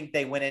vulnerable. I think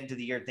they went into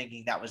the year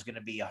thinking that was going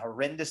to be a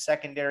horrendous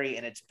secondary,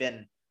 and it's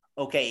been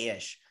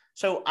okay-ish.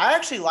 So I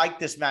actually like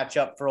this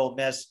matchup for Ole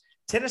Miss.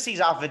 Tennessee's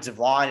offensive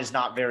line is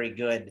not very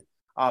good.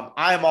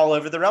 I am all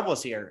over the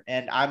Rebels here,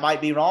 and I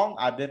might be wrong.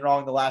 I've been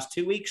wrong the last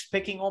 2 weeks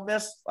picking Ole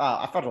Miss.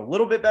 I felt a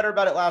little bit better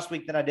about it last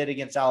week than I did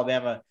against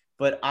Alabama,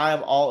 but I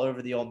am all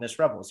over the Ole Miss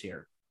Rebels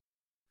here.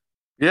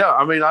 Yeah,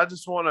 I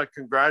just want to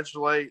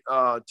congratulate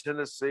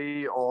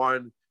Tennessee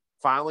on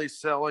finally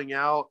selling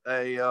out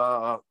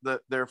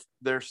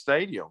their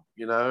stadium.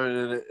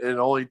 And it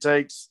only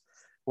takes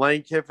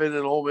Lane Kiffin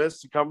and Ole Miss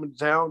to come into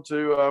town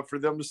for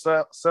them to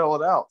sell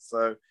it out.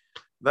 So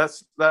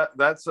that's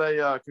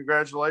a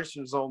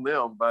congratulations on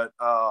them. But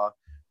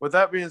with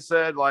that being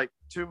said,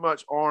 too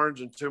much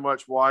orange and too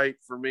much white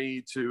for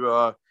me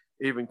to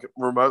even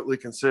remotely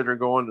consider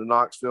going to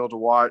Knoxville to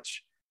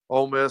watch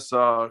Ole Miss.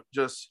 I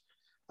just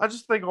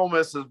think Ole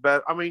Miss is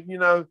better.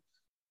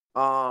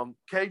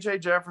 KJ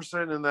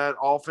Jefferson in that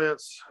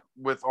offense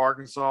with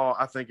Arkansas,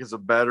 I think is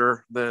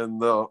better than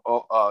the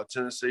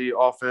Tennessee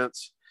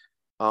offense.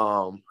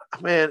 I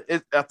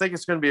think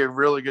it's going to be a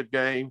really good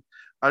game.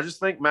 I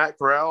just think Matt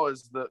Corral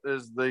is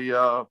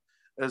the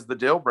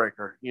deal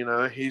breaker.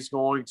 He's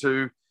going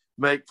to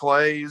make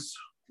plays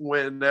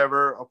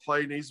whenever a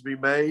play needs to be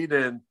made,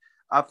 and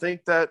I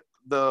think that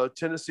the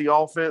Tennessee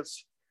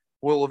offense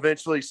will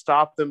eventually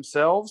stop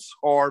themselves,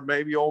 or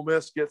maybe Ole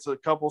Miss gets a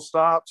couple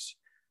stops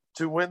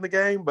to win the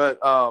game. But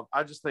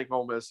I just think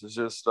Ole Miss is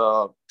just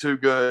too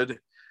good,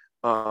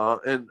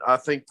 and I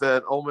think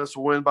that Ole Miss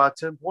will win by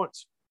 10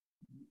 points.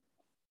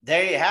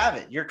 There you have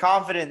it. You're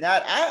confident in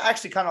that. I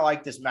actually kind of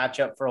like this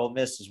matchup for Ole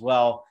Miss as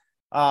well.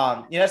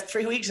 It's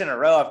 3 weeks in a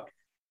row.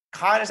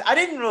 I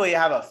didn't really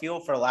have a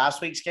feel for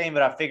last week's game,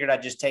 but I figured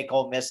I'd just take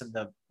Ole Miss and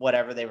the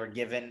whatever they were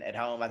given at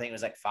home. I think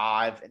it was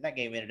 5, and that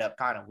game ended up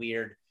kind of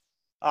weird.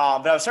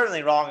 But I was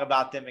certainly wrong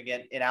about them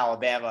again in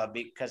Alabama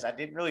because I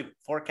didn't really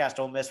forecast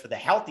Ole Miss with a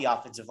healthy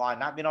offensive line,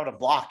 not being able to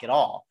block at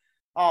all.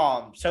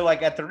 So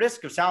at the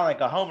risk of sounding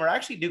like a homer, I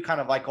actually do kind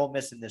of like Ole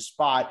Miss in this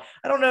spot.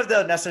 I don't know if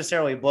they'll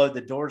necessarily blow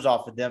the doors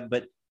off of them,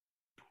 but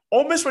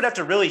Ole Miss would have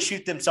to really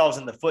shoot themselves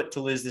in the foot to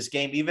lose this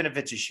game, even if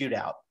it's a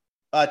shootout,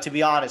 to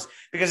be honest.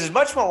 Because as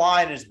much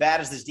maligned and as bad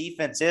as this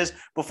defense is,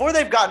 before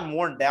they've gotten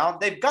worn down,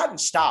 they've gotten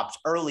stops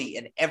early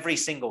in every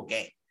single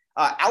game.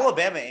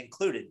 Alabama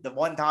included, the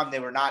one time they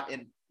were not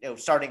in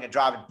starting a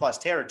drive in plus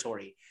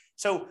territory.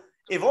 So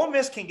if Ole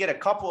Miss can get a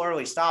couple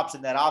early stops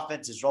and that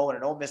offense is rolling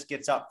and Ole Miss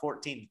gets up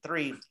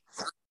 14-3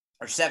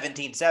 or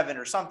 17-7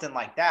 or something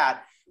like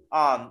that,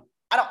 not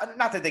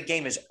that the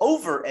game is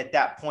over at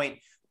that point,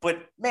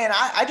 but, man,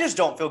 I just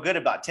don't feel good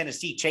about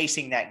Tennessee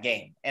chasing that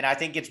game. And I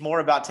think it's more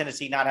about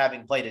Tennessee not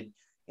having played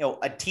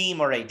a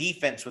team or a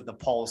defense with the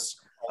pulse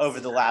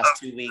over the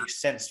last 2 weeks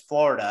since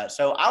Florida.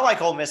 So I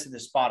like Ole Miss in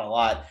this spot a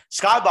lot.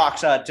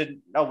 Skybox,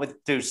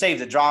 to save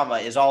the drama,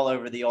 is all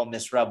over the Ole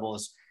Miss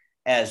Rebels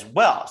as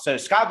well. So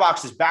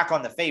Skybox is back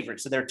on the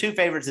favorites. So their two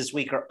favorites this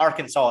week are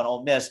Arkansas and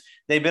Ole Miss.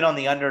 They've been on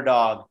the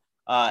underdog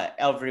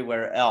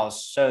everywhere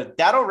else. So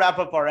that'll wrap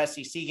up our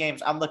SEC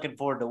games. I'm looking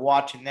forward to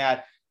watching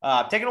that.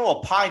 Taking a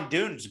little Pine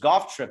Dunes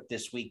golf trip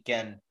this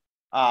weekend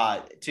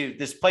to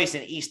this place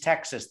in East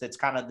Texas that's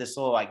kind of this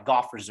little like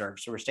golf reserve.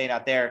 So we're staying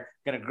out there,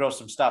 going to grill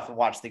some stuff and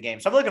watch the game.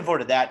 So I'm looking forward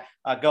to that,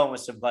 going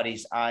with some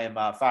buddies. I am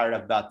fired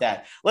up about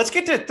that. Let's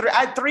get to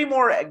I had three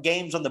more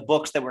games on the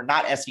books that were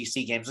not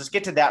SEC games. Let's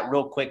get to that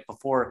real quick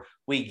before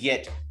we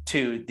get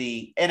to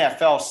the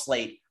NFL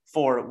slate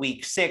for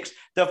week 6.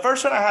 The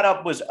first one I had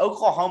up was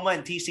Oklahoma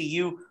and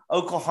TCU.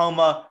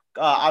 Oklahoma,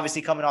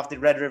 obviously coming off the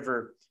Red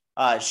River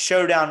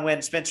showdown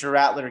win. Spencer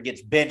Rattler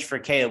gets benched for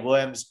Caleb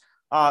Williams.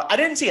 I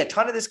didn't see a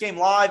ton of this game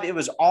live. It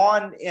was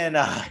on in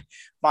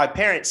my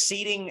parents'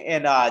 seating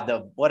in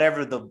the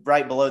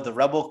right below the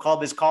Rebel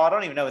Club is called. I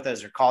don't even know what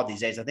those are called these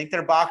days. I think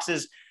they're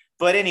boxes.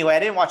 But anyway, I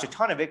didn't watch a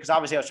ton of it because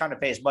obviously I was trying to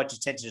pay as much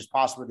attention as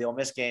possible to the Ole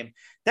Miss game.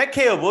 That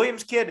Caleb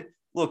Williams kid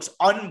looks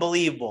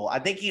unbelievable. I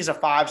think he's a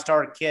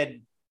 5-star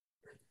kid.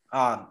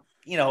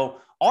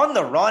 On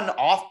the run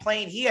off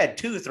plane, he had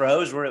 2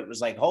 throws where it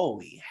was like,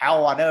 holy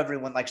hell. I know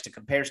everyone likes to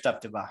compare stuff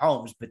to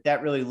Mahomes, but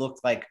that really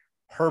looked like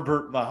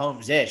Herbert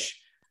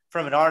Mahomes-ish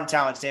from an arm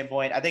talent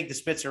standpoint. I think the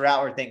Spencer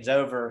Rattler thing's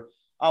over.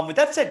 With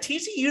that said,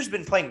 TCU's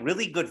been playing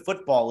really good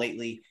football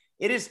lately.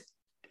 It is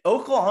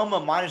Oklahoma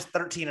minus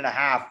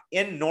 13.5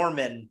 in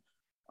Norman.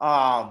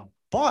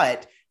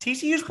 But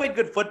TCU's played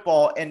good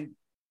football, and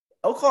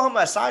Oklahoma,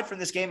 aside from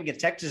this game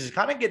against Texas, is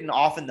kind of getting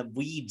off in the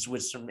weeds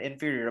with some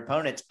inferior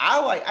opponents.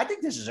 I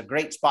think this is a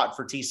great spot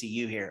for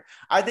TCU here.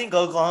 I think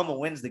Oklahoma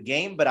wins the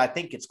game, but I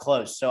think it's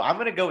close. So I'm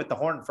going to go with the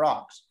Horned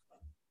Frogs.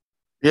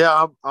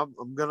 Yeah,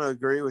 I'm going to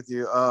agree with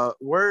you.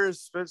 Where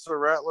is Spencer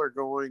Rattler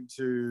going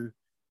to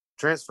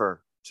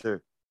transfer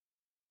to?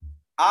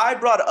 I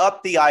brought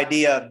up the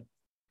idea.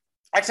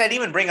 Actually, I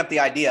didn't even bring up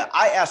the idea.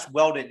 I asked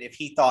Weldon if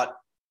he thought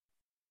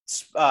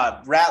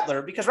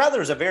Rattler, because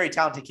Rattler is a very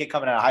talented kid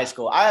coming out of high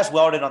school. I asked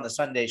Weldon on the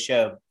Sunday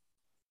show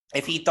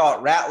if he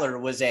thought Rattler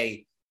was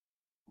a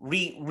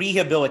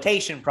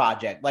rehabilitation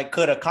project. Like,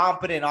 could a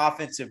competent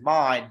offensive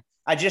mind,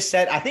 all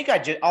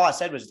I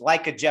said was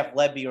like a Jeff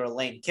Lebby or a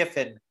Lane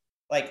Kiffin,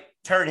 like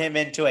turn him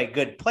into a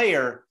good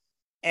player.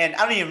 And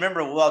I don't even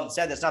remember what Weldon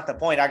said. That's not the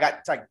point. I got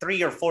like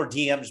 3 or 4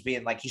 DMs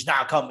being like, he's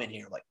not coming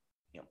here. Like,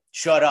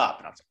 shut up.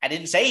 And I was like, I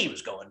didn't say he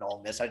was going to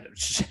Ole Miss. I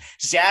was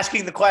just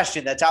asking the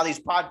question. That's how these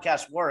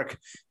podcasts work.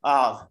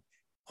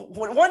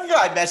 When one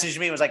guy messaged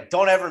me and was like,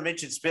 don't ever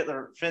mention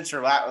Spencer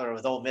Rattler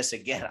with Ole Miss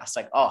again. I was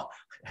like, oh,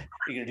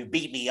 you're going to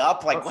beat me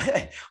up? Like,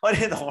 what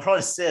in the world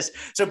is this?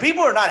 So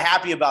people are not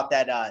happy about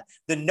that,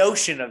 the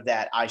notion of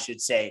that, I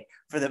should say,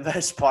 for the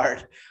most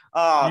part.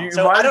 I don't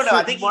know.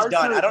 I think he's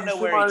done. I don't know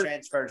where he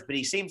transfers, but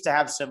he seems to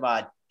have some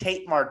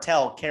Tate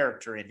Martell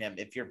character in him,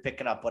 if you're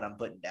picking up what I'm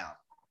putting down.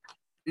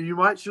 You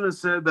might should have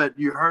said that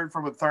you heard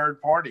from a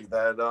third party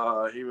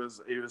that he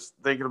was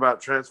thinking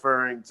about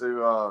transferring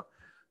to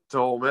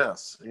Ole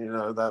Miss.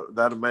 That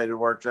have made it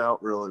work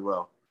out really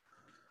well.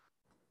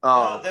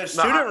 The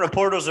student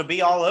reporters will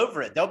be all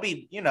over it. They'll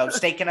be,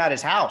 staking out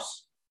his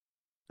house.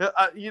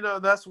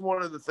 That's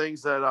one of the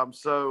things that I'm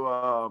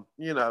so,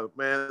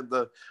 man,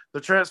 the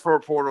transfer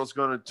portal is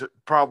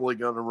probably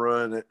going to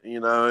ruin it.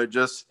 It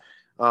just,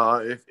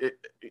 I'm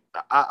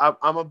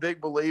a big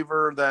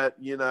believer that,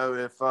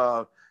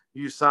 if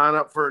you sign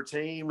up for a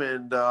team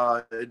and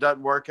it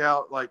doesn't work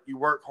out, like, you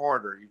work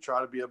harder. You try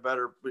to be a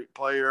better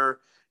player.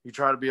 You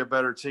try to be a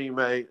better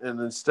teammate. And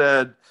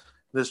instead,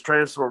 this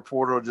transfer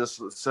portal just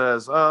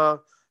says,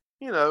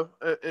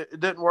 it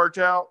didn't work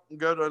out,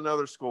 go to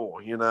another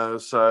school,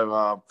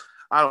 So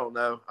I don't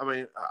know. I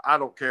mean, I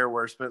don't care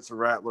where Spencer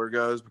Rattler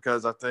goes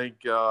because I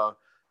think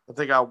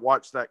I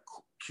watched that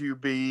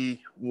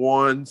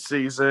QB1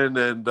 season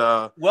and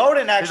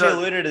Weldon actually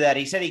alluded to that.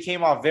 He said he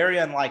came off very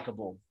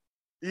unlikable.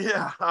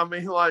 Yeah, I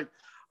mean, like,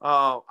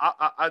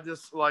 I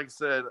just, like I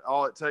said,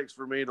 all it takes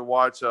for me to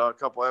watch a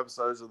couple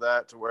episodes of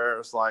that to where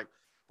it's like,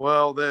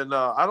 well, then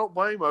I don't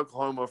blame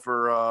Oklahoma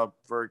for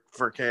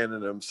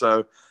canning him.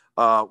 So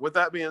with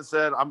that being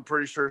said, I'm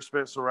pretty sure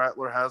Spencer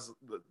Rattler has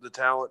the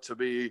talent to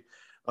be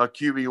a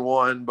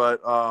QB1,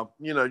 but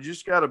you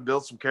just got to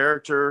build some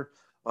character.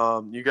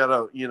 You got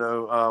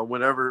to,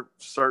 whenever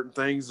certain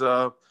things,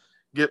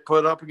 get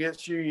put up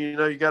against you,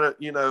 you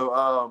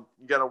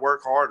gotta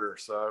work harder.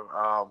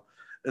 So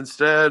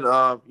instead,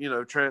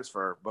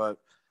 transfer. But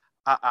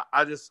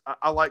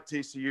I like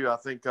TCU. I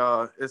think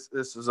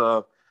this is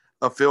a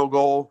field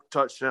goal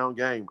touchdown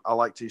game. I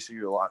like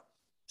TCU a lot.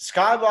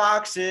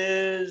 Skybox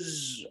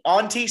is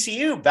on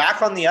TCU,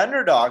 back on the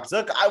underdogs.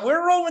 Look,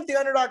 we're rolling with the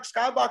underdogs.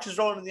 Skybox is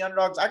rolling with the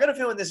underdogs. I got a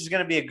feeling this is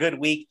going to be a good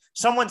week.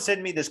 Someone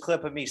sent me this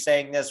clip of me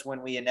saying this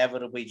when we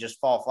inevitably just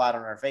fall flat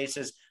on our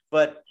faces.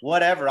 But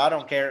whatever, I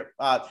don't care.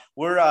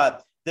 We're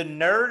the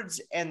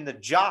nerds and the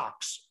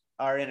jocks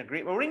are in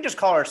agreement. We can just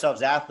call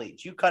ourselves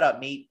athletes. You cut up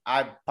meat.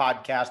 I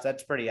podcast.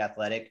 That's pretty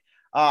athletic.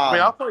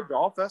 I play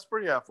golf. That's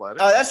pretty athletic.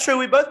 That's true.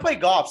 We both play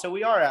golf, so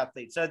we are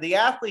athletes. So the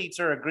athletes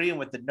are agreeing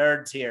with the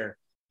nerds here.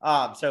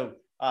 So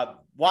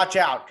watch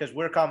out, because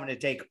we're coming to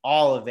take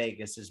all of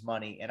Vegas's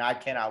money, and I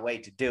cannot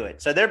wait to do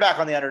it. So they're back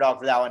on the underdog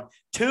for that one.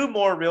 Two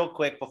more real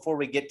quick before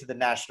we get to the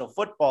National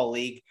Football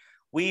League.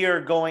 We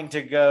are going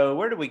to go –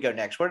 where do we go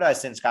next? Where did I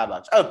send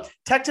Skybox? Oh,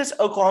 Texas,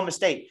 Oklahoma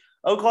State.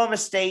 Oklahoma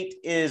State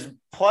is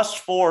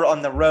 +4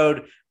 on the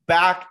road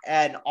back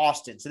at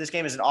Austin. So this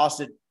game is in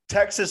Austin.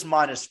 Texas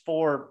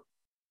 -4.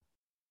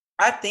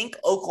 I think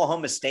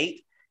Oklahoma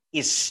State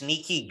is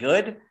sneaky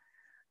good,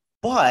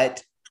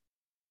 but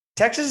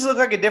Texas has looked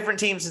like a different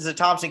team since the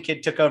Thompson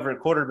kid took over at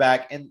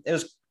quarterback, and it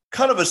was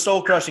kind of a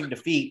soul-crushing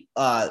defeat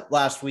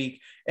last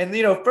week. And,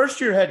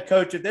 first-year head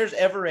coach, if there's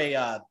ever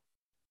a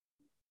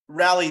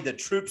rally the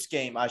troops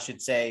game, I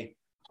should say,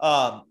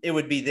 it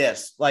would be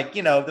this.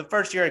 The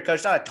first-year head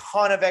coach, not a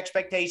ton of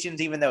expectations,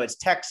 even though it's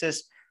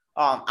Texas.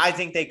 I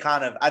think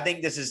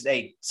this is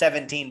a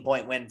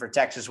 17-point win for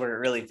Texas, where it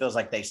really feels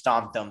like they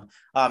stomped them.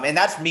 And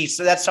that's me.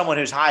 So that's someone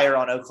who's higher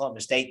on Oklahoma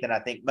State than I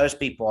think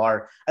most people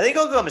are. I think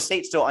Oklahoma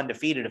State's still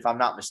undefeated, if I'm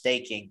not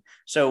mistaken.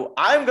 So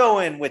I'm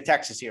going with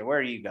Texas here. Where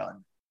are you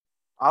going?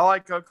 I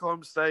like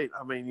Oklahoma State.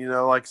 I mean,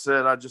 like I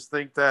said, I just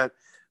think that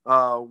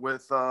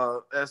with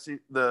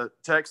the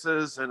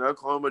Texas and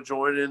Oklahoma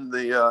joining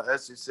the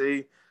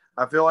SEC,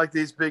 I feel like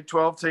these Big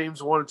 12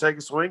 teams want to take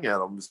a swing at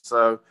them.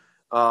 So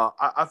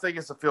I think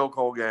it's a field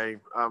goal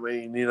game. I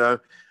mean,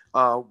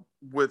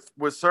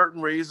 with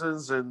certain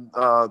reasons and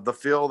the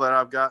feel that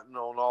I've gotten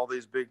on all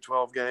these Big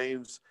 12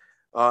 games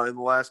in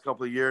the last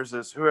couple of years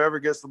is whoever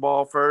gets the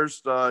ball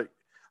first.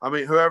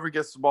 Whoever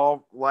gets the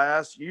ball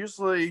last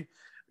usually,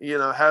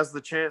 has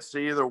the chance to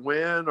either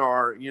win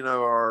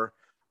or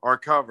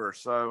cover.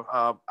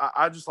 So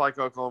I just like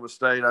Oklahoma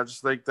State. I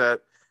just think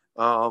that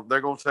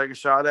they're going to take a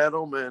shot at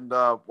them, and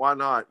why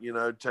not?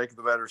 Take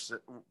the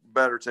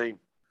better team.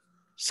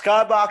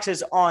 Skybox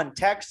is on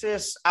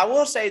Texas. I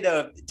will say,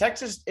 though,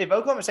 if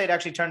Oklahoma State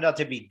actually turned out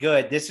to be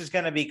good, this is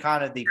going to be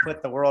kind of the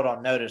put the world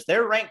on notice.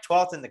 They're ranked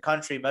 12th in the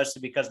country,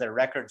 mostly because their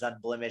record's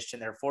unblemished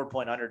and they're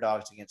 4-point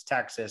underdogs against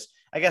Texas.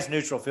 I guess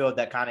neutral field,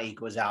 that kind of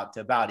equals out to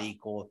about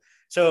equal.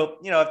 So,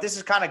 if this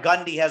is kind of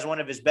Gundy has one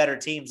of his better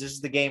teams, this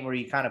is the game where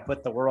you kind of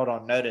put the world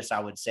on notice, I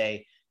would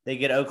say. They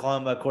get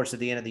Oklahoma, of course, at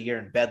the end of the year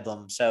in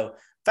Bedlam. So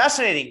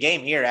fascinating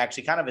game here,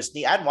 actually. Kind of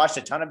a I hadn't watched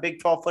a ton of Big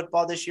 12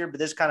 football this year, but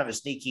this is kind of a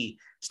sneaky,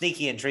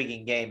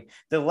 intriguing game.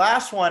 The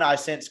last one I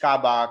sent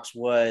Skybox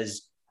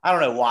was, I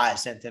don't know why I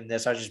sent him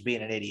this. I was just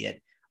being an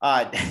idiot.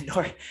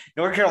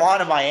 North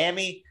Carolina,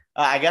 Miami.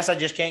 I guess I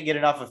just can't get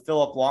enough of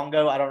Philip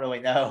Longo. I don't really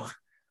know.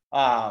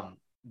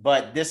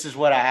 But this is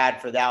what I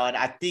had for that one.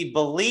 I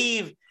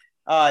believe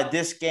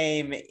this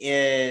game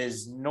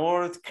is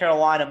North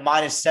Carolina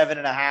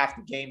 -7.5.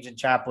 The game's in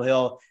Chapel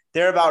Hill.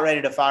 They're about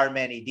ready to fire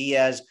Manny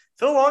Diaz.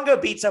 Phil Longo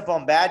beats up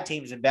on bad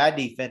teams and bad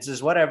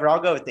defenses. Whatever. I'll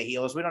go with the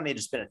Heels. We don't need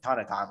to spend a ton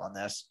of time on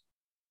this.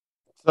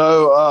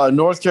 So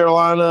North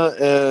Carolina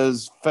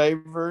is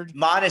favored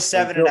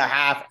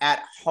 -7.5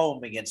 at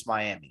home against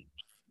Miami.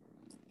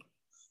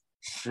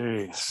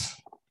 Jeez.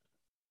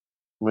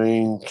 I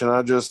mean, can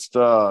I just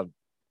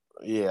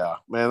yeah,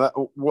 man.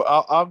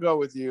 I'll go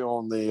with you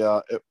on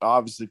the.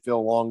 Obviously,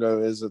 Phil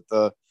Longo isn't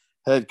the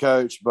head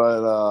coach,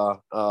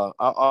 but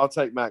I'll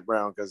take Mac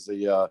Brown because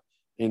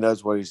he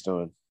knows what he's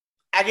doing.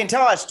 I can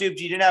tell I stooped.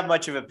 You didn't have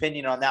much of an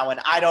opinion on that one.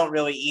 I don't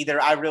really either.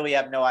 I really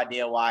have no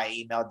idea why I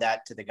emailed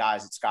that to the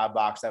guys at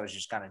Skybox. That was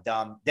just kind of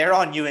dumb. They're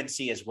on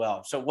UNC as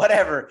well. So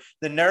whatever.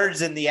 The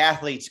nerds and the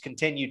athletes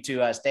continue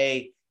to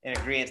stay in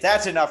agreement.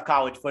 That's enough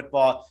college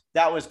football.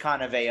 That was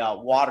kind of a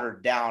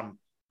watered down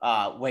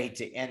way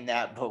to end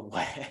that, but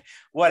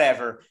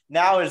whatever.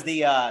 Now is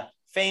the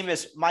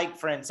famous Mike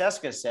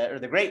Francesca said, or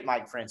the great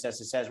Mike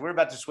Francesca says, we're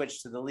about to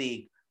switch to the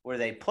league where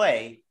they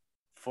play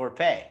for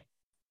pay.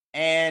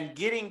 And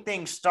getting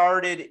things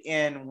started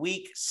in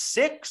week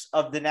 6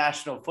 of the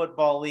National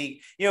Football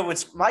League, when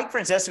Mike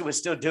Francesca was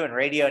still doing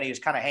radio and he was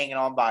kind of hanging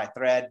on by a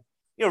thread,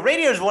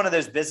 radio is one of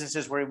those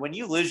businesses where when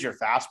you lose your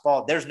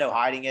fastball, there's no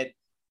hiding it.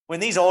 When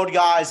these old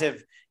guys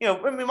have,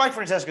 Mike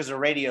Francesca is a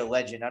radio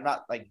legend. I'm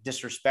not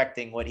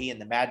disrespecting what he and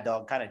the Mad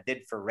Dog kind of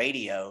did for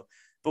radio,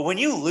 but when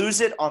you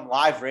lose it on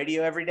live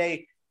radio every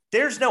day,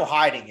 there's no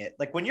hiding it.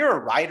 Like when you're a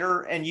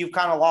writer and you've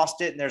kind of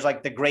lost it and there's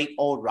the great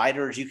old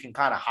writers, you can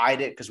kind of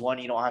hide it because 1,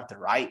 you don't have to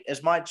write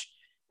as much.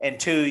 And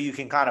 2, you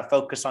can kind of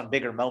focus on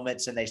bigger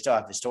moments and they still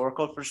have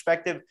historical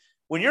perspective.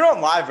 when you're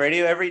on live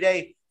radio every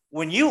day,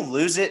 when you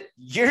lose it,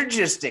 you're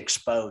just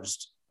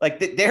exposed.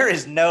 Like there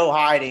is no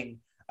hiding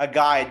a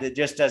guy that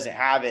just doesn't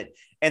have it.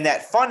 And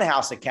that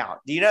Funhouse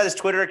account, do you know this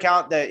Twitter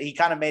account that he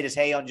kind of made his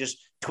hay on just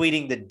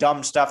tweeting the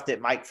dumb stuff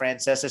that Mike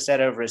Francesa said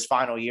over his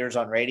final years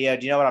on radio?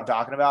 Do you know what I'm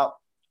talking about?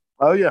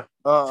 Oh yeah.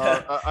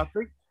 I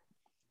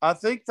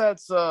think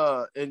that's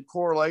in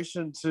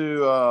correlation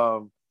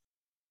to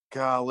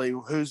golly,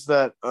 who's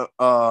that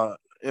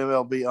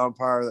MLB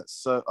umpire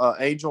that's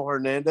Angel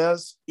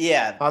Hernandez?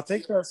 Yeah. I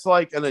think that's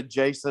like an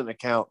adjacent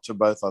account to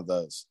both of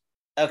those.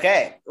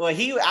 Okay. Well,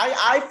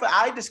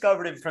 I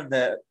discovered him from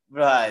the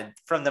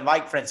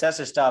Mike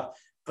Francesa stuff,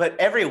 but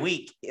every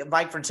week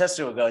Mike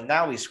Francesa will go,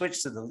 now we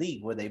switch to the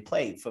league where they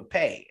play for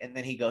pay. And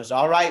then he goes,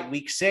 all right,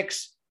 week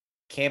 6.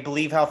 Can't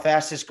believe how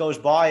fast this goes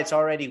by. It's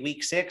already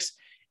week 6.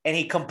 And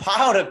he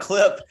compiled a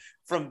clip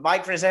from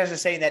Mike Francesa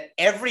saying that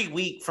every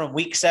week from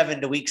week 7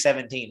 to week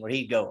 17, where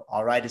he'd go,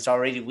 all right, it's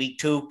already week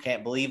 2.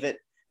 Can't believe it.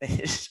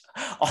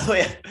 All the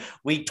way up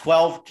week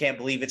 12. Can't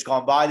believe it's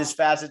gone by this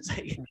fast.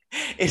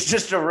 It's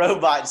just a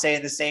robot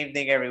saying the same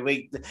thing every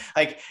week.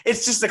 Like,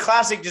 it's just a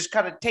classic, just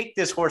kind of take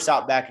this horse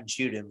out back and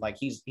shoot him. Like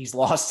he's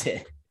lost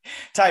it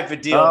type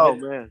of deal. Oh,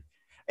 but man.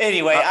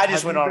 Anyway, I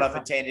just went on up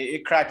a tangent.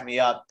 It cracked me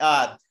up.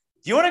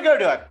 Do you want to go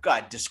to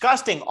a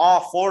disgusting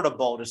all-Florida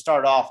Bowl to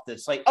start off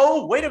this? Like,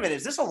 oh, wait a minute.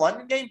 Is this a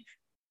London game?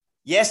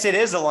 Yes, it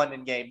is a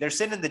London game. They're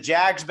sending the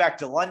Jags back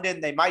to London.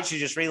 They might should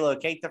just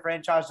relocate the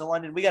franchise to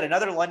London. We got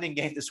another London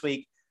game this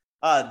week.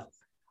 Our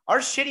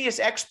shittiest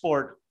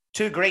export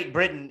to Great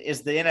Britain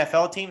is the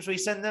NFL teams we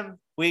send them.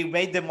 We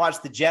made them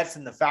watch the Jets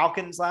and the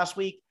Falcons last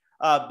week,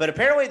 but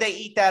apparently they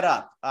eat that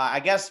up.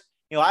 I guess,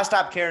 I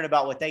stopped caring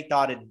about what they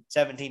thought in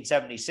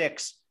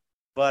 1776,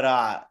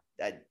 but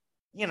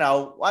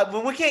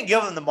when we can't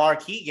give them the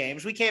marquee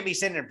games, we can't be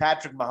sending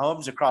Patrick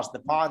Mahomes across the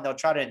pond. They'll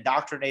try to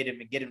indoctrinate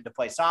him and get him to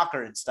play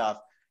soccer and stuff.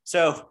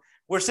 So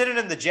we're sending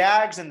him the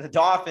Jags and the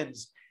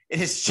Dolphins. It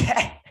is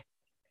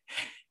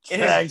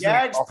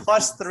Jags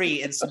plus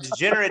 3, and some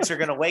degenerates are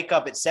going to wake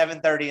up at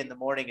 7:30 in the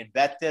morning and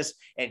bet this,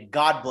 and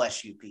God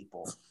bless you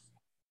people.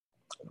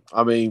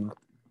 I mean,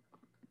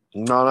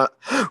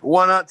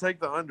 why not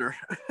take the under?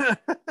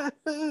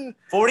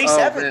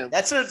 47.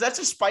 That's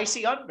a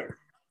spicy under.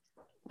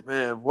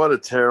 Man, what a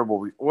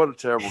terrible game.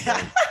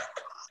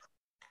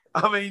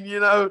 I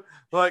mean, I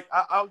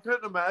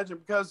couldn't imagine,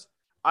 because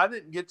I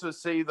didn't get to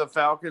see the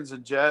Falcons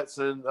and Jets.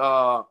 And,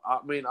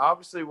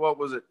 obviously, what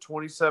was it,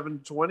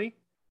 27-20?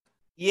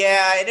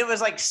 Yeah, and it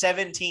was like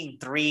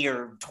 17-3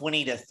 or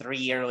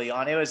 20-3 early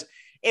on. It was.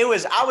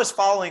 I was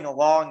following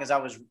along as I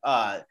was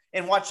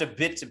and watched the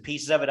bits and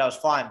pieces of it. I was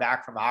flying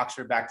back from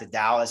Oxford back to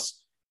Dallas.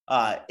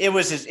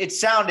 It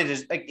sounded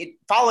as like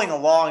following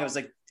along. It was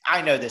like,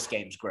 I know this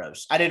game's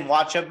gross. I didn't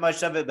watch up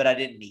much of it, but I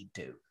didn't need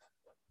to.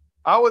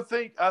 I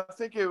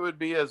think it would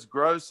be as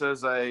gross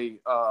as a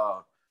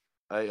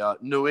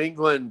New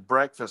England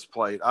breakfast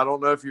plate. I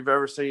don't know if you've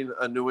ever seen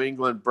a New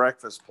England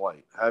breakfast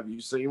plate. Have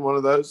you seen one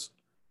of those?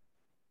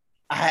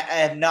 I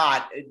have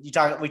not.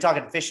 We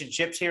talking fish and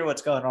chips here?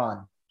 What's going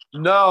on?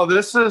 No,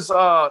 this is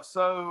I'm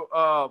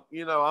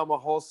a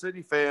Hull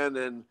City fan,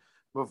 and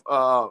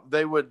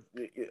they would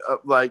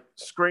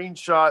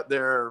screenshot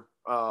their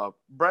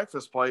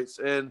breakfast plates,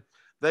 and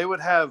they would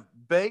have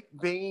baked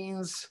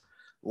beans,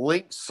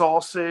 link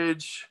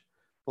sausage,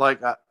 like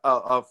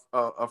a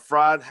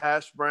fried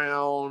hash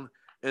brown,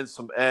 and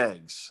some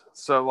eggs.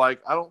 So I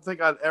don't think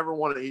I'd ever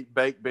want to eat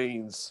baked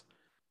beans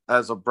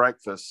as a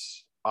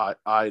breakfast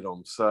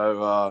item.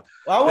 So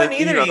I wouldn't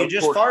either. You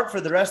just fart for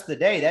the rest of the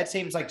day. That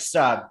seems like a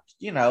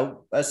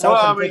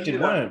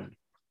self-inflicted wound.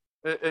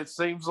 It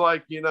seems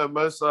like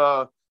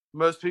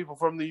most people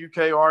from the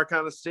UK are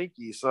kind of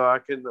stinky. So I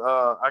can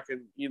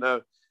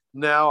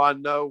now I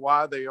know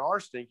why they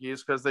are stinky,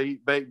 is because they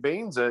eat baked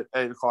beans at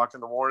 8 o'clock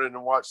in the morning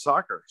and watch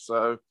soccer.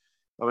 So,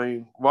 I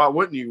mean, why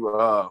wouldn't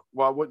you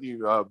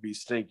be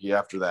stinky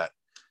after that?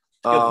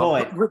 Good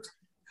point.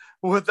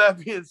 With that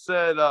being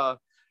said,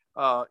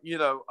 I'm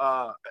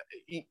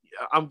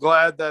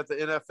glad that the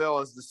NFL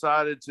has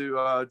decided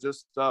to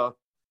just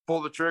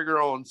pull the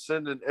trigger on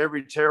sending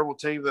every terrible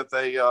team that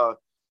they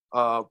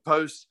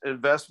post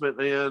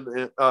investment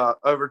in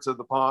over to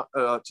the pond,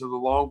 to the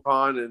long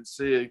pond, and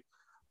see.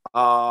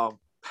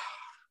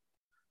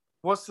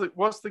 What's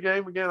the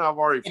game again? I've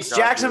already. It's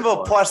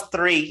Jacksonville plus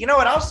 3. You know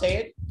what? I'll say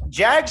it.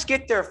 Jags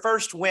get their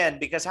first win,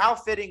 because how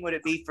fitting would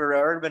it be for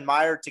Urban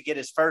Meyer to get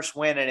his first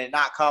win and it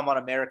not come on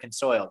American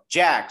soil?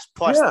 Jags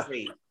plus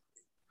 3.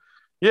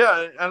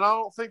 Yeah, and I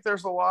don't think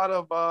there's a lot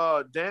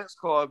of dance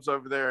clubs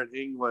over there in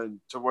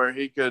England to where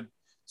he could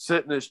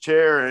sit in his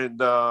chair and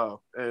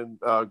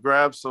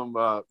grab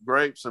some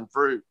grapes and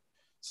fruit.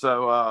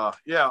 So,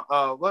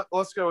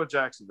 let's go with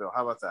Jacksonville.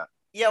 How about that?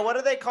 Yeah, what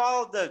do they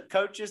call the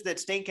coaches that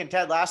stink in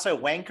Ted Lasso?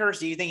 Wankers?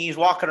 Do you think he's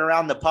walking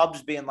around the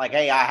pubs being like,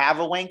 hey, I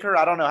have a wanker?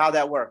 I don't know how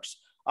that works.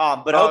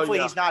 But hopefully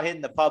he's not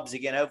hitting the pubs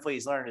again. Hopefully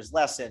he's learned his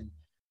lesson.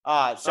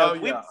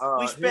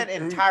 We spent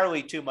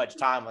entirely too much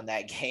time on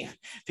that game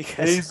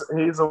because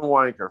he's a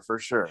wanker for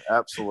sure.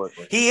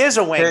 Absolutely. He is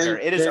a wanker.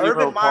 It is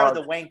Urban Meyer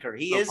the wanker.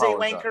 He is a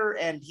wanker,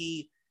 and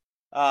he,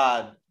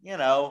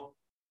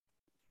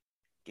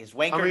 his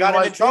wanker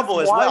got into trouble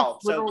as well.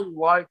 Literally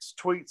likes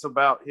tweets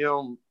about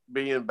him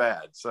being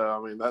bad.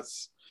 So,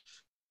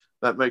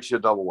 that makes you a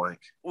double wank.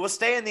 We'll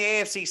stay in the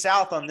AFC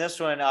South on this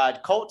one.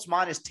 Colts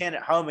 -10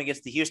 at home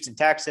against the Houston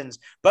Texans.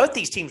 Both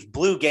these teams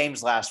blew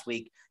games last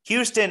week.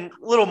 Houston,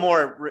 a little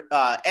more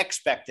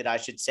expected, I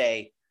should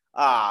say,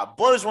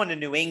 blows one to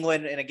New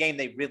England in a game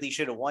they really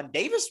should have won.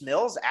 Davis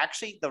Mills,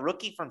 actually, the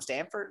rookie from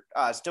Stanford,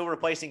 still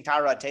replacing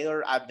Tyrod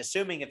Taylor. I'm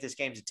assuming if this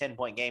game's a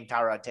 10-point game,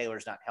 Tyrod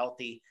Taylor's not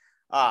healthy.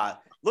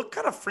 Looked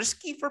kind of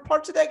frisky for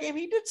parts of that game.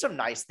 He did some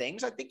nice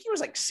things. I think he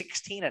was like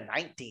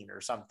 16-19 or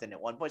something at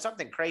one point,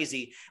 something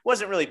crazy.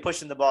 Wasn't really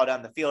pushing the ball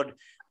down the field,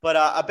 but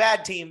a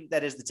bad team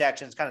that is the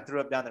Texans kind of threw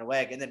up down their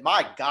leg. And then,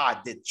 my God,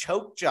 the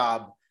choke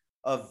job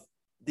of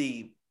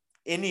the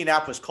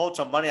Indianapolis Colts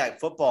on Monday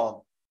Night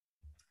Football.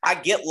 I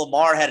get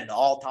Lamar had an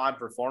all-time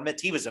performance.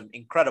 He was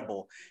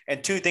incredible,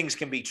 and two things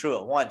can be true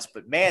at once,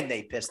 but man,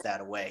 they pissed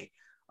that away,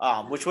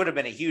 which would have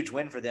been a huge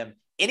win for them.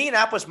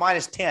 Indianapolis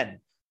 -10.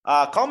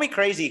 Call me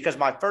crazy because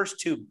my first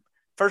two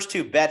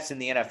bets in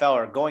the NFL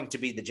are going to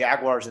be the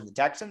Jaguars and the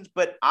Texans,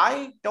 but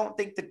I don't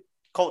think the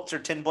Colts are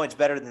 10 points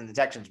better than the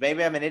Texans.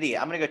 Maybe I'm an idiot.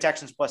 I'm going to go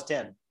Texans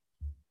 +10.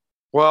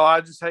 Well,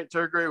 I just hate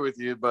to agree with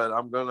you, but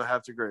I'm going to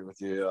have to agree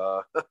with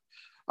you.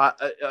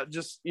 I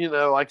just,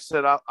 like I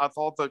said, I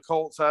thought the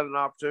Colts had an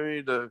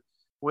opportunity to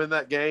win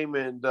that game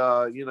and,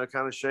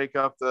 kind of shake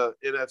up the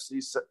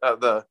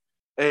the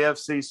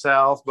AFC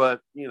South,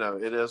 but,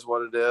 it is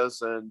what it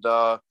is. And,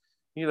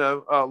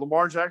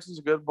 Lamar Jackson's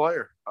a good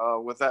player.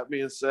 With that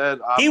being said,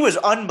 he was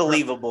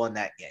unbelievable in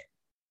that game.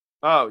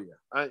 Oh,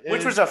 yeah.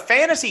 Which was a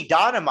fantasy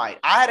dynamite.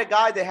 I had a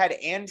guy that had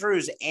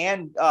Andrews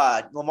and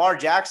Lamar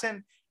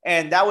Jackson,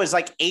 and that was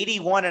like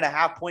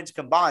 81.5 points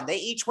combined. They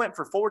each went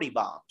for 40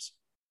 bombs.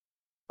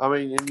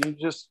 And you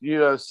just,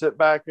 sit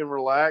back and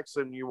relax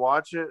and you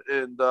watch it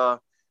and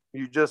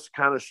you just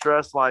kind of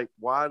stress, like,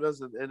 why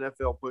doesn't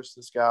NFL push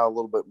this guy a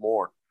little bit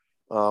more?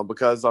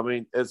 Because,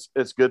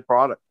 it's good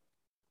product.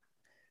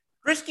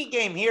 Risky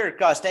game here,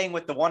 staying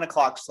with the 1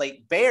 o'clock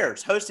slate.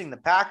 Bears hosting the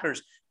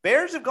Packers.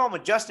 Bears have gone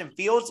with Justin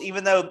Fields,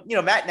 even though,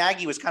 Matt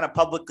Nagy was kind of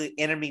publicly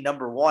enemy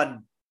number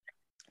one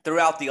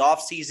throughout the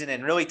offseason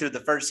and really through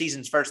the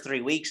season's first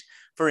 3 weeks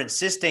for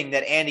insisting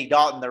that Andy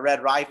Dalton, the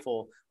Red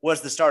Rifle,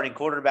 was the starting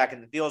quarterback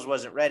and the Fields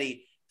wasn't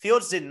ready.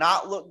 Fields did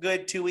not look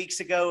good 2 weeks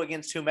ago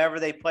against whomever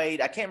they played.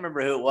 I can't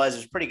remember who it was. It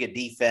was pretty good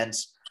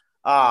defense.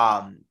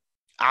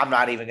 I'm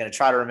not even going to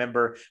try to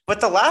remember.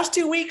 But the last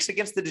 2 weeks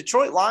against the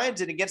Detroit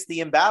Lions and against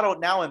the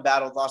now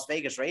embattled Las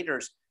Vegas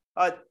Raiders,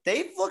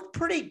 they've looked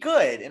pretty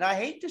good. And I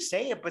hate to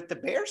say it, but the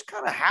Bears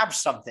kind of have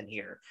something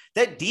here.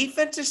 That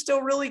defense is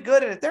still really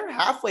good. And if they're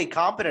halfway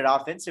competent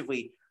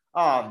offensively,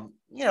 a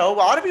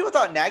lot of people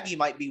thought Nagy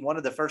might be one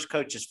of the first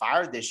coaches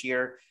fired this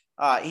year.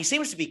 He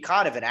seems to be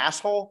kind of an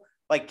asshole.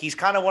 Like, he's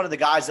kind of one of the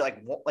guys that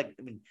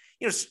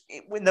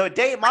when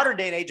the modern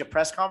day and age of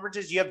press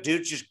conferences, you have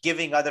dudes just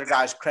giving other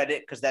guys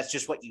credit because that's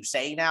just what you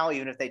say now,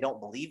 even if they don't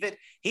believe it.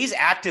 He's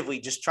actively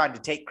just trying to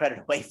take credit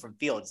away from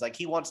Fields. Like,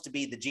 he wants to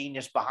be the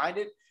genius behind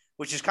it,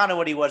 which is kind of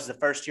what he was the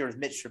first year with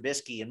Mitch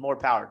Trubisky, and more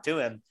power to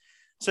him.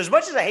 So as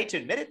much as I hate to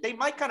admit it, they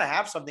might kind of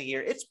have something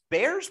here. It's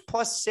Bears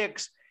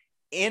 +6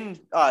 in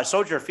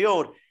Soldier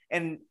Field.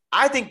 And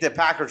I think the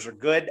Packers are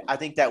good. I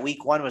think that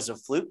week one was a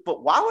fluke,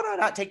 but why would I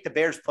not take the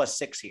Bears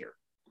 +6 here?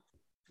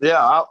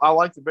 Yeah, I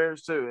like the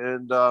Bears too.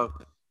 And, I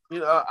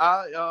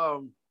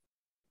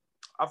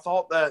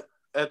thought that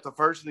at the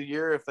first of the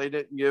year, if they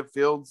didn't give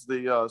Fields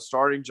the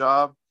starting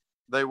job,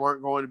 they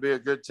weren't going to be a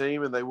good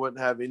team and they wouldn't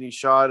have any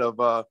shot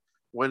of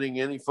winning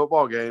any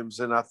football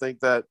games. And I think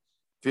that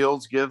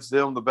Fields gives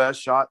them the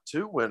best shot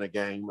to win a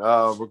game,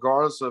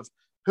 regardless of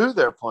who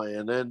they're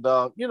playing. And,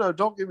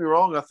 don't get me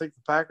wrong. I think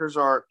the Packers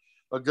are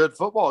a good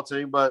football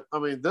team, but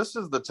this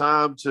is the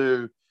time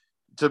to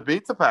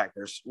beat the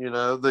Packers.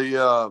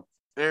 The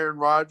Aaron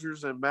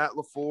Rodgers and Matt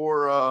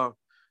LaFleur,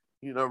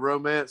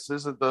 romance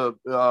isn't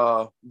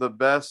the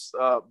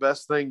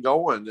best thing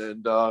going.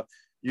 And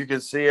you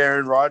can see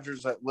Aaron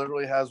Rodgers that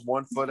literally has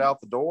 1 foot out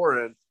the door.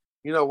 And,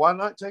 why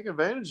not take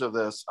advantage of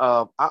this?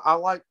 I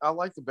like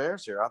the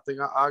Bears here. I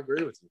think I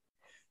agree with you.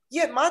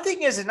 Yeah, my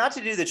thing is not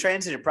to do the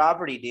transitive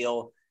property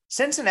deal.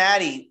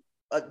 Cincinnati,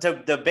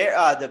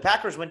 the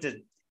Packers went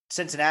to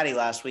Cincinnati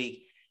last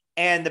week,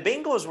 and the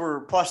Bengals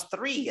were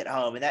 +3 at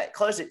home, and that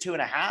closed at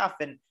 2.5.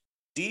 And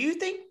do you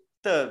think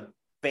the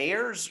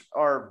Bears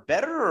are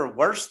better or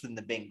worse than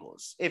the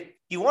Bengals? If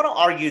you want to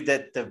argue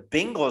that the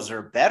Bengals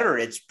are better,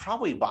 it's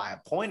probably by a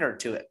point or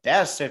two at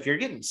best. So if you're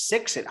getting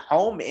 6 at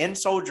home in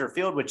Soldier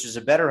Field, which is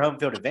a better home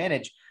field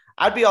advantage,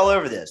 I'd be all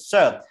over this.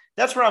 So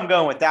that's where I'm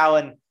going with that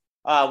one.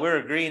 We're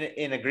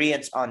in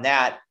agreement on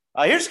that.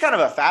 Here's kind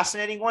of a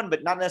fascinating one,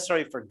 but not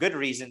necessarily for good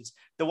reasons.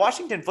 The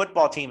Washington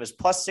football team is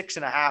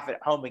 +6.5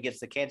 at home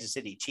against the Kansas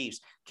City Chiefs.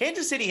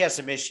 Kansas City has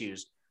some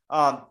issues.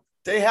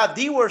 They have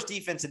the worst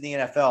defense in the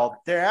NFL.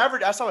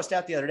 I saw a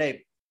stat the other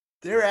day.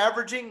 They're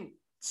averaging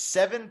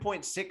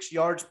 7.6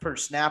 yards per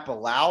snap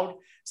allowed.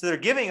 So they're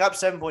giving up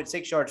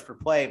 7.6 yards per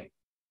play.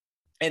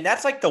 And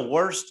that's like the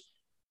worst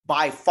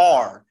by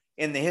far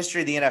in the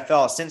history of the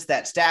NFL since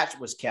that stat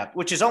was kept,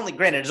 which is only,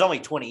 granted, it's only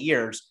 20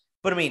 years.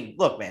 But I mean,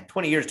 look, man,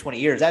 20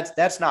 years,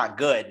 that's not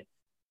good.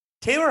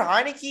 Taylor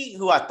Heinicke,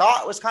 who I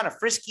thought was kind of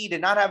frisky, did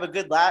not have a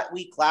good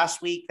week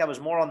last week. That was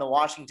more on the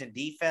Washington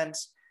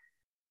defense.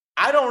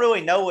 I don't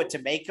really know what to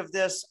make of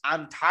this.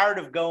 I'm tired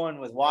of going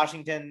with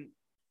Washington.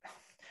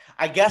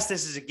 I guess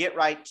this is a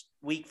get-right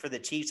week for the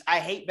Chiefs. I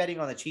hate betting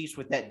on the Chiefs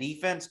with that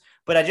defense,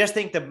 but I just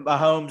think the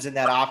Mahomes and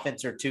that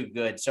offense are too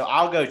good. So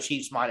I'll go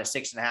Chiefs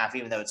 -6.5,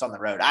 even though it's on the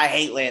road. I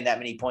hate laying that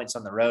many points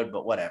on the road,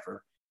 but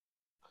whatever.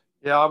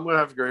 Yeah, I'm going to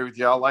have to agree with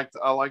you. I like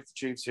the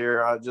Chiefs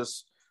here. I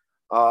just,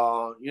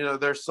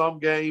 there's some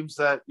games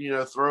that,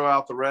 throw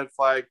out the red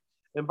flag.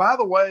 And by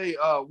the way,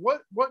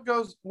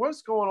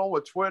 what's going on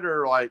with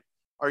Twitter? Like,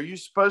 are you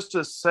supposed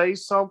to say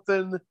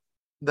something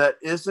that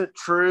isn't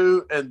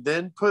true and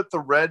then put the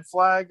red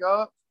flag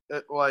up?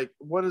 Like,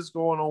 what is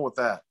going on with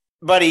that?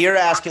 Buddy, you're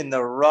asking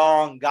the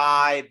wrong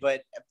guy,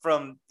 but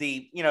from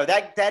the,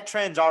 that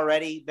trend's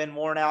already been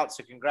worn out.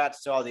 So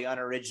congrats to all the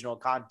unoriginal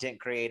content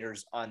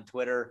creators on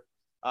Twitter.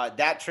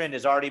 That trend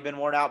has already been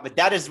worn out, but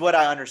that is what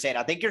I understand.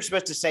 I think you're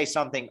supposed to say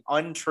something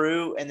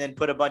untrue and then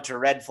put a bunch of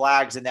red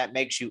flags, and that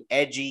makes you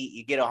edgy.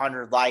 You get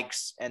 100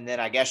 likes, and then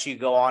I guess you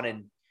go on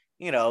and,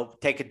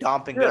 take a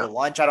dump and go to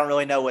lunch. I don't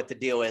really know what the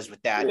deal is with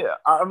that. Yeah,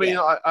 I mean,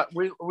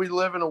 we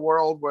live in a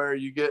world where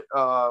you get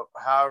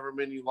however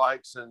many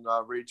likes and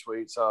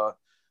retweets. So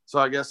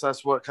I guess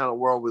that's what kind of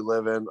world we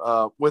live in.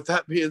 With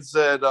that being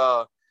said,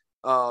 the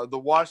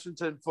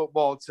Washington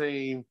football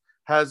team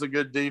has a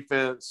good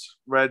defense.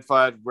 Red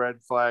flag,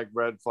 red flag,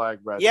 red flag,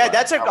 red flag. Yeah,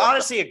 that's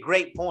honestly a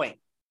great point.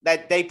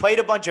 That they played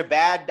a bunch of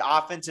bad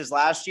offenses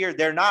last year.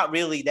 They're not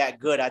really that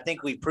good. I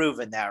think we've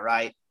proven that,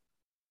 right?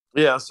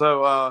 Yeah.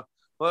 So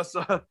let's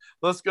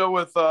go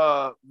with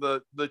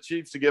the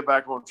Chiefs to get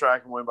back on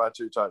track and win by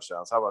 2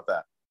 touchdowns. How about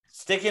that?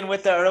 Sticking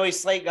with the early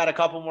slate, got a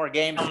couple more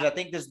games because I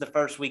think this is the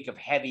first week of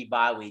heavy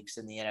bye weeks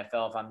in the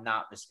NFL, if I'm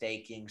not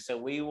mistaken. So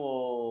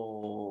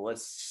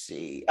let's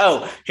see.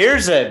 Oh,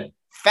 here's a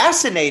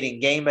fascinating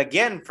game,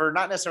 again, for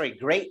not necessarily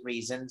great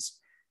reasons.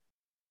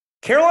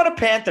 Carolina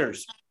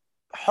Panthers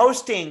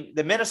hosting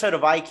the Minnesota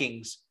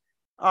Vikings.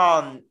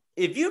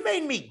 If you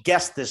made me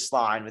guess this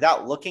line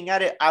without looking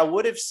at it, I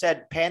would have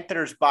said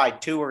Panthers by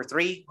 2 or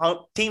 3.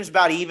 Team's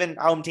about even.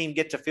 Home team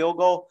gets a field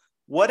goal.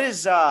 What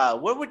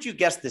would you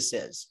guess this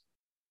is?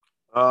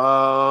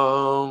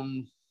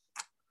 Panthers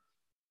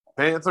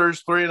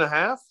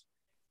 3.5.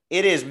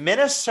 It is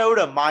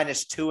Minnesota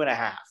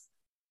 -2.5.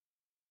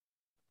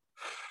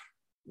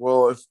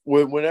 Well,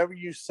 whenever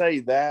you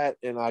say that,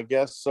 and I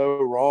guess so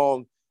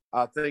wrong,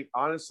 I think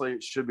honestly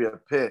it should be a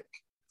pick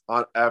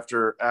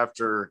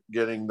after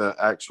getting the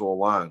actual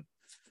line.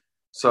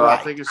 So right.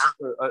 I think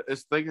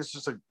it's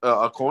just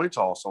a coin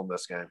toss on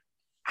this game.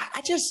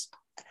 I just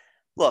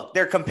look,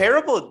 they're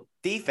comparable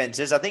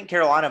defenses. I think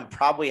Carolina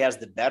probably has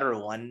the better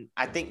one.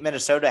 I think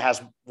Minnesota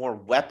has more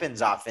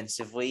weapons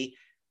offensively,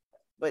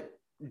 but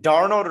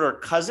Darnold or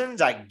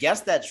Cousins, I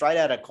guess that's right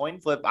at a coin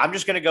flip. I'm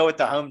just going to go with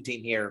the home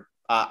team here.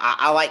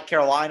 I like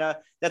Carolina.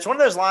 That's one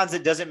of those lines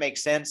that doesn't make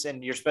sense,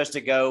 and you're supposed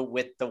to go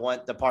with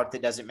the part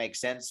that doesn't make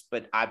sense.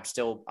 But I'm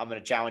going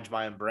to challenge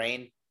my own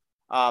brain.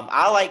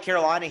 I like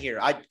Carolina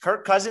here.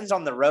 Kirk Cousins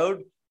on the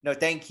road. No,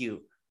 thank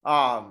you.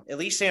 At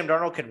least Sam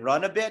Darnold can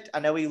run a bit. I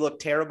know he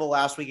looked terrible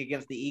last week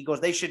against the Eagles.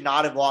 They should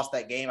not have lost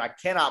that game. I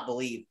cannot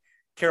believe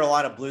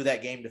Carolina blew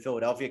that game to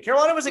Philadelphia.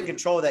 Carolina was in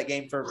control of that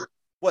game for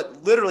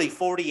literally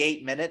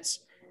 48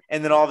 minutes.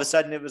 And then all of a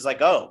sudden it was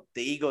like, oh,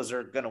 the Eagles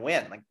are going to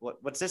win. Like,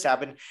 what's this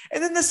happen?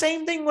 And then the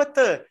same thing with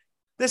the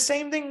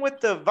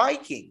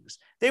Vikings.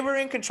 They were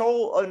in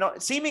control,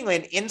 seemingly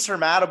an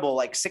insurmountable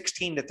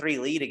 16-3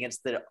 lead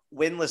against the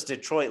winless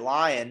Detroit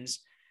Lions.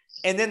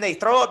 And then they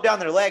throw up down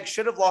their legs,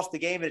 should have lost the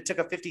game, and it took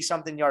a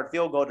 50-something yard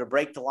field goal to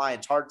break the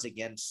Lions' hearts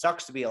again.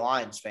 Sucks to be a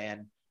Lions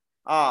fan.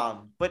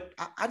 But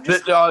I'm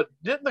just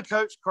didn't the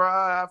coach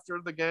cry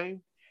after the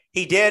game?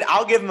 He did.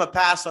 I'll give him a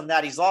pass on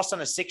that. He's lost on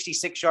a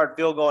 66-yard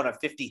field goal and a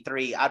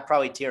 53. I'd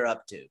probably tear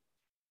up too.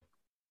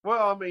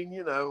 Well, I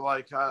mean,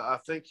 I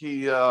think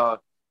he's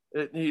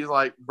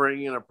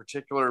bringing a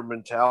particular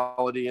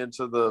mentality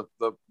into the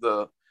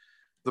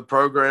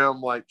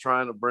program,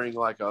 trying to bring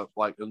a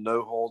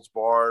no holds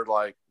barred,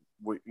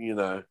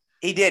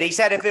 He did. He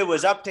said if it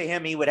was up to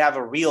him, he would have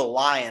a real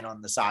lion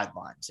on the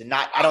sidelines, and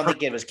I don't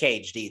think it was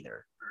caged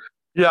either.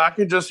 Yeah, I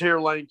can just hear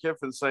Lane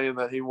Kiffin saying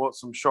that he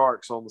wants some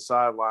sharks on the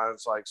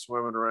sidelines,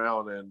 swimming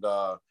around and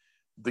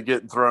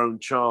getting thrown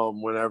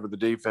chum whenever the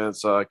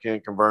defense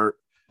can't convert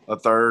a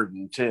 3rd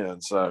and 10.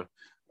 So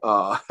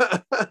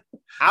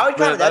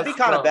that'd be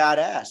kind of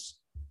badass.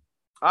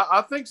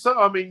 I think so.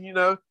 I mean,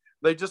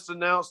 they just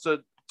announced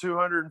a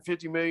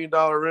 $250 million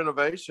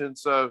renovation.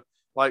 So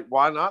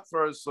why not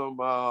throw some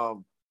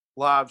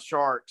live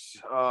sharks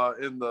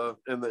in the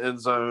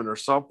end zone or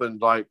something?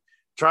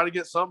 try to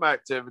get some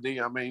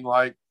activity. I mean,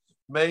 like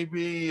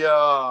maybe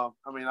I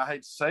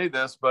hate to say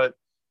this, but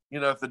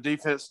if the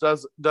defense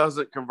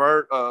doesn't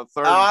convert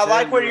third. I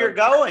like where you're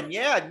going.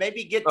 Yeah,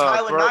 maybe get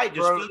Tyler Knight,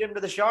 just feed him to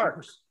the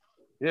Sharks.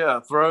 Yeah,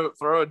 throw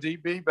a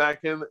DB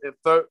back in,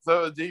 throw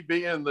a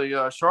DB in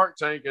the Shark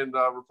Tank and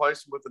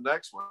replace him with the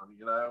next one.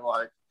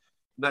 Like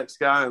next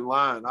guy in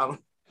line. I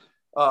don't.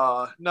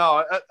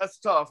 No, that's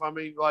tough. I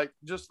mean, like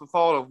just the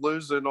thought of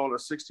losing on a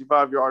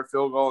 65-yard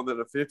field goal and then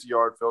a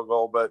 50-yard field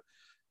goal. But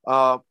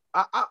I'm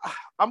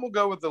gonna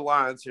go with the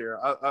Lions here.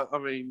 I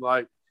mean,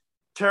 like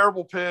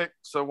terrible pick.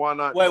 So why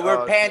not? Wait,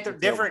 we're Panther,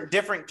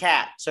 different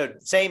cat. So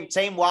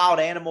same wild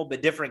animal,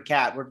 but different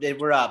cat. We're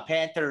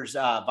Panthers,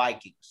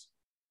 Vikings.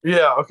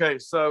 Yeah. Okay.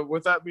 So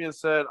with that being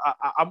said,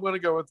 I'm going to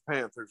go with the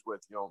Panthers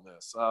with you on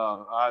this.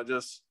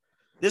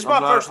 This is my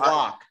first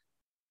lock.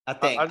 I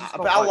think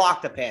I'll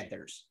lock the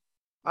Panthers.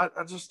 I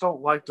just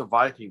don't like the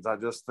Vikings. I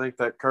just think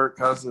that Kirk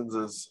Cousins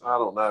is, I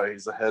don't know,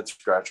 he's a head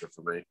scratcher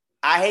for me.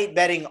 I hate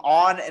betting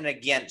on and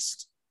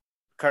against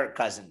Kirk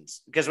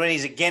Cousins because when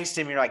he's against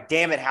him, you're like,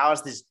 damn it, how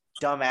is this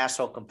dumb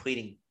asshole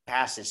completing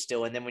passes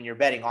still? And then when you're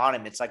betting on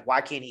him, it's like, why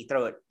can't he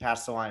throw it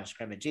past the line of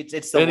scrimmage?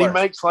 It's the worst. He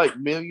makes like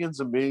millions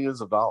and millions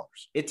of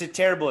dollars. It's a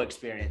terrible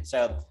experience.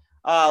 So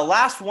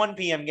last 1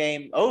 p.m.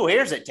 game. Oh,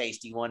 here's a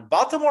tasty one.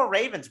 Baltimore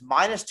Ravens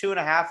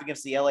 -2.5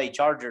 against the LA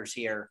Chargers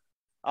here.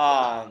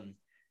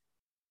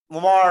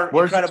 Lamar,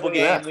 incredible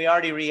game. We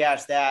already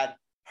rehashed that.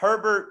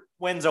 Herbert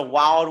wins a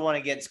wild one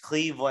against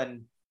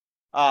Cleveland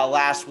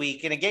last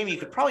week in a game you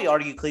could probably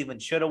argue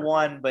Cleveland should have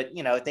won, but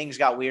things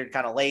got weird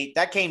kind of late.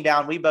 That came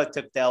down. We both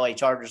took the LA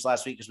Chargers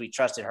last week because we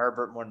trusted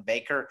Herbert more than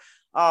Baker.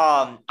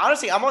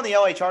 Honestly, I'm on the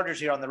LA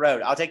Chargers here on the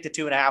road. I'll take the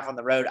 2.5 on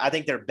the road. I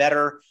think they're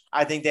better.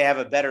 I think they have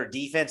a better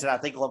defense, and I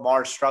think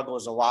Lamar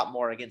struggles a lot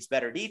more against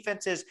better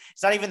defenses.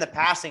 It's not even the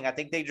passing. I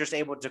think they're just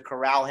able to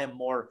corral him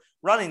more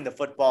running the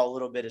football a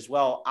little bit as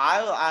well.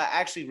 I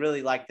actually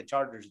really like the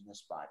Chargers in this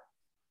spot.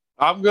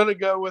 I'm going to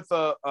go with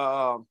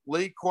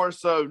Lee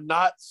Corso,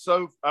 not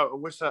so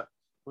let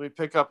me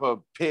pick up a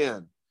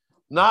pen.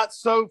 Not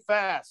so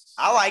fast.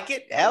 I like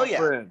it. Hell yeah.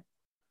 Friend.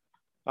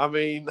 I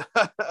mean,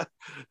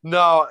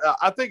 no,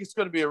 I think it's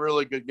going to be a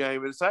really good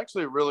game. It's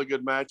actually a really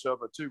good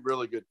matchup of two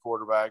really good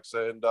quarterbacks.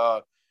 And,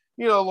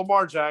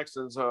 Lamar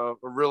Jackson's a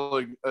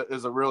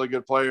really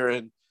good player.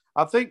 And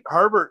I think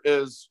Herbert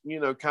is,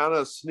 kind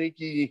of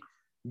sneaky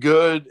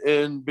good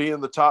in being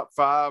the top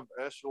 5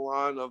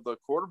 echelon of the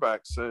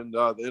quarterbacks in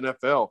the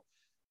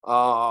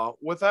NFL.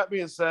 With that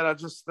being said, I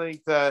just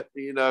think that,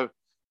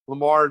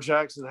 Lamar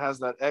Jackson has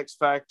that X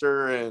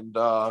factor, and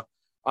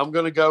I'm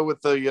going to go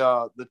with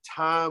the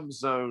time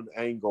zone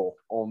angle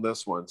on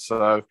this one.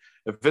 So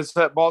if it's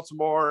at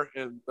Baltimore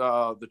and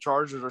the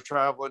Chargers are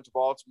traveling to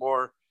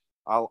Baltimore,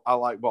 I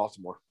like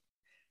Baltimore.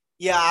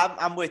 Yeah,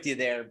 I'm with you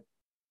there.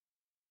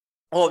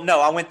 Well, no,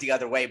 I went the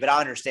other way, but I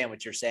understand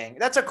what you're saying.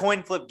 That's a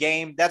coin flip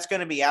game. That's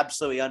going to be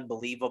absolutely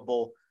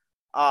unbelievable.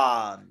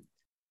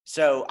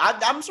 So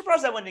I'm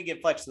surprised that wouldn't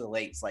get flexed to the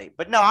late slate.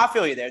 But no, I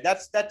feel you there.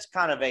 That's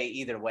kind of a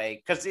either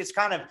way because it's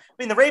kind of. I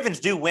mean, the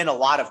Ravens do win a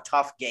lot of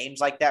tough games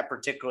like that,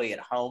 particularly at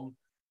home.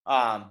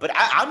 But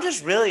I'm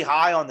just really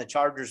high on the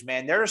Chargers,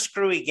 man. They're a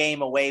screwy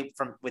game away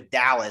with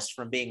Dallas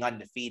from being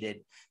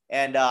undefeated.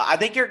 And I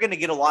think you're going to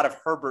get a lot of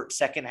Herbert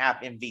second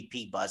half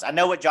MVP buzz. I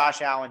know what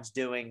Josh Allen's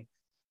doing.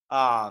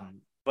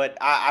 But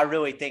I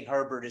really think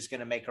Herbert is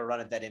going to make a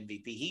run at that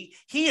MVP.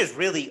 He is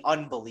really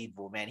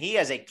unbelievable, man. He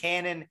has a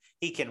cannon.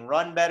 He can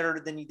run better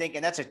than you think,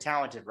 and that's a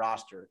talented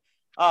roster.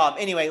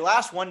 Anyway,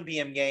 last 1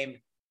 p.m. game,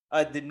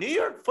 the New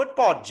York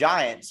Football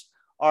Giants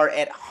are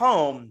at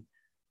home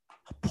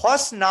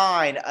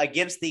 +9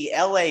 against the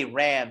LA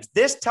Rams.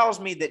 This tells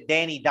me that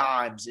Danny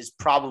Dimes is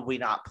probably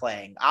not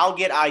playing. I'll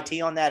get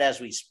IT on that as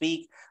we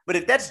speak. But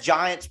if that's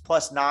Giants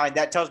 +9,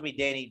 that tells me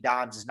Danny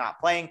Dimes is not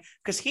playing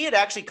because he had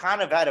actually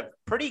kind of had a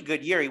pretty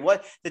good year.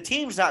 The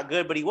team's not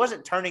good, but he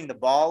wasn't turning the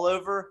ball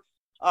over.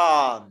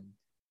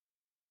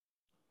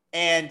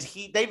 And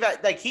he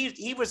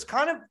was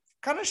kind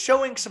of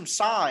showing some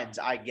signs,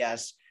 I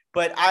guess.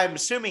 But I'm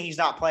assuming he's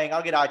not playing.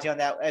 I'll get IT on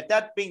that. If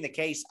that being the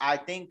case, I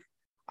think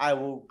I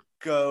will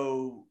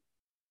go.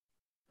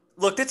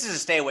 Look, this is a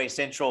stay away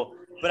central.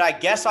 But I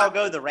guess I'll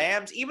go the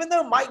Rams, even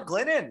though Mike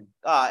Glennon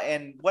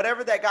and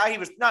whatever that guy, he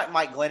was not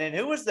Mike Glennon.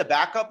 Who was the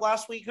backup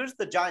last week? Who's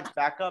the Giants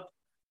backup?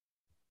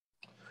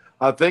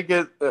 I think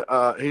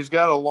he's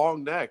got a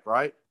long neck,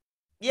 right?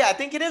 Yeah, I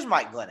think it is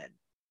Mike Glennon.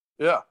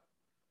 Yeah.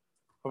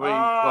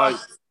 I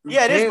mean,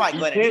 it is Mike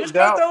Glennon. He was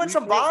throwing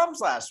some bombs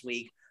last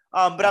week,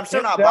 but I'm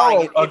still not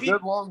buying it. A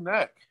good long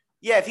neck.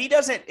 Yeah, if he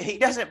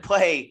doesn't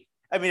play.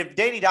 I mean, if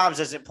Danny Dimes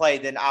doesn't play,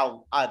 then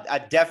I'm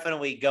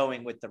definitely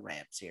going with the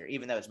Rams here,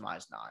 even though it's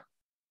 -9.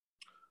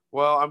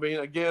 Well, I mean,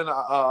 again,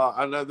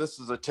 I know this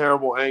is a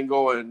terrible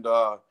angle, and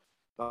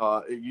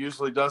it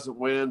usually doesn't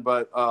win,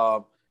 but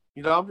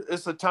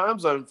it's a time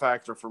zone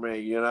factor for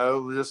me.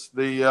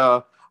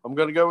 I'm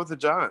going to go with the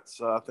Giants.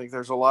 I think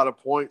there's a lot of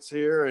points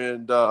here,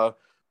 and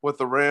with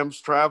the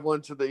Rams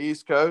traveling to the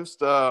East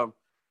Coast,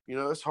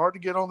 it's hard to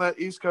get on that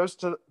East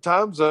Coast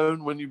time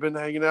zone when you've been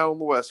hanging out on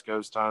the West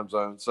Coast time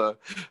zone. So,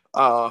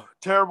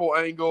 terrible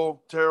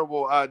angle,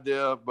 terrible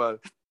idea, but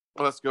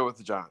let's go with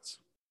the Giants.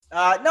 No,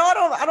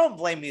 I don't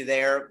blame you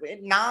there.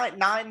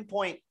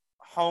 9-point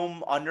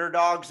home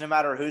underdogs, no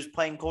matter who's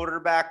playing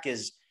quarterback,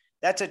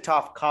 that's a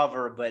tough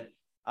cover. But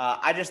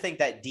I just think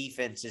that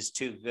defense is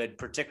too good,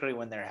 particularly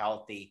when they're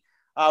healthy.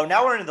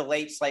 Now we're into the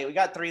late slate. We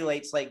got 3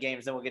 late slate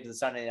games. Then we'll get to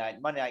the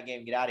Monday night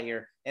game, get out of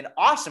here. An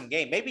awesome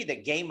game, maybe the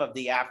game of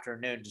the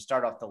afternoon to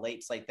start off the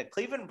late slate. The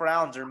Cleveland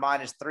Browns are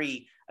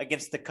 -3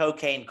 against the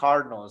Cocaine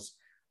Cardinals.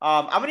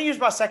 I'm going to use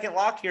my second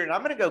lock here, and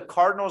I'm going to go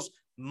Cardinals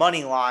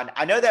money line.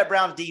 I know that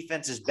Browns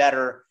defense is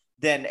better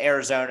than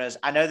Arizona's.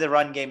 I know the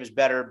run game is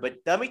better, but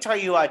let me tell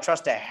you, I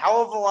trust a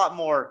hell of a lot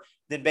more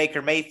than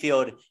Baker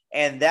Mayfield,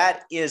 and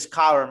that is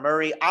Kyler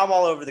Murray. I'm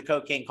all over the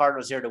Cocaine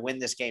Cardinals here to win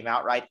this game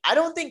outright. I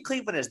don't think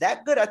Cleveland is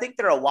that good. I think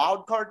they're a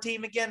wild card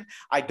team again.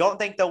 I don't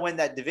think they'll win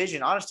that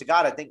division. Honest to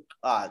God, I think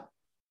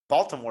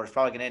Baltimore is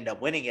probably going to end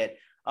up winning it.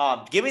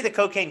 Give me the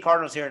Cocaine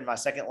Cardinals here in my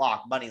second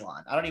lock, money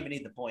line. I don't even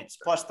need the points.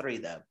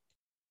 +3, though.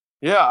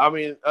 Yeah, I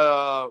mean,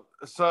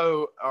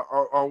 so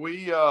are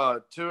we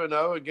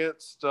 2-0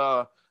 against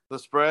the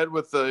spread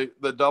with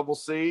the double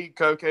C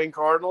Cocaine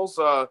Cardinals?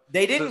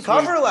 They didn't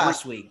cover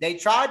last week. They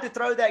tried to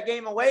throw that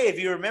game away, if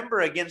you remember,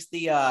 against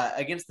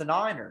the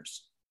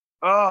Niners.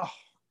 Oh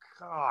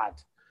God,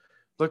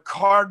 the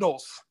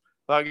Cardinals.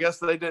 I guess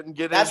they didn't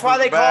get. That's why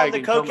they called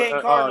them the Cocaine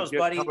Cardinals,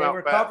 buddy. They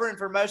were covering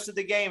for most of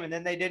the game, and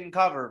then they didn't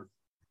cover.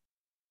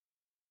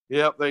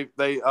 Yep, they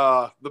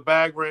the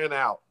bag ran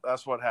out.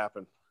 That's what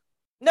happened.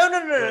 No.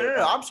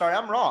 I'm sorry,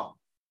 I'm wrong.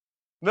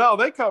 No,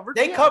 they covered.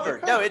 They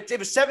covered. No, it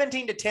was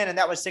 17-10, and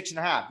that was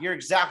 6.5. You're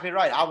exactly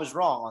right. I was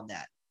wrong on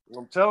that.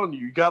 I'm telling you,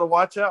 you got to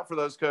watch out for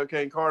those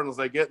Cocaine Cardinals.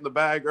 They get in the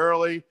bag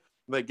early.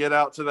 They get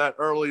out to that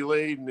early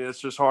lead, and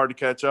it's just hard to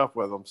catch up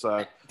with them.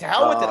 So to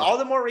hell with it. All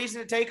the more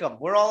reason to take them.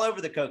 We're all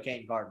over the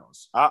Cocaine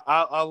Cardinals.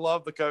 I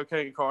love the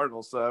Cocaine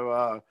Cardinals.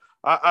 So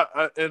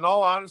I in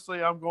all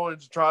honesty, I'm going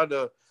to try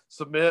to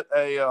submit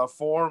a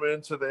form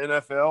into the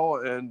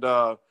NFL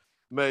and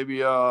maybe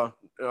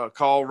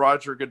call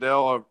Roger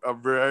Goodell a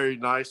very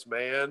nice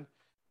man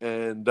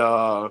and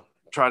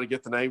try to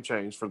get the name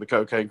changed for the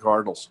Cocaine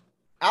Cardinals.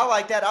 I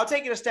like that. I'll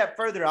take it a step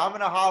further. I'm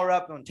going to holler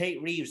up on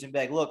Tate Reeves and be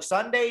like, look,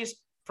 Sundays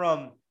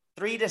from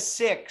 3 to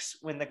 6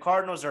 when the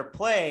Cardinals are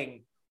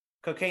playing,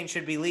 cocaine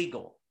should be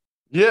legal.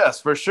 Yes,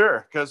 for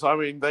sure. Because, I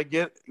mean, they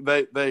get in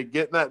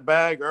that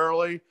bag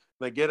early.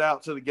 They get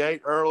out to the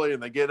gate early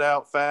and they get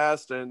out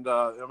fast. And,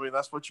 I mean,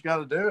 that's what you got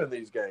to do in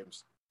these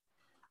games.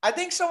 I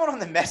think someone on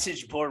the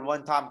message board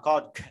one time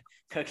called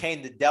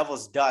cocaine the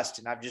devil's dust,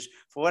 and I've just,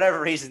 for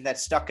whatever reason, that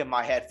stuck in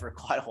my head for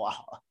quite a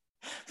while.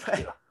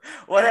 But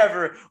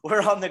whatever,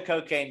 we're on the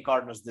Cocaine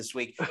Cardinals this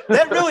week.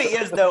 That really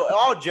is, though,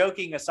 all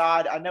joking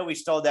aside, I know we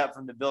stole that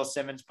from the Bill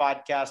Simmons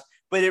podcast,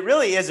 but it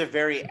really is a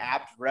very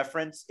apt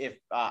reference if,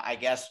 I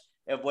guess,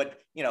 of what,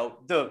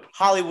 the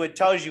Hollywood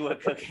tells you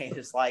what cocaine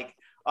is like.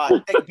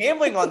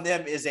 Gambling on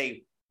them is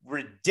a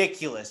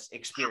ridiculous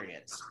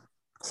experience.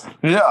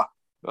 Yeah.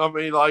 I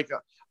mean,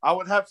 I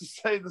would have to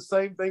say the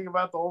same thing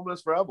about the Ole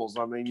Miss Rebels.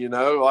 I mean,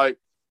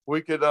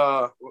 we could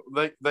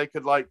they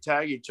could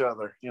tag each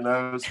other,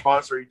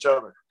 sponsor each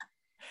other.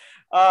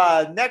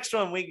 Next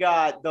one, we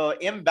got the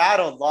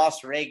embattled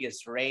Las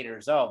Vegas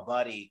Raiders. Oh,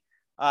 buddy.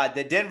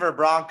 The Denver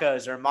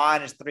Broncos are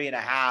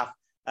 -3.5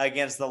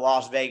 against the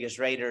Las Vegas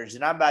Raiders.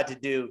 And I'm about to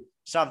do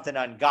something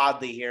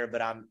ungodly here,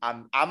 but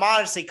I'm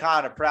honestly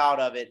kind of proud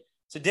of it.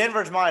 So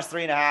Denver's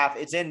 -3.5.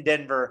 It's in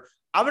Denver.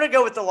 I'm going to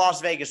go with the Las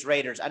Vegas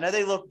Raiders. I know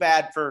they look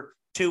bad for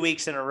 2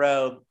 weeks in a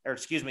row, or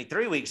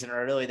 3 weeks in a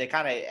row, really. They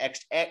kind of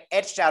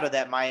etched out of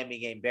that Miami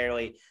game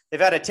barely.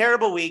 They've had a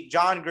terrible week.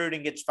 John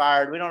Gruden gets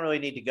fired. We don't really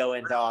need to go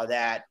into all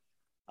that.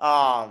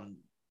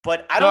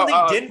 But I don't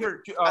think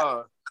Denver.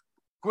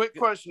 Quick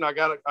question. I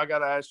gotta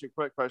ask you a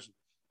quick question.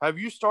 Have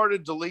you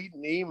started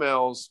deleting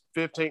emails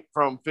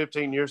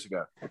 15 years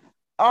ago?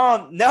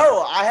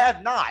 No, I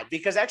have not,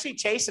 because actually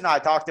Chase and I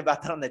talked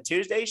about that on the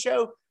Tuesday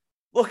show.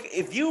 Look,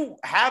 if you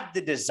have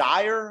the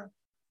desire,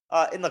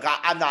 and look,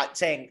 I'm not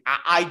saying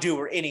I do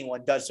or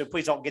anyone does, so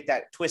please don't get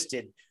that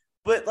twisted.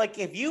 But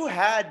if you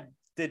had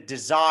the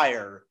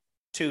desire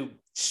to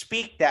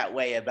speak that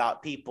way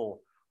about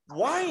people,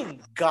 why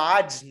in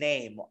God's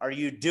name are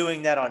you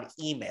doing that on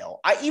email?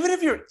 Even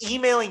if you're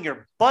emailing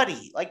your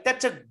buddy,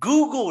 that's a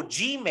Google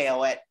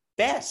Gmail at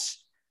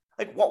best.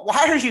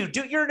 Why are you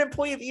doing? You're an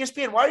employee of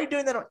ESPN. Why are you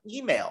doing that on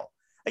email?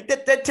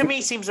 That to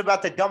me seems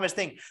about the dumbest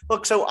thing.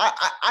 Look, so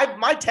I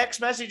my text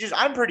messages,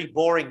 I'm a pretty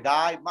boring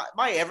guy.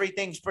 My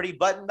everything's pretty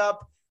buttoned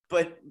up,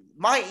 but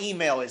my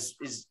email is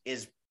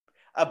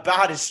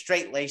about as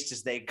straight-laced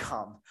as they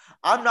come.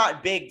 I'm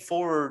not big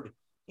forward,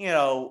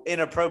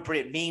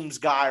 inappropriate memes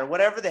guy or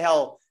whatever the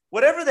hell,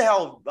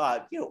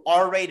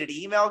 R-rated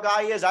email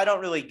guy is. I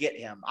don't really get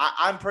him.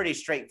 I'm pretty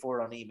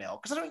straightforward on email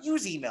because I don't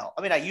use email.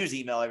 I mean, I use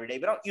email every day,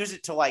 but I don't use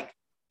it to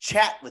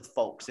chat with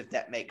folks, if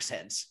that makes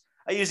sense.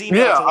 I use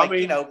email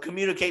to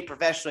communicate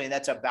professionally, and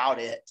that's about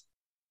it.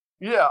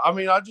 Yeah, I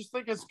mean, I just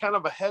think it's kind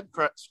of a head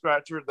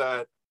scratcher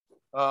that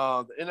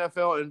the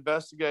NFL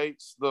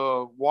investigates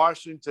the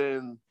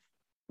Washington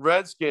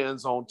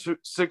Redskins on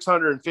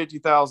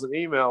 650,000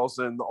 emails,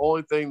 and the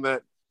only thing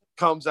that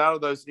comes out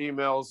of those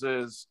emails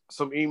is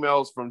some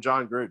emails from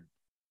John Gruden.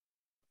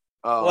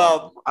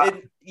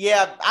 I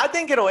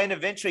think it'll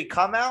eventually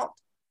come out.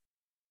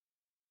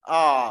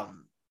 I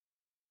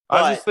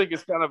just think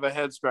it's kind of a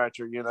head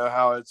scratcher,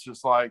 how it's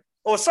just like,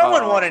 well,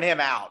 someone wanted him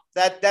out.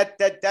 That's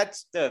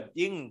the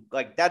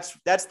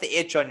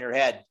itch on your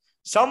head.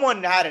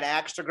 Someone had an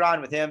axe to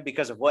grind with him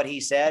because of what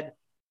he said.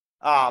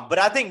 But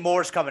I think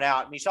more's coming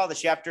out. And you saw the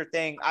Schefter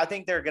thing. I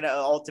think they're going to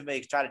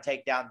ultimately try to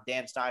take down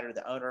Dan Snyder,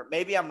 the owner.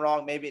 Maybe I'm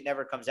wrong. Maybe it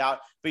never comes out.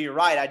 But you're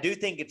right. I do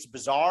think it's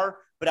bizarre.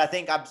 But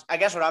I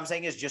guess what I'm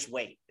saying is just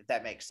wait, if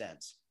that makes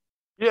sense.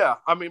 Yeah,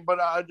 I mean, but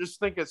I just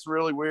think it's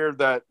really weird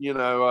that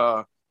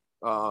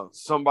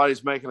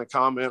somebody's making a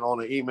comment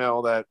on an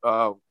email that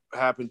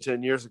happened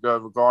 10 years ago,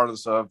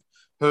 regardless of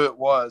who it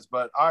was.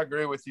 But I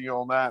agree with you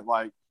on that.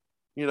 Like,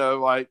 you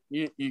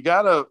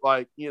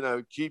gotta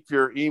keep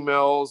your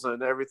emails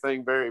and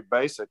everything very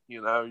basic.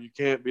 You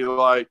can't be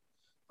like,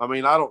 I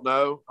mean, I don't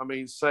know. I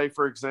mean, say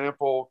for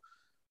example,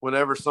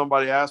 whenever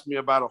somebody asks me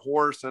about a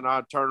horse and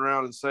I turn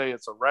around and say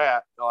it's a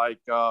rat, like,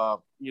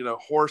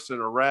 horse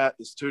and a rat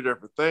is two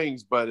different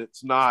things, but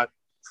it's not,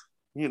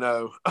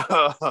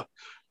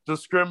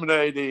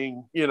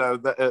 discriminating,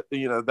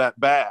 that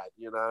bad,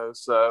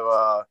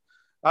 so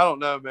I don't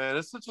know, man.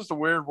 It's just a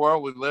weird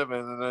world we live in.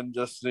 And then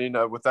just,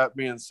 with that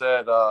being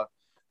said,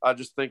 I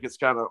just think it's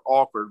kind of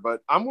awkward,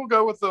 but I'm going to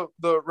go with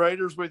the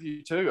Raiders with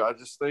you too. I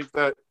just think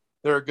that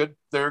they're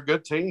a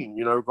good team,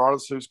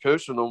 regardless who's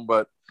coaching them,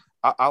 but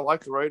I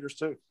like the Raiders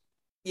too.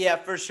 Yeah,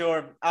 for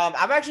sure.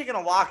 I'm actually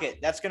going to lock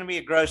it. That's going to be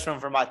a gross one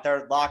for my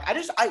third lock.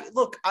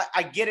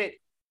 I get it.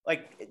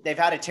 Like, they've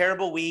had a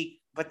terrible week,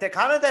 but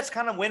that's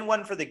kind of win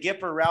one for the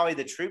Gipper rally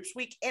the troops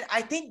week. And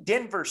I think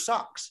Denver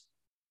sucks.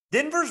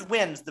 Denver's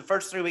wins the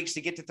first 3 weeks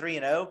to get to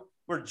 3-0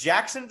 were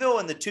Jacksonville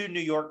and the two New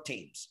York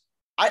teams.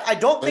 I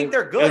don't think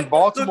they're good. And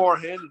Baltimore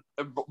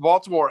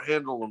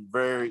handled them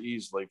very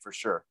easily, for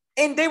sure.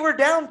 And they were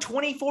down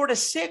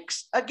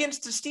 24-6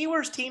 against the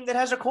Steelers team that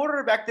has a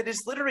quarterback that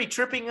is literally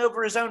tripping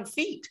over his own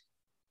feet.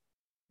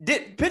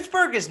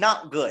 Pittsburgh is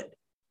not good.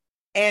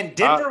 And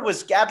Denver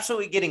was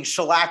absolutely getting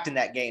shellacked in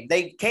that game.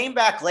 They came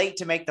back late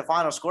to make the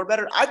final score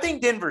better. I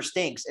think Denver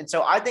stinks. And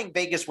so I think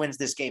Vegas wins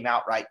this game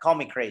outright. Call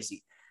me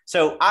crazy.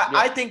 So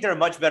I think they're a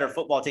much better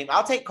football team.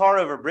 I'll take Carr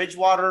over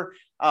Bridgewater.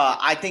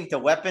 I think the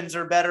weapons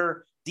are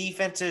better.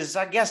 Defenses,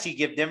 I guess you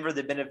give Denver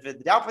the benefit of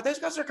the doubt, but those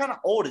guys are kind of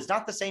old. It's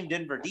not the same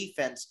Denver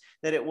defense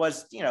that it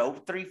was,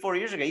 3-4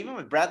 years ago, even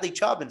with Bradley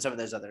Chubb and some of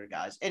those other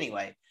guys.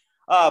 Anyway,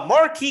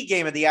 marquee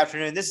game of the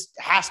afternoon. This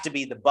has to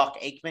be the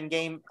Buck Aikman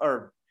game,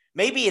 or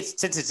maybe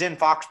since it's in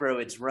Foxborough,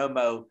 it's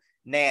Romo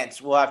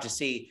Nance. We'll have to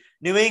see.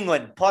 New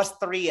England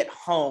 +3 at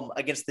home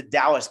against the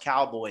Dallas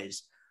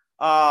Cowboys.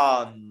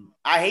 I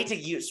hate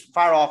to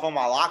fire off all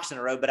my locks in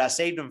a row, but I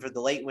saved them for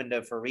the late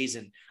window for a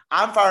reason.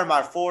 I'm firing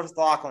my fourth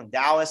lock on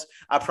Dallas.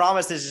 I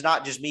promise this is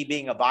not just me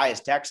being a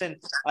biased Texan.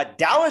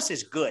 Dallas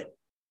is good.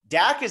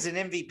 Dak is an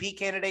MVP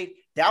candidate.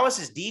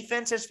 Dallas's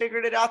defense has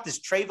figured it out. This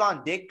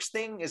Trayvon Diggs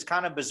thing is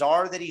kind of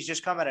bizarre that he's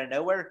just come out of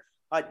nowhere.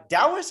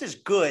 Dallas is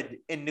good,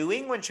 and New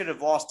England should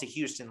have lost to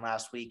Houston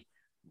last week.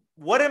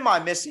 What am I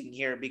missing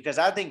here? Because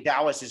I think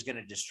Dallas is going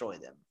to destroy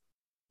them.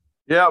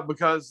 Yeah,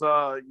 because,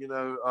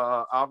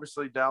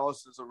 obviously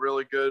Dallas is a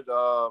really good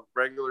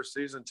regular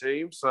season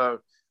team. So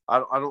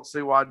I don't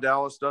see why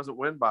Dallas doesn't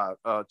win by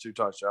 2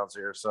 touchdowns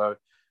here. So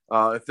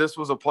if this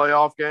was a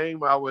playoff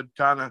game, I would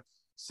kind of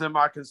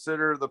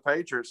semi-consider the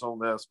Patriots on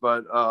this.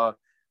 But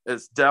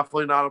it's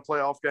definitely not a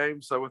playoff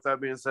game. So with that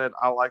being said,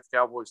 I like the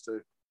Cowboys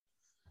too.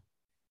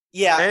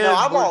 Yeah,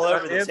 I'm all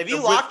over this. Have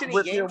you locked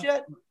any games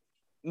yet?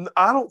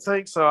 I don't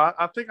think so.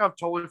 I think I've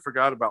totally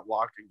forgot about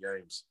locking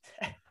games.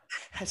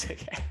 That's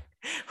okay.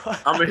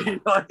 I mean,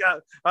 like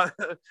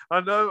I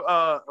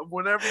know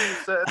whenever you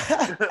said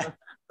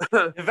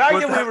the fact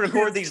that we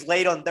record these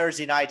late on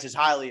Thursday nights is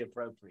highly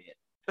appropriate.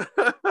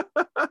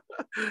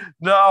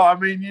 No, I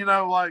mean,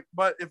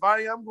 but if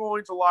I am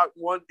going to lock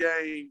one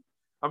game,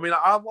 I mean,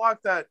 I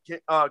locked that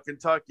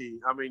Kentucky.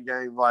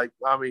 Game like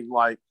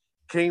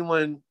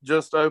Keeneland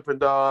just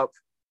opened up.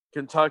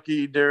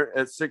 Kentucky at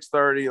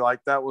 6:30, like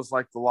that was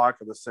like the lock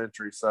of the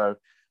century. So.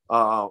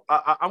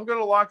 I'm going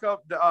to lock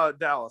up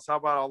Dallas. How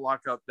about I'll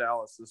lock up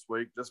Dallas this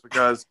week just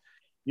because,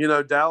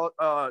 Dallas,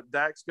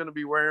 Dak's going to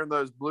be wearing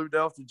those blue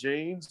Delta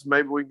jeans.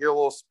 Maybe we can get a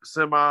little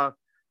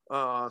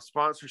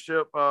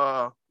sponsorship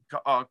call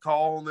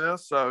on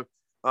this. So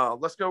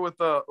let's go with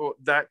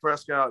Dak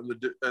Prescott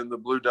and the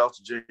blue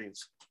Delta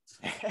jeans.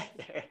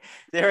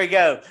 There we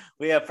go.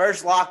 We have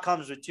first lock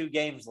comes with 2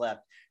 games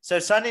left. So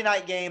Sunday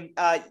night game,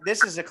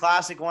 this is a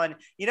classic one.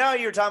 You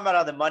were talking about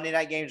how the Monday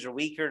night games are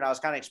weaker, and I was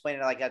kind of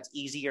explaining like that's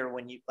easier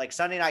when you like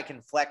Sunday night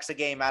can flex a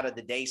game out of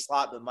the day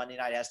slot, but Monday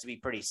night has to be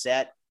pretty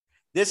set.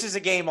 This is a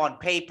game on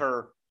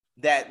paper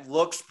that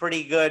looks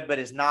pretty good, but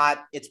is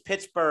not. It's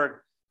Pittsburgh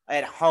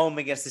at home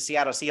against the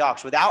Seattle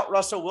Seahawks. Without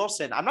Russell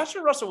Wilson, I'm not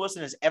sure Russell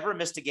Wilson has ever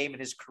missed a game in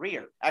his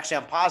career. Actually,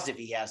 I'm positive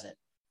he hasn't.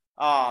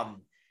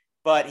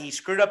 But he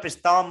screwed up his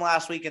thumb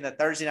last week in the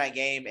Thursday night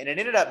game, and it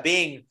ended up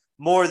being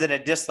more than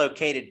a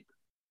dislocated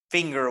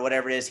finger or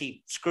whatever it is.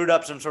 He screwed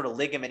up some sort of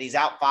ligament. He's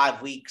out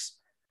 5 weeks.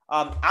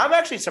 I'm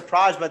actually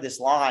surprised by this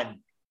line.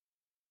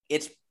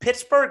 It's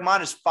Pittsburgh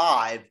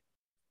 -5,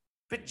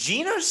 but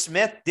Geno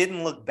Smith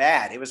didn't look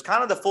bad. It was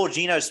kind of the full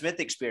Geno Smith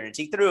experience.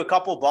 He threw a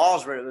couple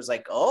balls where it was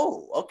like,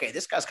 oh, okay,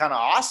 this guy's kind of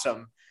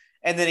awesome.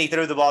 And then he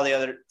threw the ball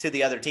to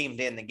the other team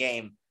to end the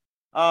game.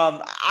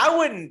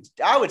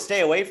 I would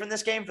stay away from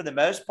this game for the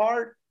most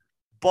part,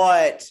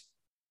 but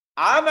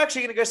I'm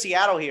actually going to go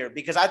Seattle here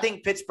because I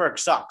think Pittsburgh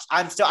sucks.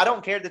 I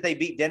don't care that they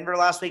beat Denver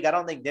last week. I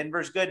don't think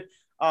Denver's good.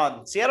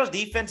 Seattle's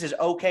defense is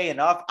okay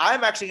enough.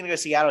 I'm actually going to go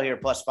Seattle here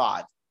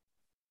 +5.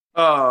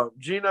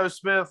 Geno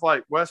Smith,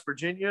 like West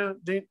Virginia,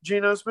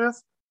 Geno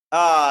Smith?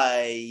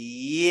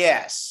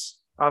 Yes.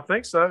 I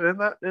think so.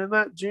 Isn't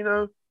that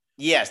Geno?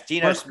 Yes,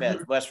 Geno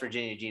Smith, West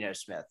Virginia, Geno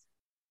Smith.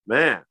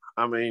 Man,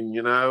 I mean,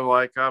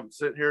 like I'm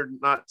sitting here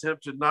not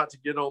tempted not to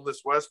get on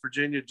this West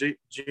Virginia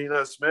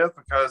Geno Smith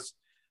because,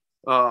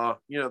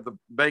 the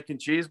bacon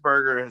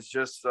cheeseburger has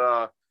just.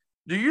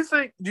 Do you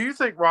think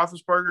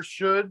Roethlisberger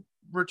should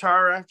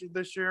retire after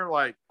this year?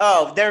 Like,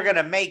 oh, they're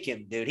gonna make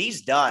him, dude.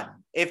 He's done.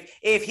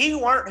 If he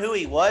weren't who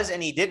he was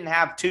and he didn't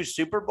have 2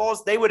 Super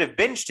Bowls, they would have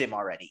benched him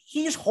already.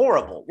 He's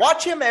horrible.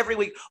 Watch him every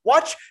week.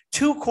 Watch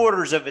 2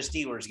 quarters of a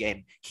Steelers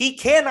game. He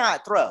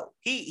cannot throw.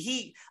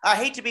 I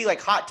hate to be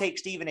like hot take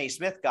Stephen A.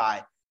 Smith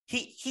guy.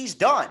 He's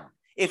done.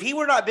 If he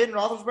were not Ben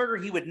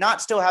Roethlisberger, he would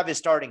not still have his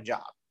starting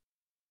job.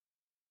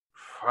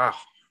 Wow.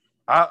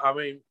 I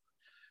mean,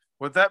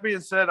 with that being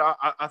said,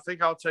 I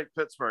think I'll take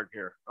Pittsburgh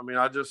here. I mean,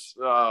 I just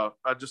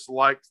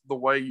liked the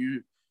way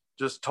you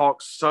just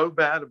talked so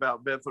bad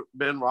about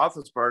Ben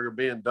Roethlisberger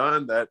being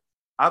done that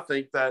I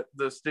think that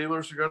the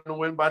Steelers are going to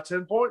win by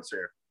 10 points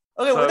here.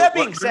 Okay, so, with that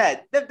being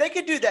said, they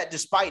could do that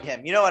despite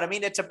him. You know what I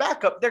mean? It's a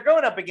backup. They're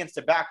going up against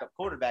a backup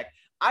quarterback.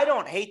 I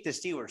don't hate the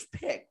Steelers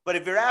pick, but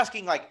if you're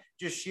asking like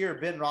just sheer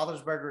Ben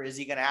Roethlisberger, is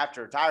he going to have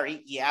to retire?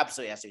 He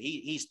absolutely has to.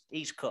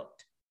 He's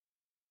cooked.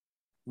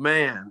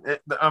 Man,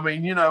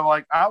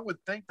 like I would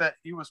think that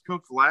he was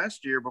cooked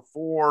last year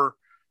before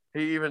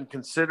he even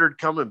considered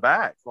coming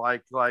back.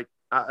 Like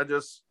I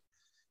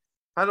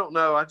don't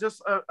know. I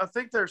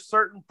think there's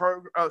certain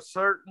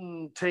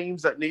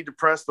teams that need to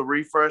press the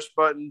refresh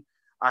button.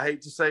 I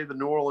hate to say the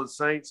New Orleans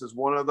Saints is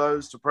one of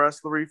those to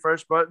press the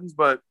refresh buttons,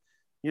 but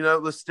the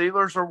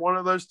Steelers are one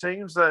of those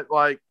teams that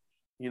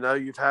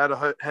you've had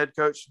a head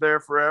coach there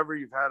forever.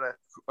 You've had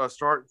a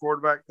starting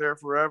quarterback there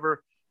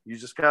forever. You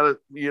just got to,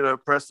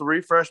 press the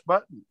refresh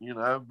button,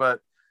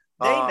 but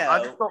they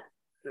know.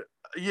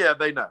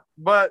 They know.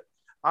 But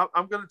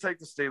I'm going to take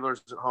the Steelers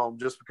at home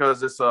just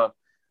because it's the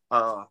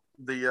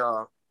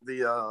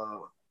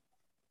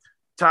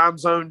time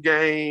zone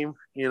game.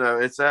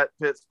 It's at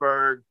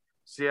Pittsburgh,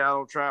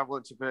 Seattle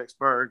traveling to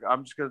Pittsburgh.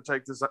 I'm just going to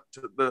take this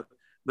to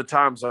the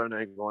time zone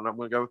angle, and I'm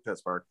going to go with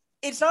Pittsburgh.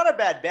 It's not a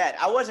bad bet.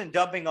 I wasn't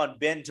dumping on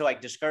Ben to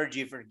discourage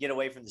you for get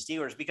away from the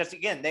Steelers because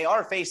again, they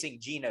are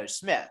facing Geno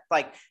Smith.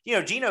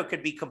 Geno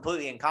could be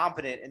completely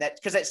incompetent and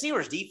because that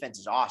Steelers defense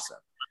is awesome,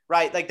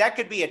 right? Like that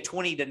could be a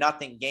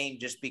 20-0 game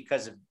just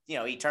because of,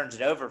 he turns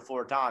it over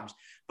 4 times,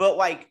 but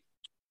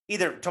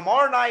either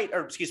tomorrow night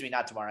or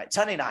not tomorrow night,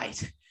 Sunday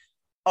night,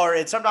 or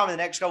at sometime in the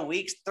next couple of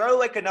weeks,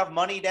 throw enough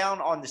money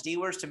down on the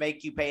Steelers to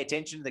make you pay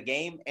attention to the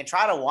game and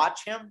try to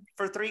watch him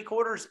for 3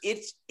 quarters.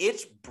 It's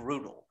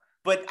brutal.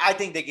 But I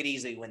think they could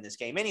easily win this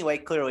game anyway,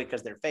 clearly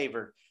because they're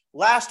favored.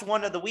 Last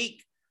one of the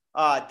week,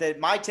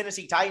 my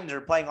Tennessee Titans are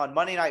playing on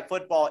Monday Night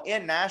Football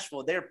in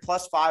Nashville. They're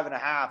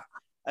 +5.5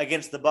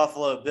 against the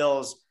Buffalo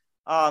Bills.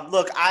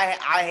 Look,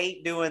 I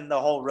hate doing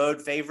the whole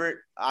road favorite.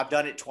 I've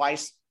done it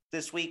twice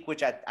this week,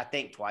 which I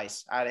think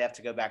twice. I'd have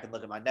to go back and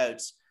look at my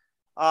notes.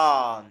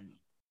 I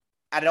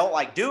don't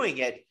like doing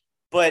it.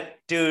 But,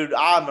 dude,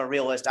 I'm a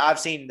realist. I've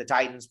seen the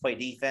Titans play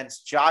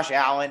defense. Josh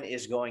Allen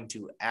is going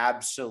to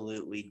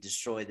absolutely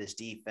destroy this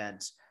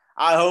defense.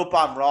 I hope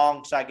I'm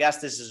wrong, so I guess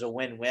this is a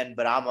win-win,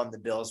 but I'm on the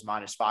Bills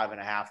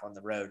 -5.5 on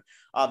the road.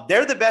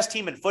 They're the best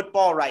team in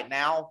football right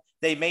now.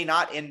 They may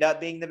not end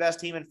up being the best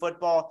team in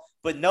football,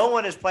 but no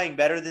one is playing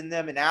better than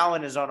them, and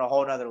Allen is on a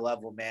whole nother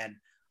level, man.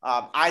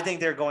 I think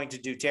they're going to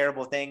do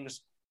terrible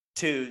things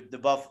to the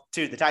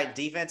Titans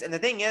defense. And the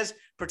thing is,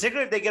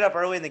 particularly if they get up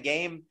early in the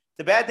game,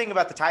 the bad thing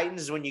about the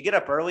Titans is when you get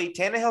up early,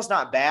 Tannehill's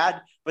not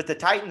bad, but the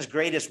Titans'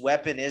 greatest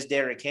weapon is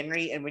Derrick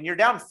Henry. And when you're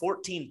down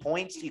 14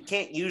 points, you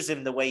can't use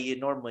him the way you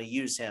normally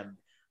use him.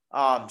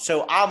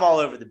 So I'm all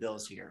over the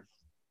Bills here.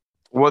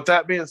 With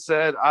that being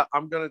said,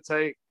 I'm going to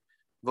take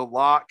the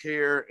lock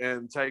here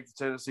and take the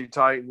Tennessee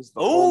Titans, the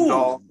home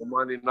dog for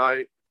Monday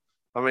night.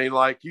 I mean,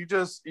 I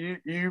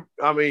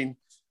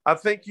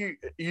think you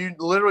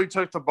literally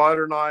took the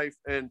butter knife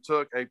and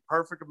took a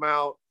perfect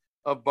amount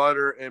of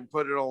butter and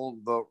put it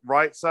on the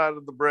right side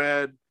of the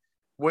bread,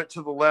 went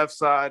to the left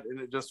side, and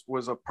it just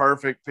was a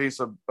perfect piece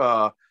of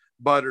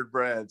buttered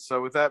bread.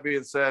 So with that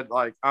being said,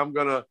 I'm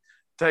going to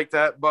take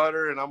that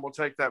butter and I'm going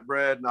to take that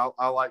bread, and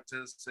I like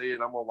Tennessee,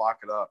 and I'm going to lock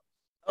it up.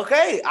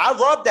 Okay, I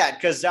love that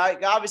because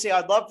obviously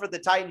I'd love for the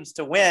Titans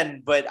to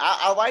win, but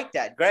I like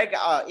that. Greg,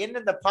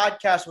 ending the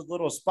podcast with a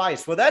little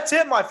spice. Well, that's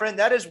it, my friend.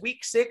 That is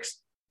week 6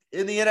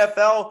 in the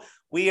NFL.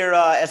 We are,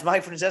 as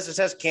Mike Francesa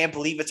says, can't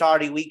believe it's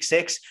already week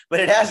 6,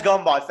 but it has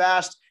gone by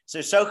fast.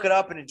 So soak it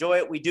up and enjoy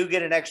it. We do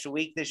get an extra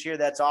week this year.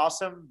 That's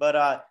awesome. But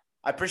I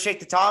appreciate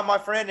the time, my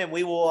friend, and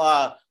we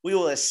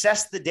will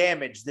assess the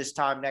damage this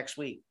time next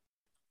week.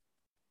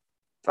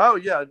 Oh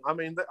yeah, I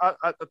mean,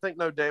 I think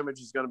no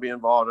damage is going to be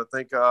involved. I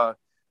think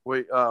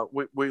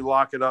we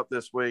lock it up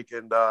this week,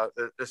 and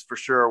it's for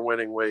sure a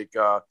winning week.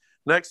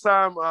 Next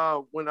time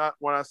when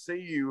I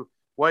see you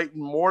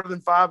waiting more than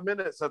 5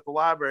 minutes at the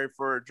library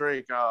for a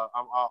drink,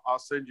 I'll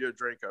send you a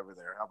drink over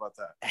there. How about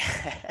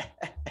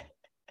that?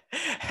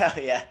 Hell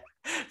yeah.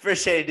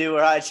 Appreciate it, dude.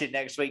 We're hot shit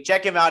next week.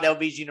 Check him out,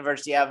 LB's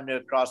University Avenue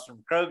across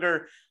from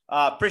Kroger.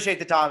 Appreciate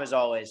the time as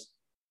always.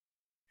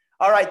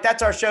 All right,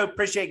 that's our show.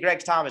 Appreciate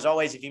Greg's time as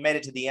always. If you made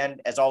it to the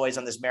end, as always,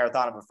 on this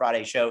Marathon of a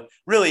Friday show,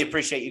 really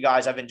appreciate you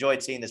guys. I've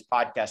enjoyed seeing this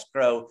podcast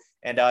grow,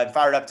 and I'm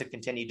fired up to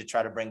continue to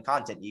try to bring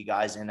content to you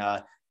guys in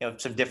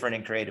some different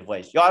and creative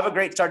ways. Y'all have a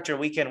great start to your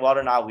weekend. Walter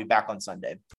and I will be back on Sunday.